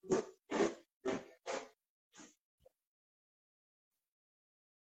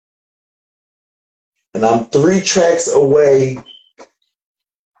 And I'm 3 tracks away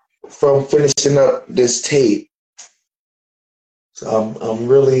from finishing up this tape. So I'm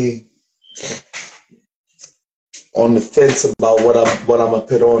really on the fence about what I'm gonna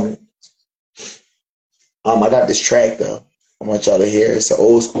put on it. I got this track though. I want y'all to hear. It's an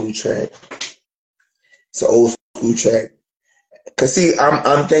old school track. It's an old school track. Cause see,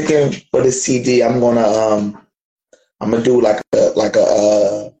 I'm thinking for the CD, I'm gonna do like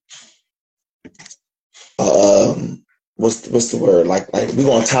a what's the word? Like we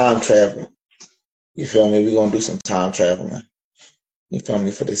gonna time travel. You feel me? We gonna do some time traveling. You feel me,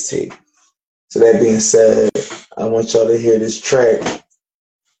 for this tape. So that being said, I want y'all to hear this track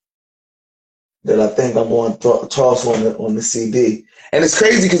that I think I'm going to toss on the CD. And it's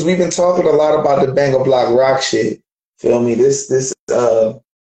crazy because we've been talking a lot about the Banger Block Rock shit. Feel me? This was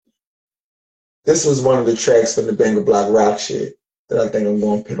one of the tracks from the Banger Block Rock shit that I think I'm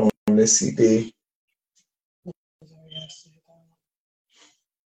going to put on this CD.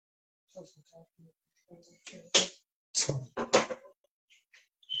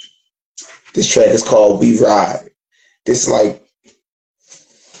 This track is called We Ride. This is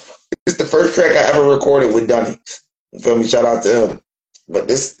the first track I ever recorded with Dunny. You feel me? Shout out to him. But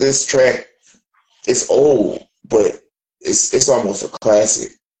this track is old, but it's almost a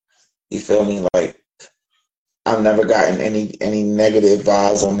classic. You feel me? Like, I've never gotten any negative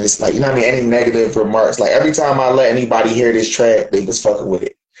vibes on this. Like, you know what I mean? Any negative remarks. Like, every time I let anybody hear this track, they was fucking with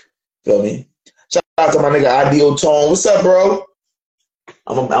it. Feel me? Shout out to my nigga Ideal Tone. What's up, bro?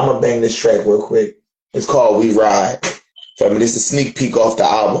 I'm gonna bang this track real quick. It's called We Ride. Feel me? This is a sneak peek off the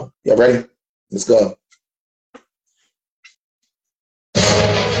album. Y'all ready? Let's go.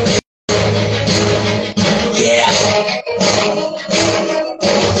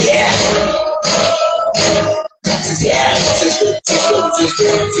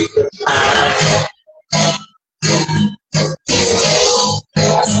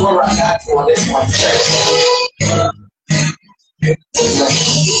 I swear I got you on this one track.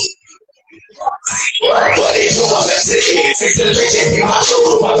 But it's no one that's it. Take the drink and be my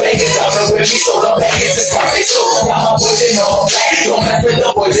soul. My bank is out with me, so the bank is coming soon. I'm putting on back. Don't have to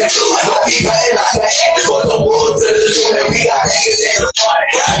know what that's true. Don't be mad like that. For the world to the truth, and we got bangers at the party.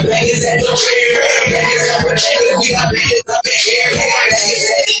 Got bangers at the crib. Bangers at the bangers. We got bangers up in here. Bangers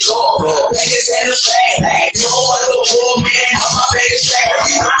at the door. Bangers at the bank. No other war, man. I'm my bangers back.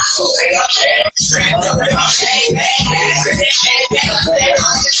 So they up there. Straight up in my bang, bang, bang.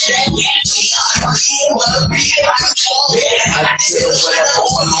 I still when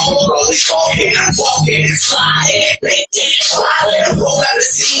I'm talking, I'm walking, sliding, breaking, sliding, roll out the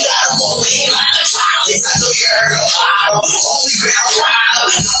sea, I'm only in like a child. I know you heard of I'm only been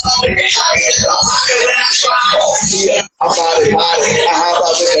around. I'm about it, I hop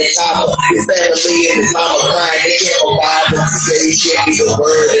out with the top. His family and his mama crying, they can't provide them. Say he can't be the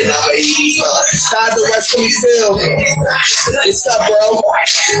word, and I'm a eater. Side the rest of me still. What's up, bro?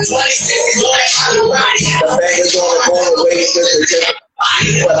 26 the bangers on the way,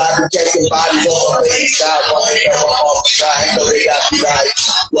 but I be catching bodies on the way. God, one thing I'm off the side, so they got me right.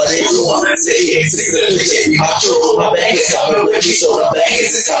 What they do, I'm gonna say it. I'm true, my bangers coming with me, so the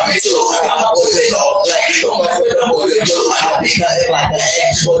bangers is coming too. I'm putting all black, don't fuck with them boys in blue. I'll be cutting like an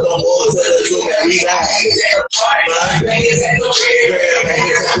X for them boys to the zoo, and we got bangers at the crib,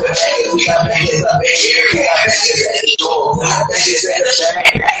 bangers at the bangers, we got bangers up in here, we got bangers at the door, bangers at the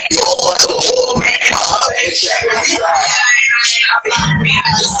back, you don't want the war, man, I'm a bangers at the right.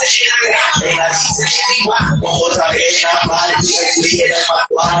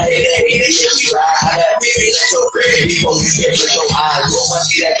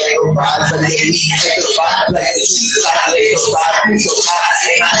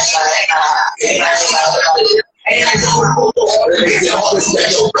 Hey, I know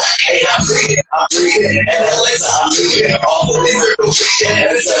I'm breathing, and I'm breathing, all the lyrical shit,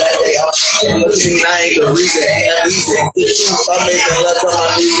 and it's a day I'm I ain't the reason, I'm making love on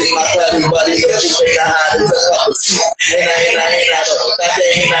my music, my buddy, everything I had is a couple seats, and I ain't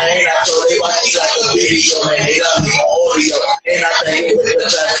so they watch me like a video, man, they love me on audio, and I think it was the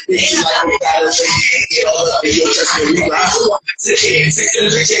best thing, like we gotta say, get all the video, just to realize,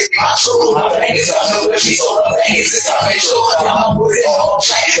 my soul, my bangers, I know what she's on. It's coming true. I'm putting all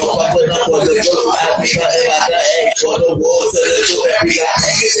black. Don't fuck with them for the blue. I'll be cutting like the egg for the wall to the two. We got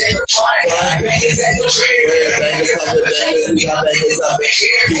bangers at the party. Bangers at the tree. Bangers up the bangers. We got bangers up in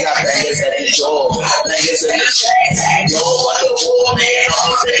here. We got bangers at the door. Bangers in the track. No other war, man.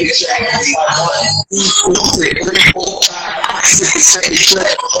 I'm taking track. We got 1, 2, 3, 4, 5, 6, 7,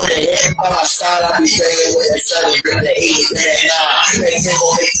 8. On the head by my side, I'll be banging with that 7, grip the 8, and 9. Make him go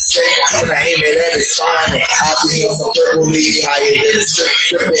make the straight. When I aim it at his spine. I be on some purple leaves, higher than the strip,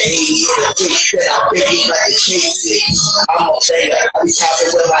 tripping 80, the big shit, I'm biggie like a chase. I'm a banger, I be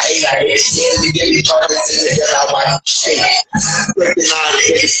popping with my 8, I hit it, to give me purpose in the head, I want to shake. Breaking on it,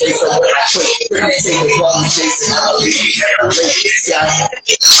 get the space up when I quit. Pretty take the ball, chasing, I'll leave it, I'm ready, yeah.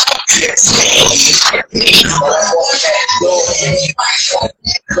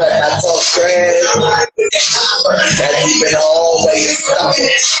 But I talk trash, that's even always stuck.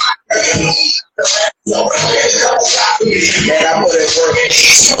 Man, I put it work.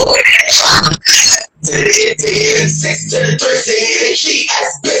 She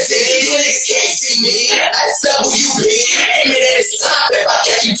as busy. Niggas can't see me. That's WB. Aiming at his top. If I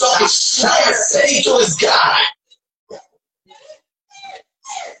catch you talking shit, I'ma say to his God.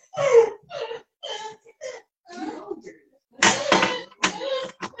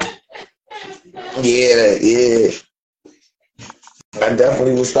 Yeah. I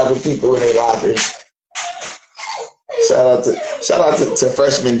definitely was stopping people in their lockers. Shout out to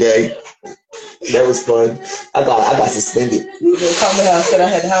freshman day. That was fun. I got suspended. You just called me out and said I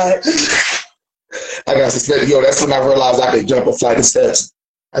had to hide. I got suspended. Yo, that's when I realized I could jump a flight of steps.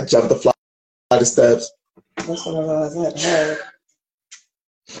 I jumped a flight of steps. That's when I realized I had to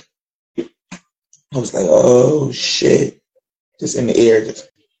hide. I was like, oh shit. Just in the air.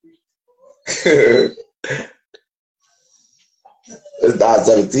 It's not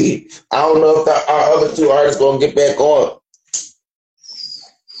 17. I don't know if our other two artists gonna get back on.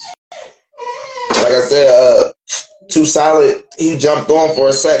 Like I said, Too Solid, he jumped on for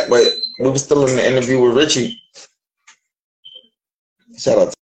a sec, but we were still in the interview with Richie. Shout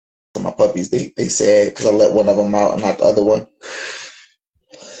out to my puppies. They sad because I let one of them out and not the other one.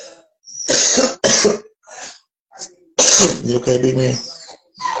 You okay, big man?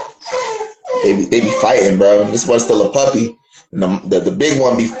 They be fighting, bro. This one's still a puppy. And the big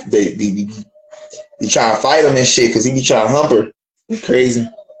one be trying to fight him and shit because he be trying to hump her. Crazy.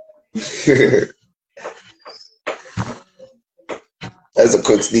 That's a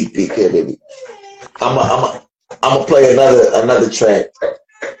quick sneak peek here, baby. I'm gonna play another track.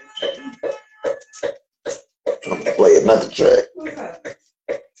 I'm gonna play another track.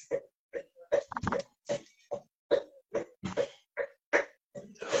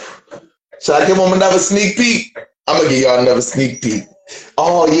 Should I give them another sneak peek? I'm gonna give y'all another sneak peek.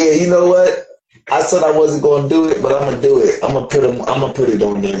 Oh yeah, you know what? I said I wasn't gonna do it, but I'm gonna do it. I'm gonna put it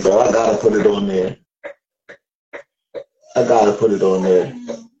on there, bro. I gotta put it on there.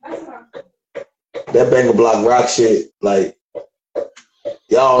 That Banger Block Rock shit, like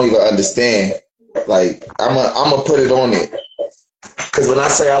y'all don't even understand. Like I'm gonna put it on it. Cause when I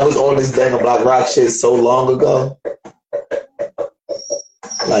say I was on this Banger Block Rock shit so long ago,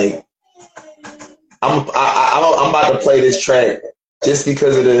 like I'm about to play this track just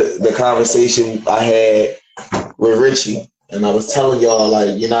because of the conversation I had with Richie, and I was telling y'all,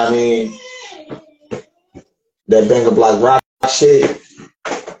 like, you know what I mean, that Banger Block Rock shit,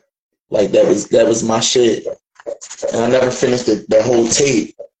 like that was my shit, and I never finished the whole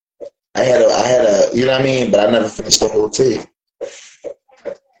tape. I had a you know what I mean, but I never finished the whole tape.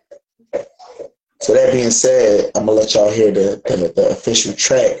 So that being said, I'm gonna let y'all hear the official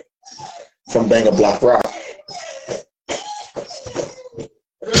track from Banger Block Rock.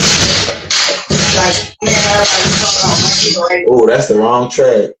 Oh, that's the wrong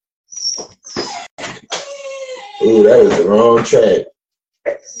track. Oh, that was the wrong track.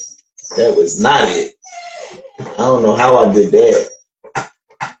 That was not it. I don't know how I did that.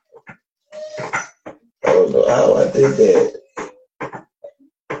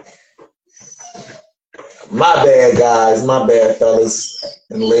 My bad, guys. My bad, fellas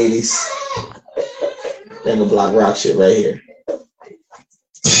and ladies. Banger Block Rock shit right here.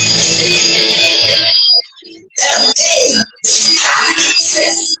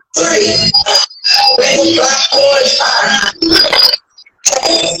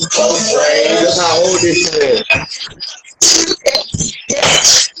 Look how old this shit is.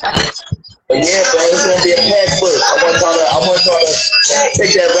 But yeah, bro, it's gonna be a passport. I want y'all to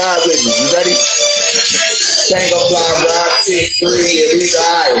take that ride with me. You ready? Banger Block Rock 6-3, and we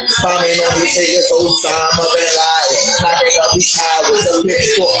ride. Comment on me, take this whole time up and lie. I think I'll be high with the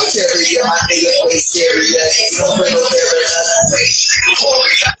pitchfork. Terry, my niggas way serious. Don't bring no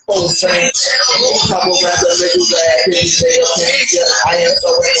full strength. Couple rappers, little bad, pretty say a change. I am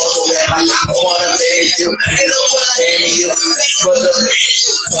so emotional that I wanna make you. And you, but the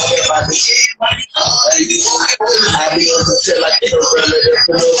talking about the shit. I be on some shit like the relative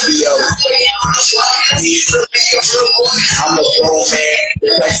Pinocchio. I'm a grown man.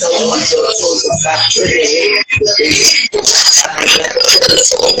 If I tell you I'm supposed to stop tricking I can't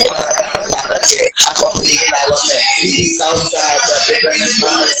believe I love that. We be outside, but they bring the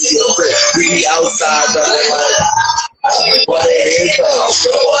promise to your crib. We be outside, but what it is, though.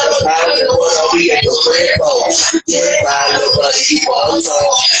 The power of the world, we at the crib, though. Yeah, ride, nobody keep on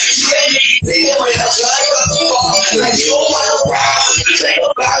talk. They bring a gun, like you don't want to rock. Take a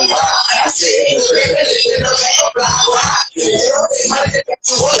block rock. I said, the crib, and it's in a block rock. My nigga,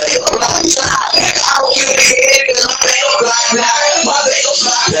 what a block rock. I don't give a shit, because I'm a block rock. My nigga,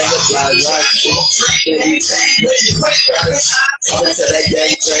 block rock. to that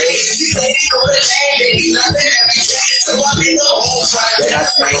gang train. Then I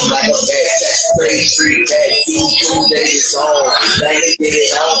scream like a bad straight street bad two days on. They get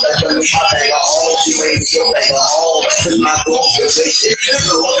it on, that's when we pop back at home. She waiting to go back at home. Cause my folks are wicked.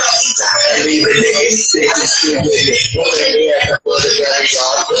 And leave a nigga sick and stupid. Put it there, put it down,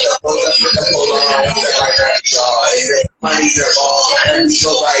 y'all. Put the pull on, like that, y'all. Money's involved, and we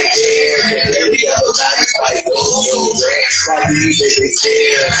go right there. And there we go, now it's like those new brands. Like you say they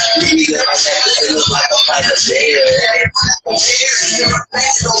stare. We get my neck to look like a fight of bear.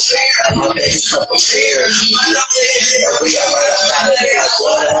 My baby's cup of beer. We are right outside of there.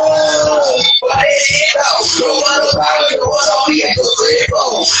 What is it? Go on the power, go on the at the crib.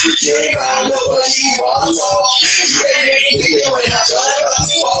 Yeah, I know what she wants. Yeah, we are right outside of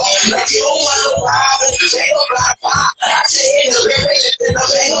there. Like you don't want no power, take a black pop. I say in the river, then I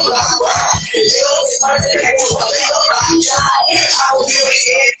make a black pop. They don't start to make a black pop. I will give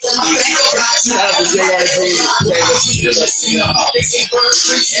it to my make a black pop.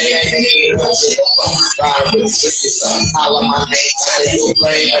 All of my name, I do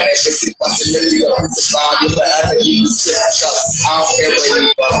blame, and that shit fucking really up. The body of the other, you sit up. I don't care where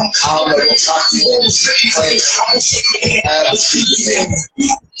you go. I don't know what talk you want. I have a secret name.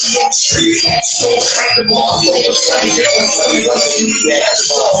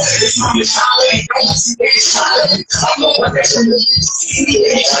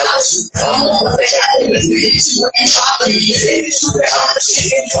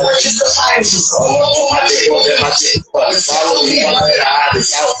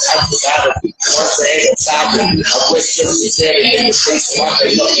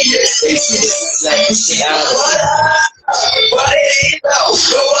 What is it though?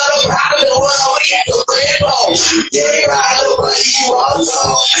 So what a problem, what are we at the rainbow? Yeah, I know what you want, so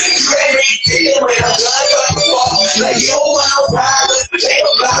you ready to deal with a gun, like you don't want no problem, take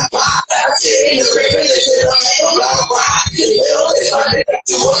a black pop. I said in the river, they said I'm take a black pop. You know, it's hard to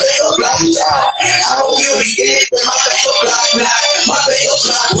do a little black job. I don't give a shit, but my take a black pop, my take a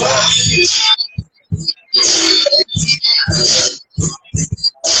black pop.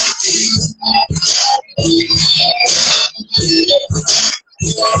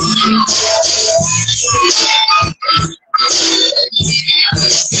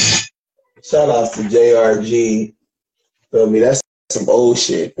 Shout out to JRG. Feel me? That's some old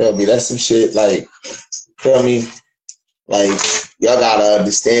shit. Feel me? That's some shit like, feel me? Like, y'all gotta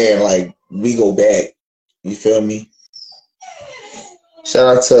understand, like, we go back. You feel me?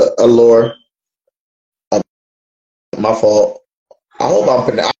 Shout out to Allure. My fault. I hope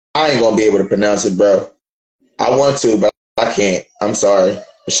I ain't gonna be able to pronounce it, bro. I want to, but I can't. I'm sorry.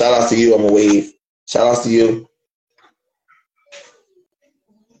 But shout out to you. I'm a wave. Shout out to you.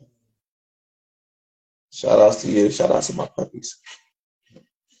 Shout out to you. Shout out to my puppies.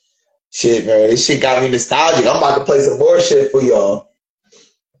 Shit, man. This shit got me nostalgic. I'm about to play some more shit for y'all.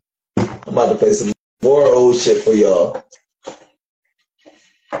 I'm about to play some more old shit for y'all.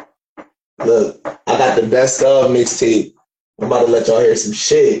 Look, I got the best of mixtape. I'm about to let y'all hear some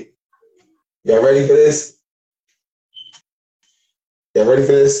shit. Y'all ready for this? Y'all ready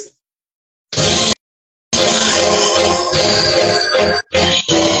for this?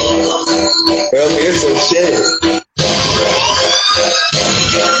 Well, here's some shit.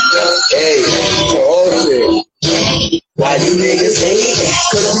 Hey, for all shit. Why you niggas hate?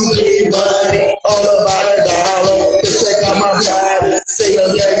 Cause we get money, all about $1. Check out my private, say a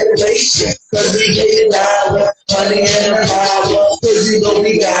regulation. Cause we get $1, money and the power. Cause you know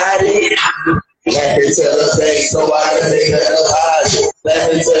we got it. Laughing to the thing, so I can make it alive.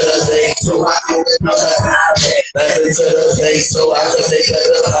 Laughing to the thing, so I can make it alive. Laughing to the thing, so I can make it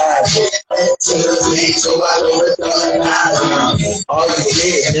alive. To the thing, so I can make it alive. All you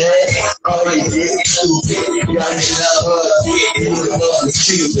did, man, all you did is stupid. You got me love, you love is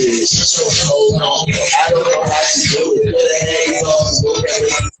stupid. So hold on, I don't know how to do it. Put a hands on, look at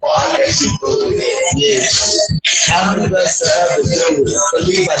me, I got you do it. Yeah, I'm the best to ever do it.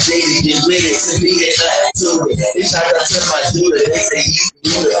 Believe I did it, get with it. To me, it's nothing to it. They try to tell my dude, they say you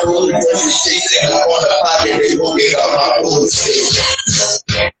do it. All the different shit, and I want to pocket, they gon' get out my bullshit.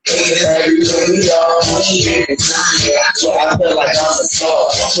 Everything we all need. So I feel like I'm a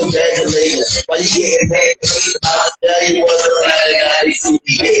star. Congratulations. Why you getting paid? I'll tell you what's around and I see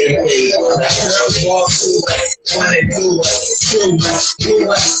you getting paid. I heard walk through, 22,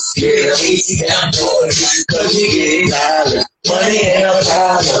 yeah, easy down for it. Cause you getting $1. Money and a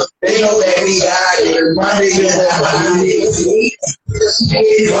power. They know that we got it. Money and a power.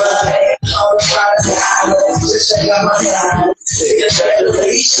 Let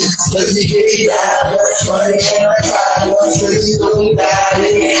me get it out. Money in my pocket, so you don't got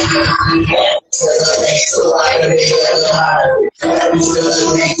it. So I can make it alive. So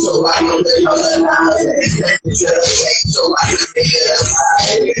I can make it alive. So I can make it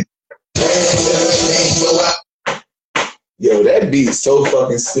alive. Yo, that beat's so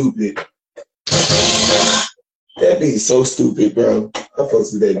fucking stupid. That beat's so stupid, bro. I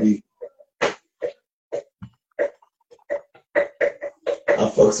fucks with that beat. I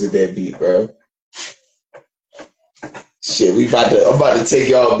fucks with that beat, bro. Shit, I'm about to take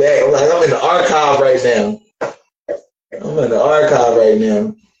y'all back. I'm in the archive right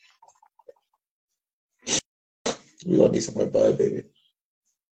now. We gonna need some more bud, baby.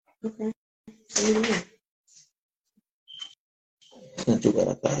 Okay. Not too bad,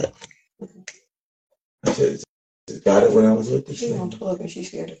 I thought. I just got it when I was with the She's on 12 and she's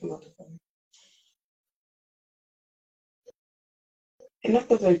scared to come out the phone. And I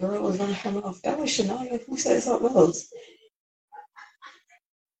thought that girl was gonna come off. That was Shania. Who said something else?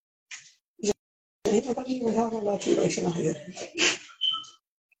 Ain't nobody even talking about you like Shania.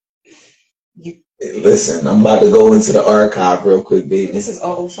 Listen, I'm about to go into the archive real quick, baby. This is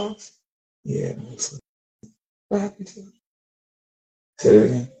all old songs? Yeah, mostly. What happened to you? Say it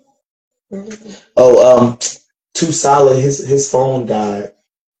again. Oh, Too Solid, his phone died.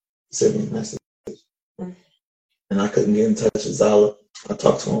 He sent me a message. And I couldn't get in touch with Zala. I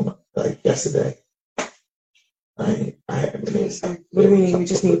talked to him like yesterday. I haven't been able to. What do you mean? You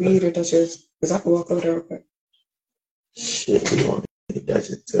just need weed or that's yours? Because I can walk over there real quick. Shit, we want to get that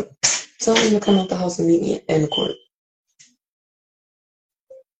shit too. Tell him to come out the house and meet me in the court.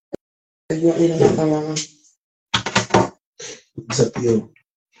 You want me to knock on your room? It's up to you.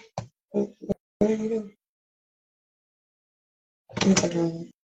 What are you doing?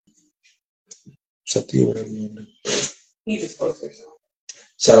 It's up to you, whatever you want to do. You just post yourself.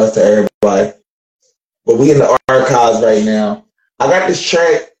 Shout out to everybody. But we in the archives right now. I got this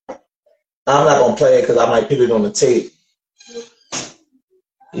track. I'm not gonna play it because I might put it on the tape.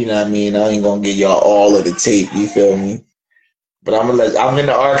 You know what I mean? I ain't gonna give y'all all of the tape, you feel me? But I'm in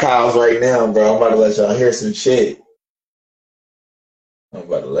the archives right now, bro. I'm about to let y'all hear some shit.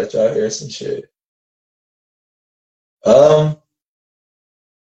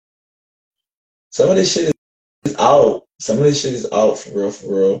 Some of this shit is out. Some of this shit is out for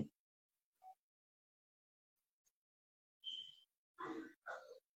real.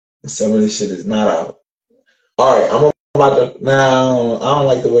 And some of this shit is not out. Alright, I'm about to now. I don't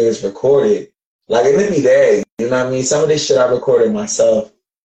like the way it's recorded. Like it didn't be that, you know what I mean? Some of this shit I recorded myself.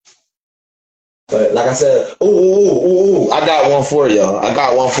 But like I said, I got one for y'all.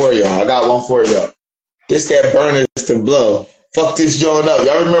 This that Burners to Blow. Fuck this joint up.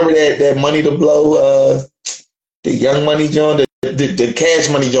 Y'all remember that Money to Blow, the Young Money joint, the Cash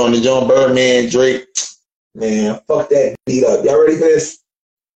Money joint, the John Birdman, Drake. Man, fuck that beat up. Y'all ready for this?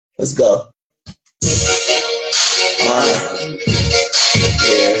 Let's go. Alright,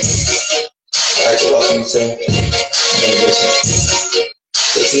 you're welcome to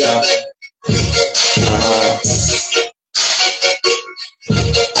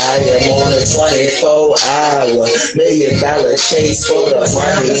I am on a 24-hour $1,000,000 chase for the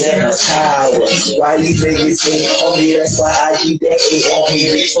money and the power. Why you niggas ain't on me? That's why I keep that eight on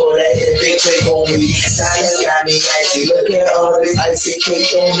me. Reach for that big click on me. Now you got me icy. Look at all this icy click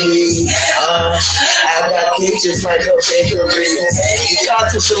on me. I got pictures like a bakery. Shout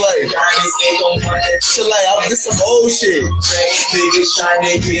out to Chalet. This some old shit. Niggas trying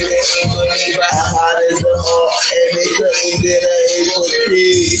to get it in for me, but how hot is the hole? And they couldn't get it for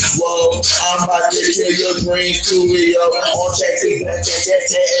free. Whoa, I'm about to kill your green studio. On Texas,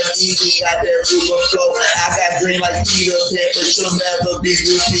 easy, got that Ruger flow. I got green like Peter Pan, but you'll never be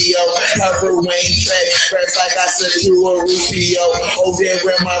Rufio. Cover Wayne track, press like I said you a Rufio. Over there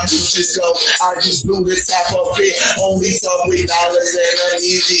where my boots go, I just blew the top of it. Only saw $3 and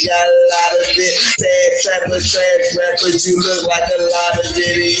uneasy, got a lot of it. Sad trapper, trash rapper, you look like a lot of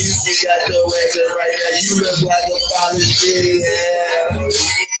it. You see, got the record right now, you look like a college kid. Yeah.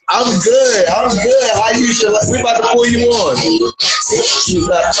 I'm good. How you should we about to pull you on. You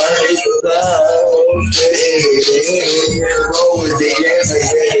got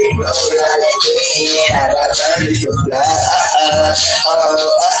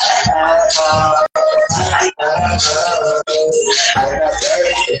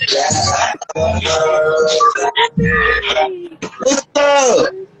what's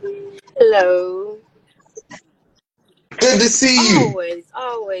up? Hello. Good to see you.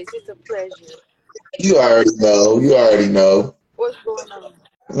 Always. It's a pleasure. You already know. What's going on?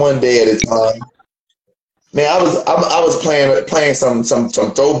 One day at a time. Man, I was playing some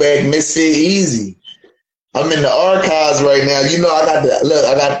throwback Mysfit Easy. I'm in the archives right now. You know, I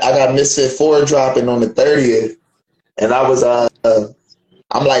got Mysfit 4 dropping on the 30th, and I'm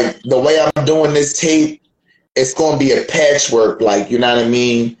like, the way I'm doing this tape, it's gonna be a patchwork, like, you know what I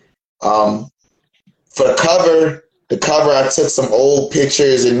mean? For the cover I took some old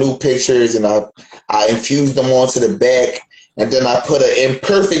pictures and new pictures, and I infused them onto the back, and then I put an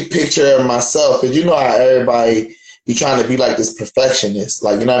imperfect picture of myself, because you know how everybody be trying to be like this perfectionist,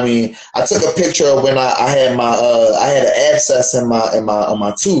 like, you know what I mean? I took a picture of when I had I had an abscess on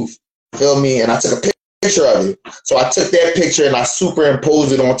my tooth, feel me? And I took a picture of it. So I took that picture and I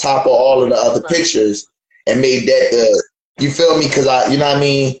superimposed it on top of all of the other pictures and made that you feel me? Because you know what I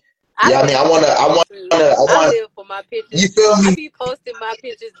mean? Yeah, I mean, I live for my pictures. You feel me? I be posting my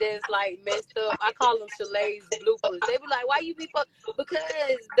pictures that's like messed up. I call them Chalet's bloopers. They be like, "Why you be because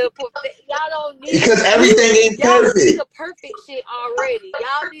y'all don't need because everything ain't y'all perfect. see the perfect shit already.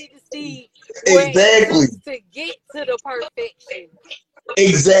 Y'all need to see where Exactly to get to the perfection."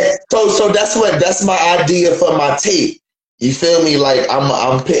 Exactly. So that's my idea for my tape. You feel me? Like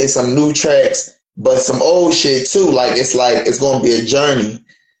I'm putting some new tracks, but some old shit too. Like it's gonna be a journey.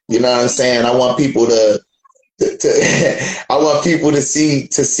 You know what I'm saying? I want people to I want people to see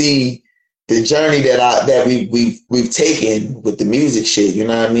the journey that we've taken with the music shit. You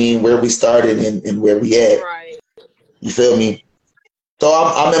know what I mean? Where we started and where we at. Right. You feel me? So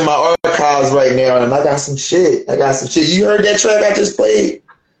I'm in my archives right now, and I got some shit. You heard that track I just played?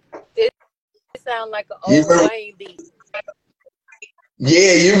 It sounds like an old Wayne beat.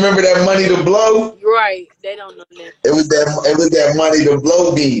 Yeah, you remember that Money to Blow? Right. They don't know that. It was that Money to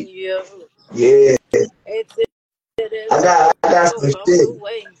Blow beat. Yeah. Yeah. I got some shit.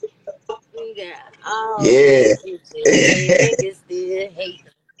 Yeah. Niggas still hate.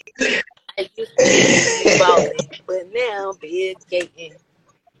 I used to be balling, but now big gating.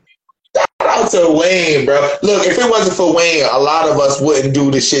 Shout out to Wayne, bro. Look, if it wasn't for Wayne, a lot of us wouldn't do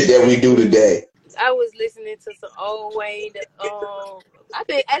the shit that we do today. I was listening to some old Wayne. I've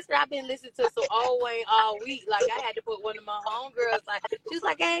been listening to some old Wayne all week. Like I had to put one of my homegirls. Like she's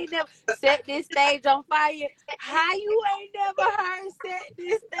like, I ain't never set this stage on fire. How you ain't never heard set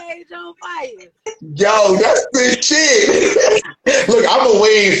this stage on fire? Yo, that's the shit. Look, I'm a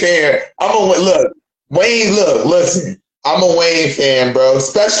Wayne fan. Listen. I'm a Wayne fan, bro.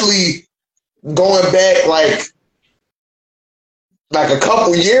 Especially going back like a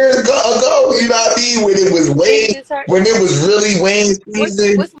couple years ago, you know what I mean? When it was Wayne, when it was really Wayne's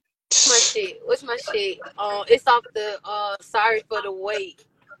season. What's my shit? It's off the Sorry for the Wait.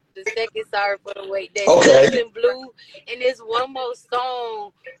 The second Sorry for the Wait. That's okay. In blue. And there's one more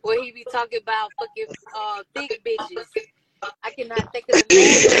song where he be talking about fucking thick bitches. I cannot think of the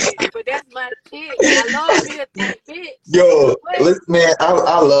name of it, but that's my shit. I love me a thick bitch. Yo, listen, man,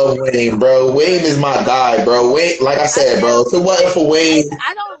 I love Wayne, bro. Wayne is my guy, bro. Wayne, like I said, bro, if it wasn't for Wayne,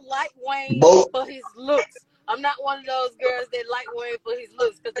 I don't like Wayne for his looks. I'm not one of those girls that like Wayne for his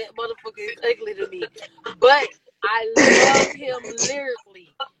looks because that motherfucker is ugly to me. But I love him lyrically.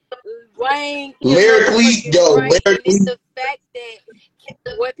 Wayne, lyrically. And it's the fact that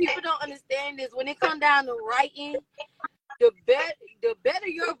what people don't understand is when it comes down to writing, the better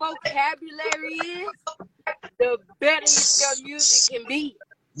your vocabulary is, the better your music can be.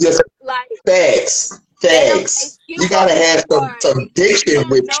 Yes, like facts. You gotta have some diction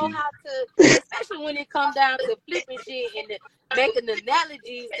with you. How to, especially when it comes down to flipping shit and making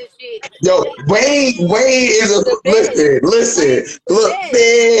analogies to shit. Yo, Wayne is a listen.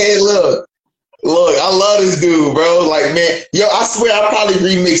 Look, I love this dude, bro. Like, man, yo, I swear I probably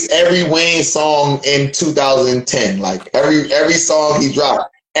remixed every Wayne song in 2010. Like every song he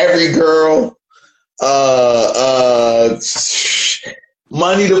dropped, every girl,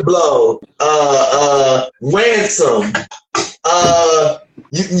 Money to Blow, Ransom,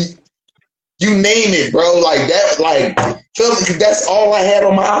 you name it, bro. Like that, like, cause that's all I had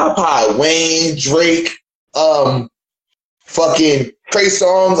on my iPod. Wayne, Drake, fucking Trey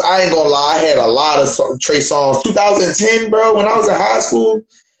Songz. I ain't gonna lie, I had a lot of Trey Songz. 2010, bro, when I was in high school,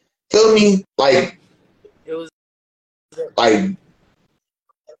 feel me? Like, it was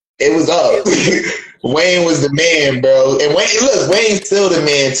up. Wayne was the man, bro. And Wayne's still the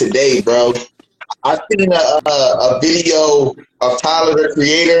man today, bro. I seen a video of Tyler the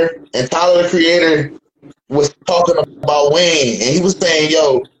Creator, and Tyler the Creator was talking about Wayne, and he was saying,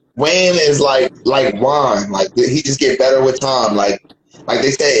 yo, Wayne is like wine. Like, he just get better with time. Like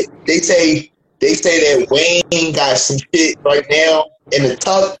they say that Wayne got some shit right now in the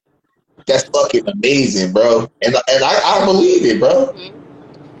tuck that's fucking amazing, bro. And I believe it, bro.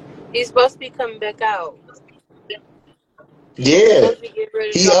 He's supposed to be coming back out. He's Yeah, supposed to be getting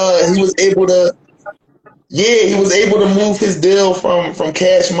ready to drop an he was album. able to. Yeah, he was able to move his deal from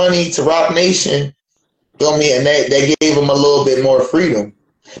Cash Money to Rock Nation. Feel me? And that gave him a little bit more freedom.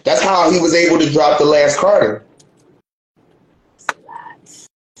 That's how he was able to drop The Last Carter. It's a lot.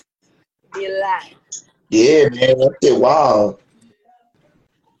 Be a lot. Yeah, man, that shit wild.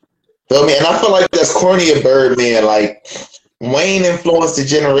 Feel me? And I feel like that's corny of Birdman. Like Wayne influenced the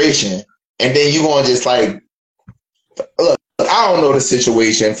generation, and then you gonna just like look. I don't know the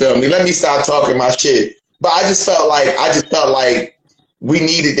situation. Feel me? Let me stop talking my shit. But I just felt like we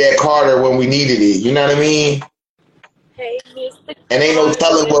needed that Carter when we needed it. You know what I mean? Hey, Mr. And ain't no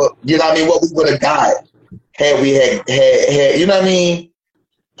telling Carter. what you know what I mean. What we would have got had we had. You know what I mean?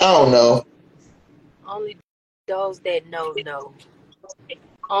 I don't know. Only those that know.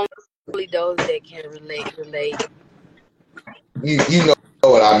 Only those that can relate. You know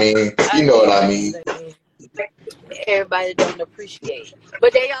what I mean. You know what I mean. Everybody don't appreciate,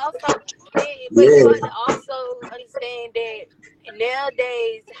 but they also, but Yeah. you have to also understand that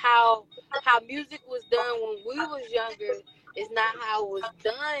nowadays how music was done when we was younger is not how it was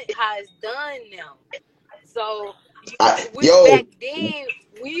done. How it's done now. So back then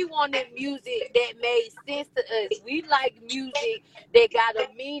we wanted music that made sense to us. We liked music that got a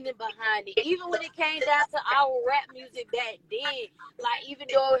meaning behind it. Even when it came down to our rap music back then, like even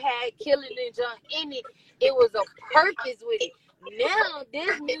though it had killing and junk in it, it was a purpose with it. Now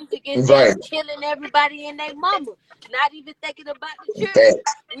this music is just killing everybody and their mama, not even thinking about the children.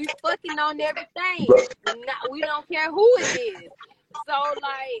 We fucking on everything. We don't care who it is. So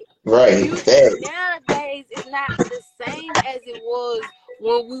like music nowadays is not the same as it was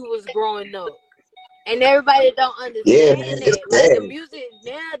when we was growing up. And everybody don't understand that. Like the music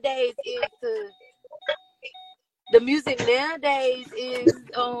nowadays is the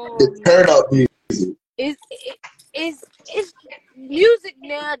turn up music. It's music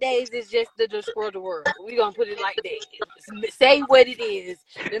nowadays is just to destroy the world. We gonna put it like that. Say what it is.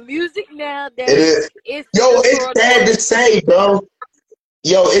 The music nowadays is it's sad to say, bro.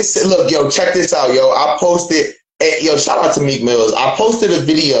 Yo, check this out, yo. I posted, shout out to Meek Mills. I posted a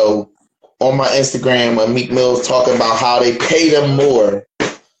video on my Instagram of Meek Mills talking about how they pay them more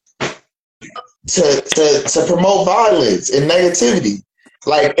to promote violence and negativity.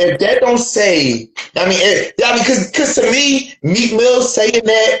 Like, if that don't say, because to me, Meek Mills saying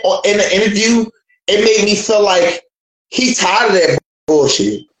that in the interview, it made me feel like he tired of that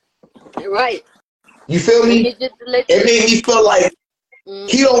bullshit. Right. You feel me? It made me feel like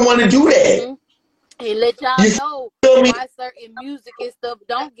he don't want to do that. And let y'all know why certain music and stuff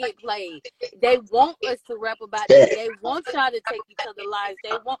don't get played. They want us to rap about it. They want y'all to take each other's lives.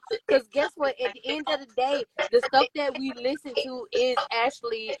 They want, because guess what? At the end of the day, the stuff that we listen to is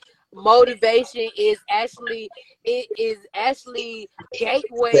actually motivation. It is actually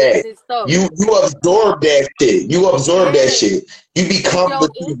gateways and stuff. You absorb that shit. That shit. You become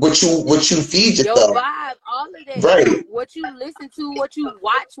what you feed yourself. Your vibe, all of that. Right. What you listen to, what you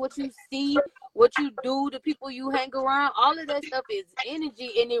watch, what you see, what you do, the people you hang around, all of that stuff is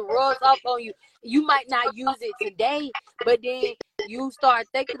energy and it rubs off on you. You might not use it today, but then you start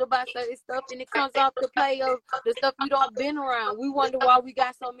thinking about certain stuff and it comes off the play of the stuff you don't been around. We wonder why we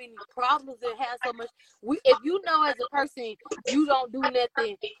got so many problems and have so much. If you know as a person you don't do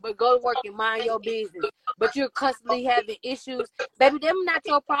nothing but go to work and mind your business, but you're constantly having issues, baby, them not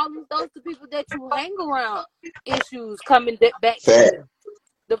your problems. Those are the people that you hang around. Issues coming back to you.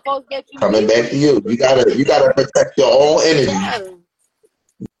 The folks that you coming back to you. You gotta protect your own energy. Yeah.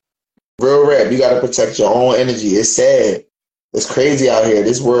 Real rap. You gotta protect your own energy. It's sad. It's crazy out here.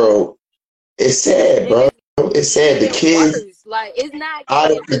 This world. It's sad, bro. It's sad. The kids. Worse. Like it's not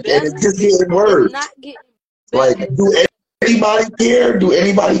getting better. It's just getting worse. It's not getting better. Like, do anybody care? Do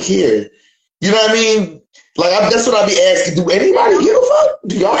anybody care? You know what I mean? Like, that's what I be asking. Do anybody give a fuck?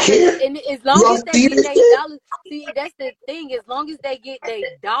 Do y'all care? And as long as they get their dollars, see, that's the thing. As long as they get their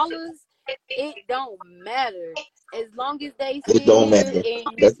dollars, it don't matter. As long as they sit here and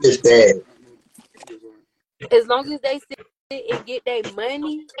that's just sad. As long as they sit and get their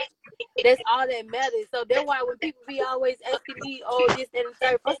money, that's all that matters. So that's why when people be always asking me, oh, this, that, and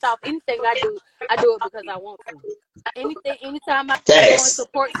third, first off, anything I do it because I want to. Anytime I go and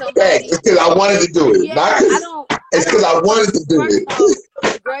support somebody. It's because I wanted to do it. Yeah, it's because I wanted to do it.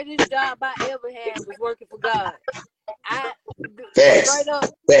 The greatest job I ever had was working for God. Straight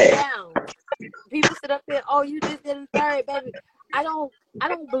up down. People sit up there, oh, you just did a third, baby. I don't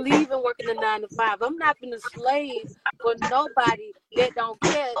believe in working a 9 to 5. I'm not gonna slave for nobody that don't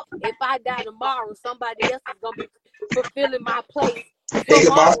care if I die tomorrow. Somebody else is gonna be fulfilling my place Taking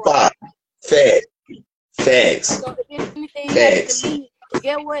my tomorrow. spot. Facts. So if anything happened to Facts. me,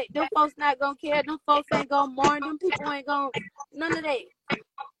 get what? Them folks not gonna care. Them folks ain't gonna mourn. Them people ain't gonna none of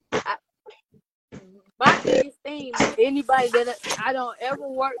that. My biggest thing, anybody that I don't ever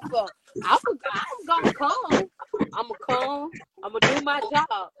work for, I'm gonna come. I'm gonna come. I'm gonna do my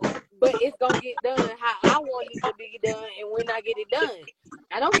job, but it's gonna get done how I want it to be done and when I get it done.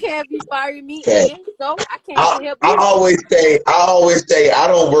 I don't care if you fire me Facts. in, so I came I to help I you. always say I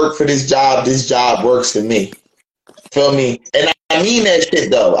don't work for this job. This job works for me. Feel me? And I mean that shit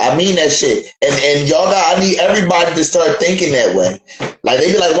though. I mean that shit. And I need everybody to start thinking that way. Like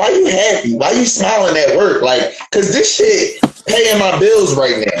they be like, why you happy? Why you smiling at work? Like, cause this shit paying my bills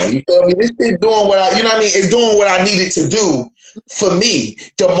right now. You feel me? This shit doing what I, you know what I mean? It's doing what I needed to do for me.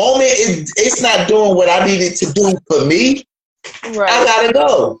 The moment it's not doing what I needed to do for me, Right. I gotta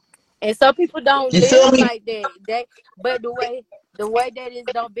go. And some people don't You feel live me? like that. But the way that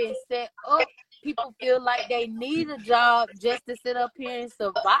it's don't been set up, people feel like they need a job just to sit up here and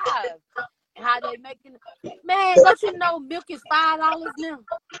survive. How they making? Man, don't you know milk is $5 now?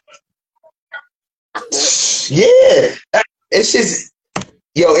 Yeah. It's just,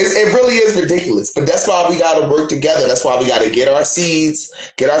 it really is ridiculous. But that's why we gotta work together. That's why we gotta get our seeds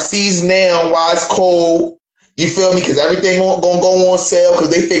now while it's cold. You feel me? Because everything gonna go on sale because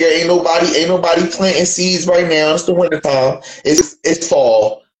they figure ain't nobody planting seeds right now. It's the wintertime. It's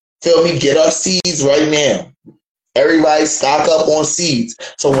fall. Feel me? Get our seeds right now. Everybody stock up on seeds.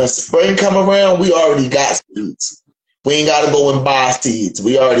 So when spring come around, we already got seeds. We ain't gotta go and buy seeds.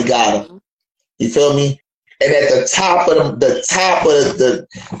 We already got them. You feel me? And at the top of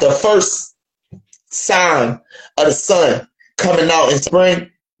the first sign of the sun coming out in spring,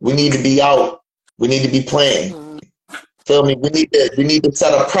 we need to be out. We need to be planting. Feel me? We need to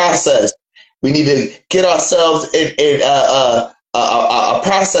set a process. We need to get ourselves in a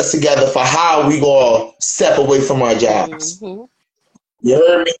process together for how we gonna step away from our jobs. You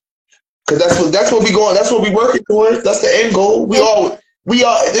heard me? Because that's what we going. That's what we working towards. That's the end goal. We all.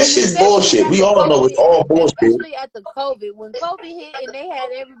 This shit's bullshit. We all know it's all bullshit. Especially after COVID, when COVID hit and they had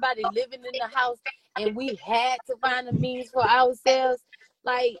everybody living in the house, and we had to find a means for ourselves.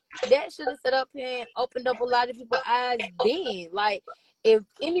 Like that should have set up here and opened up a lot of people's eyes. Then, like, if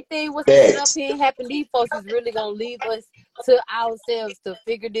anything was to sit up here and happen, these folks is really gonna leave us to ourselves to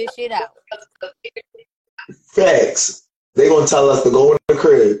figure this shit out. Facts. They gonna tell us to go in the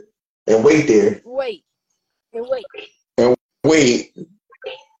crib and wait there.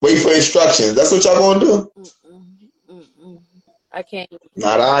 Wait for instructions. That's what y'all gonna do? I can't.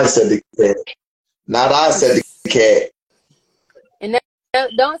 Not I said the cat. Not I said the cat. And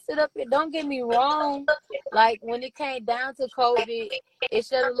don't sit up here. Don't get me wrong. Like when it came down to COVID, it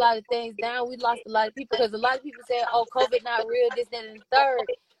shut a lot of things down. We lost a lot of people because a lot of people said, "Oh, COVID not real." This, that, and the third.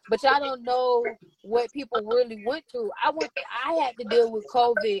 But y'all don't know what people really went through. I had to deal with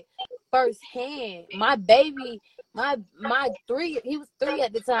COVID firsthand. My baby, my 3, he was 3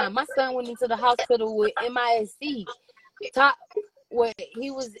 at the time. My son went into the hospital with MISC. He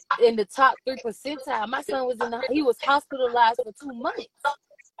was in the top 3 percentile. My son was he was hospitalized for 2 months.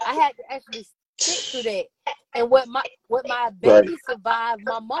 I had to actually sit through that. And what my baby survived,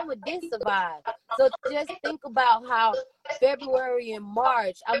 my mama didn't survive. So just think about how February and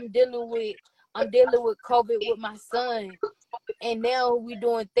March I'm dealing with COVID with my son, and now we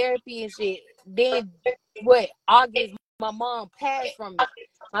doing therapy and shit. Then August my mom passed from me.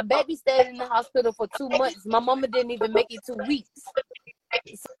 My baby stayed in the hospital for 2 months. My mama didn't even make it 2 weeks.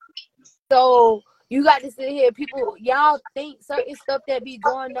 So you got to sit here. People, y'all think certain stuff that be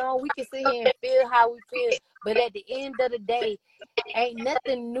going on, we can sit here and feel how we feel. But at the end of the day, ain't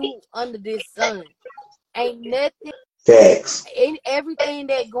nothing new under this sun. Ain't nothing. Facts. Everything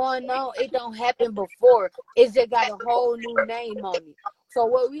that going on, it don't happen before. It's just got a whole new name on it. So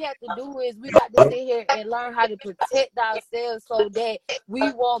what we have to do is we got to sit here and learn how to protect ourselves so that we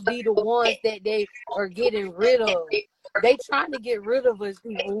won't be the ones that they are getting rid of. They trying to get rid of us,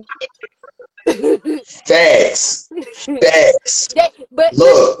 people. Facts.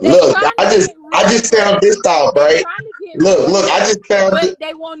 Look. I just found this out, right? Look. I just found it.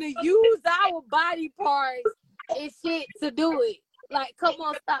 They want to use our body parts and shit to do it. Like, come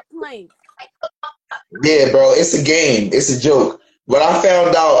on, stop playing. Yeah, bro. It's a game. It's a joke. What I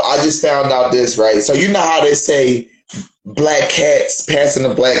just found out this, right? So you know how they say black cats, passing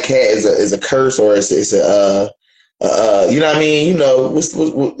a black cat is a curse, or it's a you know what I mean? You know, it's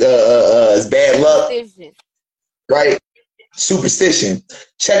bad luck, right? Superstition.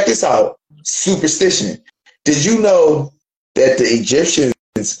 Check this out. Superstition. Did you know that the Egyptians?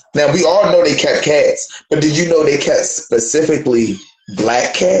 Now we all know they kept cats, but did you know they kept specifically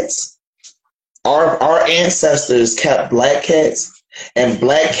black cats. Our ancestors kept black cats, and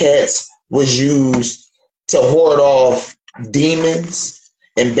black cats was used to ward off demons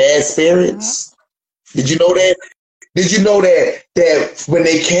and bad spirits. Did you know that? Did you know that when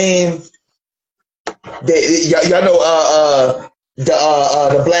they came, y'all know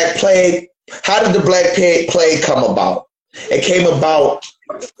the Black Plague? How did the Black Plague come about? It came about.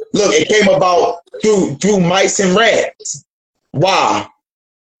 Look, it came about through mice and rats. Why?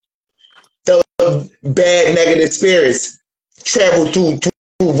 The bad negative spirits travel through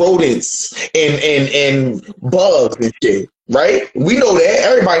rodents and bugs and shit. Right? We know that.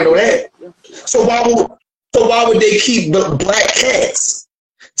 Everybody know that. So why would they keep the black cats?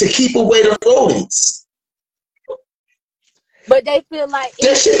 To keep away the rodents. But they feel like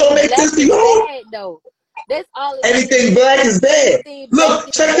that shit don't make sense to y'all. Though. That's all. Anything black is bad.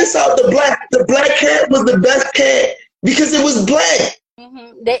 Look, check this out. The black cat was the best cat because it was black.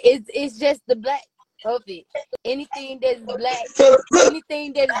 It's just the black of it. Anything that is black,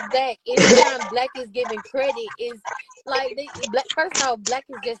 anything that is black, anytime black is given credit is like black. First of all, black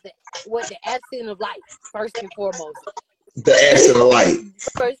is just the absence of light. First and foremost. The absence of light.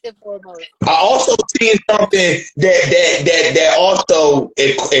 First and foremost. I also seen something that also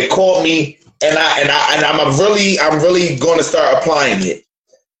it caught me, and I'm really going to start applying it.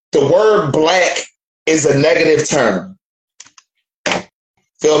 The word black is a negative term.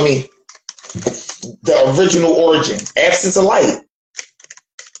 Feel me? The original origin, absence of light.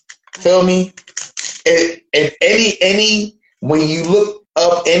 Feel me? And any when you look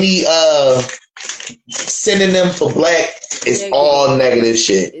up any synonym for black, it's all negative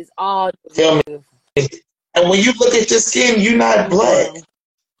shit. It's all feel me? And when you look at your skin, you're not black.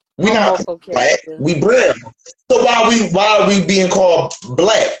 We not black. We brown. So why are we being called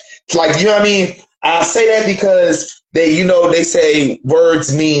black? Like, you know what I mean? I say that because they say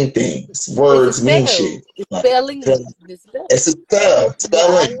words mean things. Words mean shit. Spelling. It's a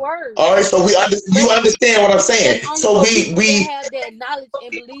spelling. All right, so you understand what I'm saying. So we have that knowledge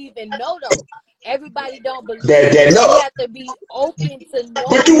and believe and know though. Everybody don't believe that you have to be open to know.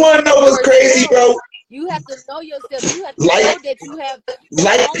 But you want to know what's crazy, bro? You have to know yourself. You have to know that you have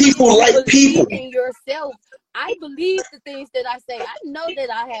people in yourself. I believe the things that I say. I know that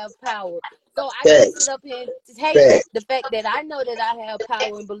I have power. So I can't sit up here and take the fact that I know that I have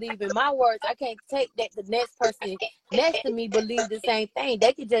power and believe in my words. I can't take that the next person next to me believe the same thing.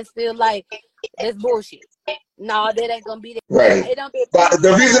 They could just feel like that's bullshit. No, that ain't gonna be that. Right. It don't be but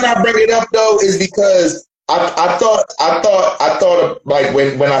the reason I bring it up though is because I thought of, like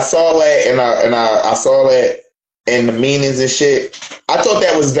when I saw that and I saw that and the meanings and shit, I thought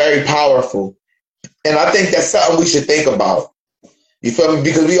that was very powerful. And I think that's something we should think about. You feel me?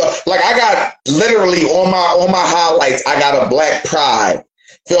 Because we are like, I got literally on my highlights, I got a black pride.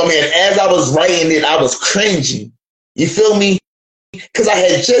 Feel me? And as I was writing it, I was cringing. You feel me? Because I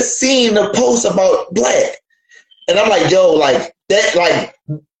had just seen the post about black. And I'm like, yo, like that, like,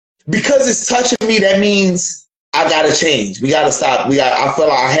 because it's touching me, that means I gotta change. We gotta stop. I feel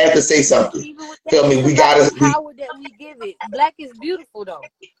like I have to say something. Feel me? We gotta. Power that we give it. Black is beautiful though.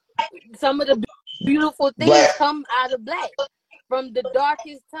 Some of the beautiful things come out of black. From the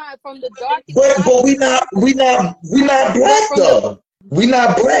darkest time, from the darkest. But we not black though. We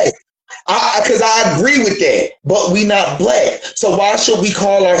not black. Because I agree with that, but we not black. So why should we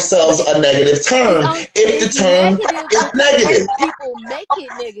call ourselves a negative term if the term is negative? People make it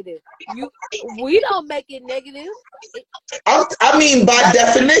negative. We don't make it negative. I mean by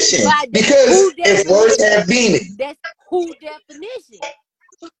definition, because if words have meaning, that's who definition.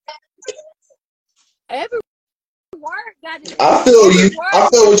 Every word got it. I feel you. I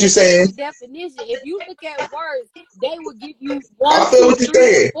feel what you're saying. Definition. If you look at words, they will give you 1, 2,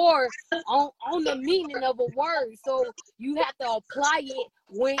 3, 4 on the meaning of a word. So you have to apply it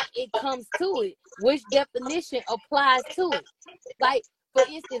when it comes to it. Which definition applies to it? Like for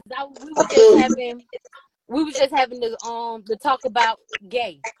instance, we were just having the talk about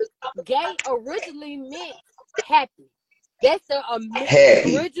gay. Gay originally meant happy. That's the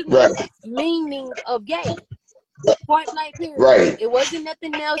original meaning of gay. Point blank period. Right. It wasn't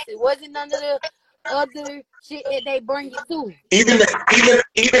nothing else. It wasn't none of the other shit that they bring it to. Even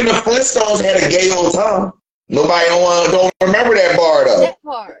the Flintstones had a gay old time. Nobody don't remember that part though. That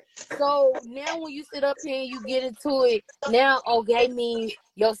part. So now when you sit up here and you get into it, now gay means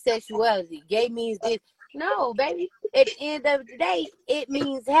your sexuality. Gay means this. No, baby. At the end of the day, it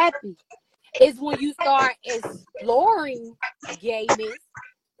means happy. It's when you start exploring gayness.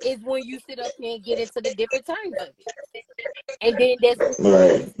 Is when you sit up here and get into the different terms of it. And then that's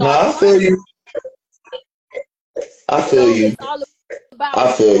right. No, I feel you. I feel you. It's all about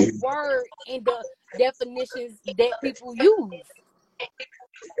I feel the you. word and the definitions that people use.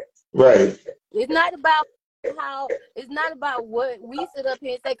 Right. It's not about what we sit up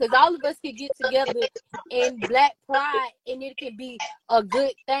here and say, because all of us can get together in Black Pride and it can be a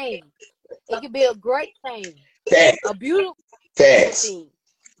good thing. It can be a great thing, Facts. a beautiful Facts. thing.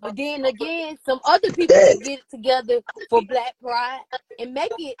 But then again, some other people Facts. can get it together for Black Pride and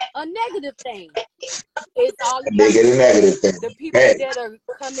make it a negative thing. It's all Make it a negative thing. the people Facts. that are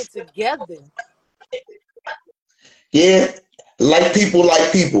coming together. Yeah. Like people,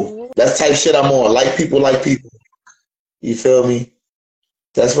 like people. That's type shit I'm on. Like people, like people. You feel me?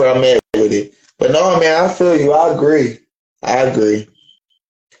 That's where I'm at with it. But no, man, I feel you. I agree.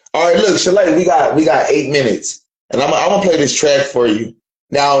 All right, look, Shalay, we got 8 minutes, and I'm gonna play this track for you.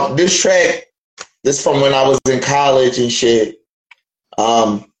 Now, this track, this from when I was in college and shit.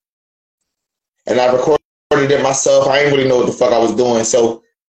 And I recorded it myself. I didn't really know what the fuck I was doing, so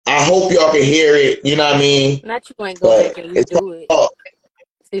I hope y'all can hear it. You know what I mean? Not you ain't go back and redo it.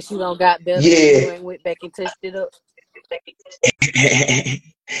 Since you don't got better, you ain't went back and touched it up.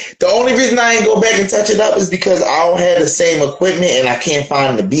 The only reason I ain't go back and touch it up is because I don't have the same equipment and I can't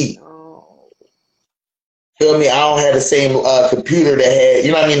find the beat. Feel me? I don't have the same computer that had,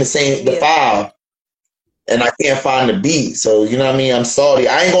 you know what I mean, the file, and I can't find the beat. So you know what I mean? I'm salty.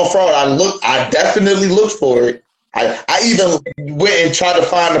 I ain't gonna fraud. I definitely looked for it. I even went and tried to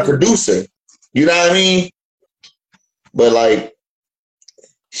find a producer. You know what I mean? But like,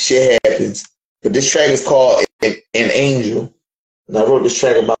 shit happens. But this track is called An Angel. And I wrote this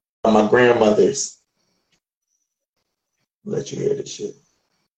track about my grandmothers. I'll let you hear this shit.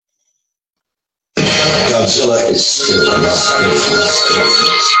 I feel like it's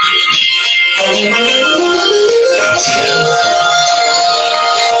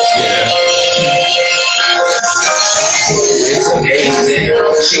it's amazing.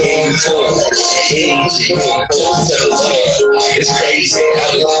 She ain't talk. It's crazy.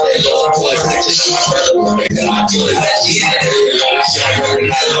 I love that Lord voice. I just my brother make that I do it. That she had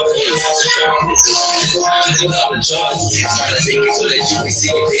trying to take it so that you can see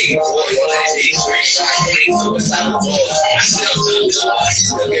the big boy on that big screen. Suicidal thoughts. I still do it.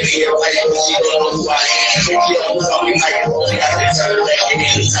 She's still gonna get right, but she don't know who I am. She don't know me like I got to turn back and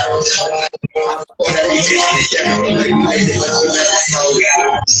then turn. On every day, it's everything like this.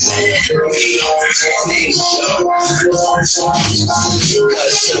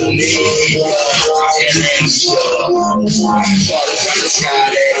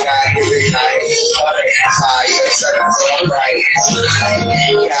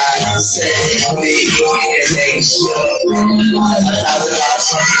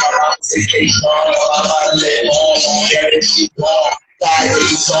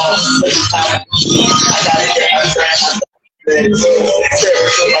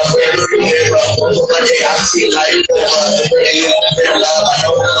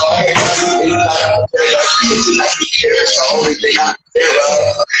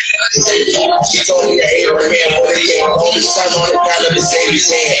 She told me to hate her man, but they ain't on the sun on the ground of the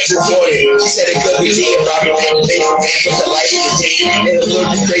Savior's hand. She said it could be me, but I'm on the paper man, put the light in the team. In the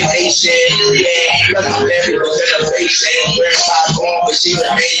little great nation, yeah, that's my every generation. Grandpa gone, but she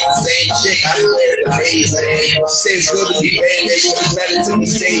remains the same chick. I declare the face, man. She says it's good to be bad, they should be better to be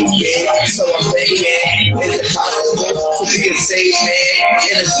saved, man. So I'm thinking, is it possible to be a saved man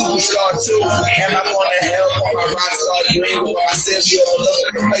and a superstar too? Am I going to help on my rock star dream with my sins? You all look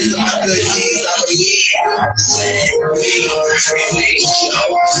at the place of my good deeds. I believe.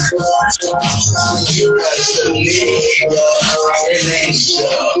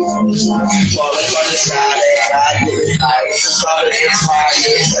 Falling from the sky, I did it. I saw it inspired.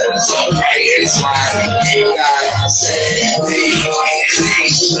 It's alright, it's mine. God said, me.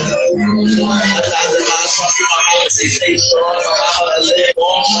 I thought the last one from my home, stay strong. My heart live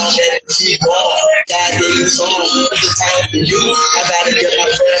on, my head keep on. God gave me song, it's time for you. I gotta get my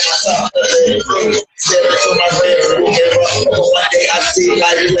prayer myself. Step to my prayer, give up. One day I see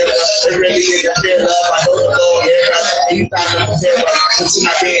life live. It really is a feel love. I know the Lord, yeah. You found the terror. Since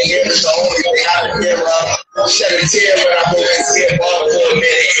my being here is the only thing I can hear of. Shed a tear when I moved and skip all for a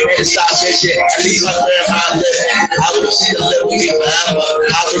minute. And stop this shit. At least my grandma living. I wish she could live with me forever.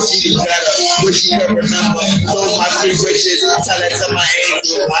 I wish she was better. Wish she could remember. Those my three wishes. Tell that to my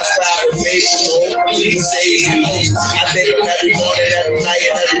angel. I strive with me. Please save me. I think of every morning, every night,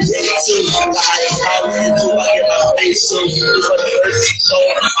 and every day too. The higher power into I get my face to. For the mercy soul,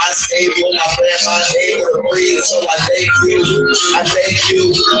 I stable. My grandma's able to breathe. So I thank you. I thank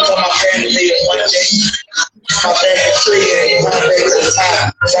you for my family and one day. My favorite tree and my favorite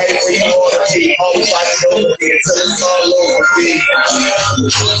top. Right where you wanna be. Always like to go with me until it's all over me.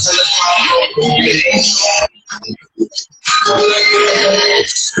 Until it's all over me.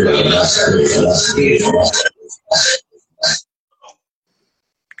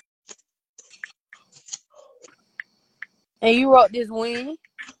 And you wrote this when?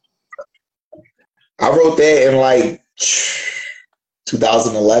 I wrote that in like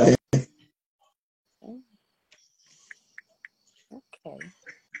 2011. Okay.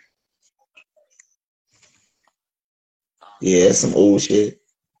 Yeah, it's some old shit.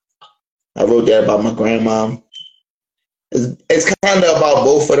 I wrote that about my grandma. It's kind of about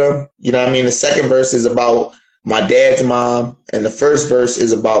both of them. You know what I mean? The second verse is about my dad's mom, and the first verse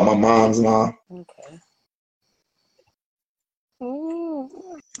is about my mom's mom. Okay.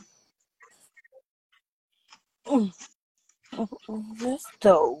 That's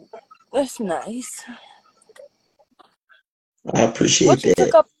dope. That's nice. I appreciate What you that.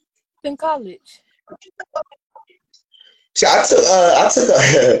 took up in college? See, I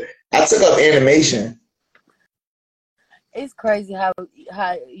took up animation. It's crazy how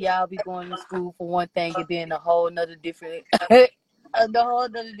y'all be going to school for one thing and then a whole nother different, a whole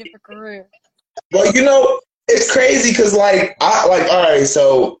nother different career. Well, you know, it's crazy because all right,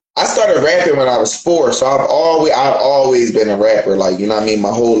 so I started rapping when I was 4, so I've always been a rapper, like, you know what I mean,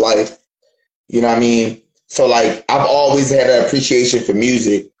 my whole life. You know what I mean? So like I've always had an appreciation for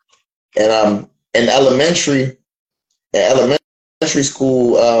music. And in elementary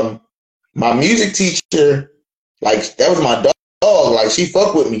school, my music teacher, like, that was my dog, like, she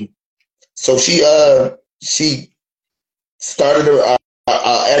fucked with me. So she started a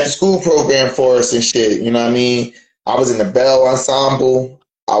after school program for us and shit, you know what I mean? I was in the bell ensemble.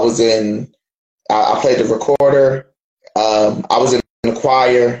 I played the recorder. I was in the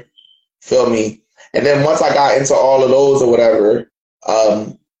choir, feel me? And then once I got into all of those or whatever,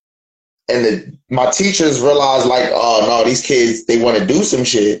 and my teachers realized, like, oh no, these kids, they want to do some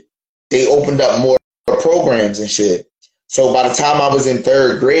shit. They opened up more programs and shit. So by the time I was in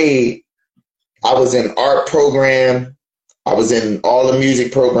 3rd grade, I was in art program, I was in all the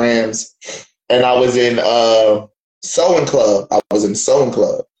music programs, and I was in sewing club.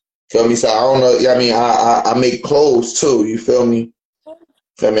 Feel me? So I don't know. I mean, I make clothes too. You feel me?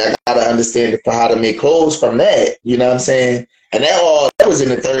 Feel me? I gotta understand how to make clothes from that. You know what I'm saying? And that was in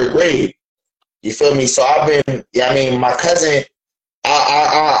the 3rd grade. You feel me? So I've been. I mean, my cousin.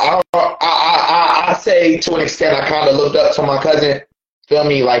 I say to an extent, I kind of looked up to my cousin. Feel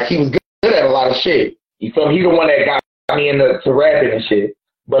me? Like, he was good at a lot of shit. You feel me? He the one that got me into rapping and shit.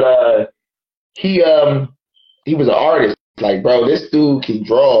 But he was an artist. Like, bro, this dude can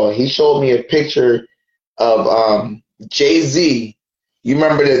draw. He showed me a picture of Jay-Z. You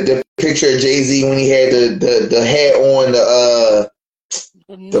remember the picture of Jay-Z when he had the hat on,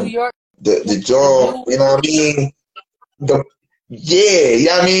 The New York, the jaw, you know what I mean? You know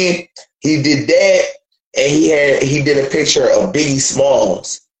what I mean? He did that, and he did a picture of Biggie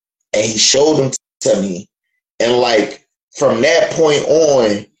Smalls, and he showed them to me. And like, from that point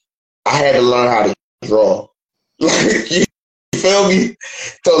on, I had to learn how to draw. Like, you feel me?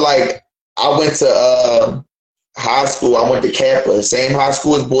 So like, I went to high school. I went to Kappa, same high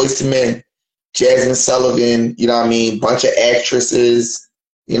school as Boys to Men, Jasmine Sullivan. You know what I mean? Bunch of actresses.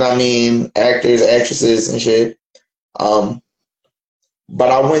 You know what I mean? Actors, actresses, and shit. But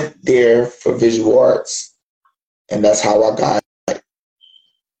I went there for visual arts, and that's how I got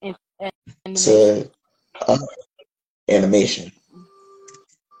to animation.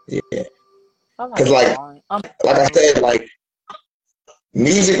 Yeah, because like I said, like,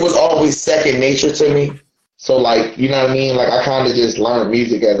 music was always second nature to me. So like, you know what I mean? Like, I kind of just learned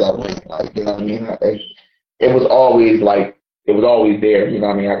music as I went. Like, you know what I mean? It was always there. You know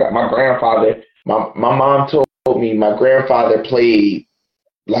what I mean? I got my grandfather. My mom told me my grandfather played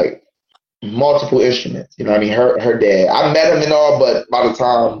like multiple instruments. You know what I mean? Her dad. I met him and all, but by the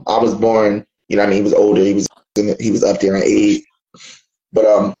time I was born, you know what I mean, he was older. He was up there in age.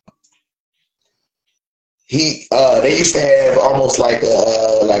 But they used to have almost like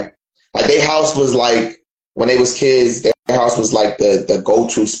like their house was like, when they was kids, their house was like the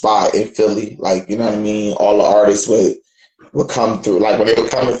go-to spot in Philly. Like, you know what I mean? All the artists would come through. Like, when they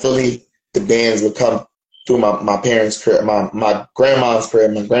would come to Philly, the bands would come through my parents' crib, my grandma's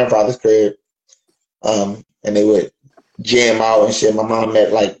crib, my grandfather's crib, and they would jam out and shit. My mom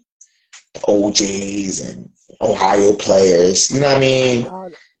met like the OJs and Ohio Players, you know what I mean?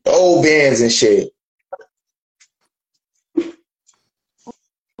 The old bands and shit.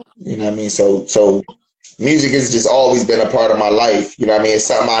 You know what I mean? So music has just always been a part of my life. You know what I mean? It's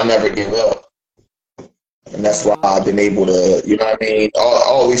something I never give up. And that's why I've been able to, you know what I mean,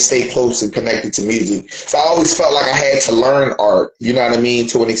 always stay close and connected to music. So I always felt like I had to learn art, you know what I mean,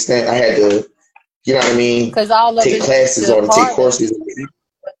 to an extent. I had to, you know what I mean, Because all of take it's classes a or take part of courses. it.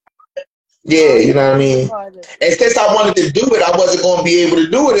 Yeah, All you of know what I it is a mean? part of it. And since I wanted to do it, I wasn't going to be able to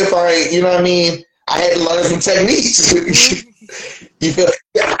do it if I ain't, you know what I mean? I had to learn some techniques. You feel?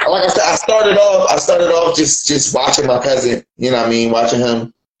 Yeah, like I said, I started off just watching my cousin, you know what I mean, watching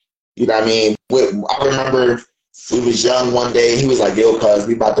him, you know what I mean? I remember we was young one day, he was like, yo, cuz,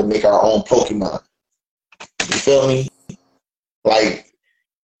 we about to make our own Pokemon. You feel me? Like,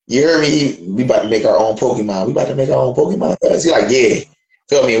 you heard me? We about to make our own Pokemon. We about to make our own Pokemon. He like, yeah.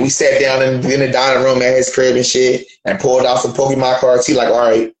 Feel me? And we sat down in the dining room at his crib and shit and pulled out some Pokemon cards. He like, all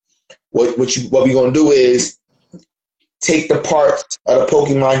right, what we gonna do is take the parts of the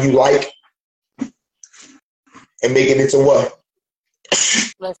Pokemon you like and make it into what?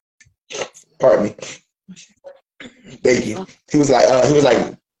 Pardon me. Thank you. He was like,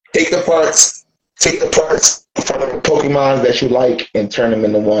 take the parts from the Pokemon that you like and turn them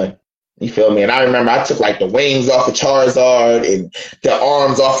into one. You feel me? And I remember I took like the wings off of Charizard and the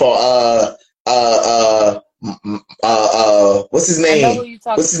arms off of what's his I know name? who you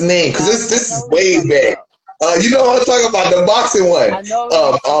talking What's his name? Because about. this I is know who you way talking back. about. You know what I'm talking about? The boxing one. I know who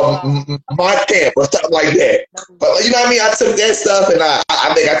you talking about. My camp or something like that. But you know what I mean? I took that stuff and I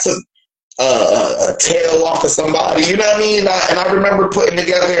think I took a tail off of somebody. You know what I mean? And I remember putting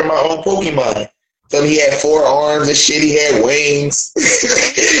together my own Pokemon. So he had 4 arms and shit. He had wings.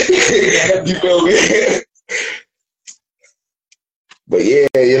 You feel me? But yeah,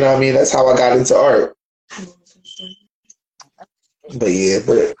 you know what I mean? That's how I got into art. But yeah,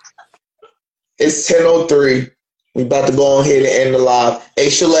 but it's 10:03. We about to go on here to end the live. Hey,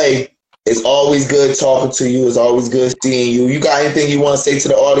 Shalay, it's always good talking to you. It's always good seeing you. You got anything you want to say to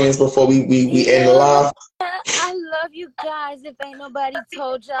the audience before we end the live? I love you guys. If ain't nobody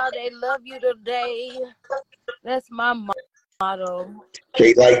told y'all they love you today, that's my motto.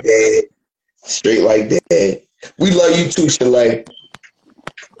 Straight like that. Straight like that. We love you too, Shalay.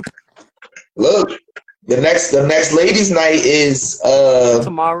 Look, the next ladies' night is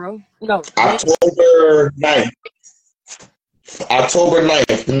Tomorrow? No. October 9th. October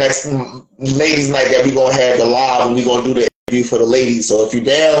 9th, the next ladies' night that we're going to have the live and we're going to do the interview for the ladies. So if you're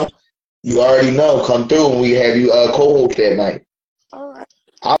down, you already know, come through and we have you co-host that night. All right.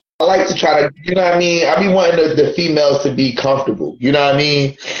 I like to try to, you know what I mean? I be wanting the females to be comfortable. You know what I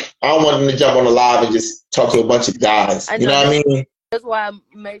mean? I don't want them to jump on the live and just talk to a bunch of guys. You know what I mean? That's why I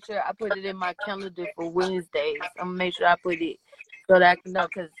make sure I put it in my calendar for Wednesdays. I'm going to make sure I put it so that I can know,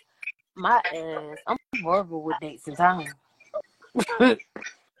 because my ass, I'm horrible with dates and time.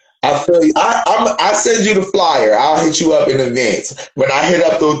 I feel you. I send you the flyer. I'll hit you up in advance. When I hit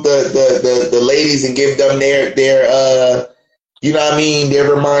up the ladies and give them their you know what I mean, their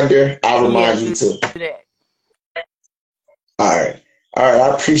reminder, I'll remind you too. All right.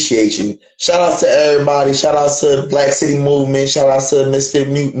 I appreciate you. Shout out to everybody. Shout out to the Black City Movement. Shout out to Mysfit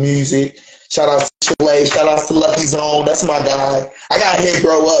Music. Shout out to Chile. Shout out to Lucky Zone. That's my guy. I got to hit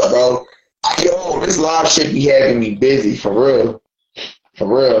grow up, bro. Yo, this live shit be having me busy, for real. For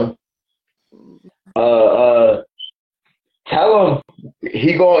real. Tell him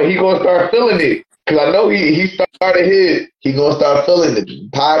he gonna start feeling it. Cause I know he started his. He gonna start feeling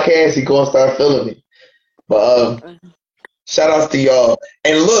it. Podcast, he gonna start feeling it. But shout outs to y'all.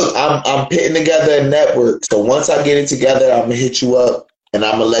 And look, I'm putting together a network. So once I get it together, I'm gonna hit you up and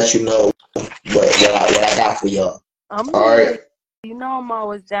I'm gonna let you know what I got for y'all. All right. You know I'm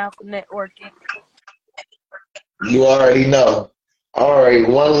always down for networking. You already know. All right.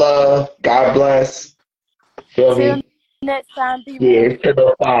 One love. God bless. Feel me? Next time, people. Yeah, it's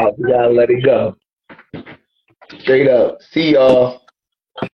 10:05. We gotta let it go. Straight up. See y'all.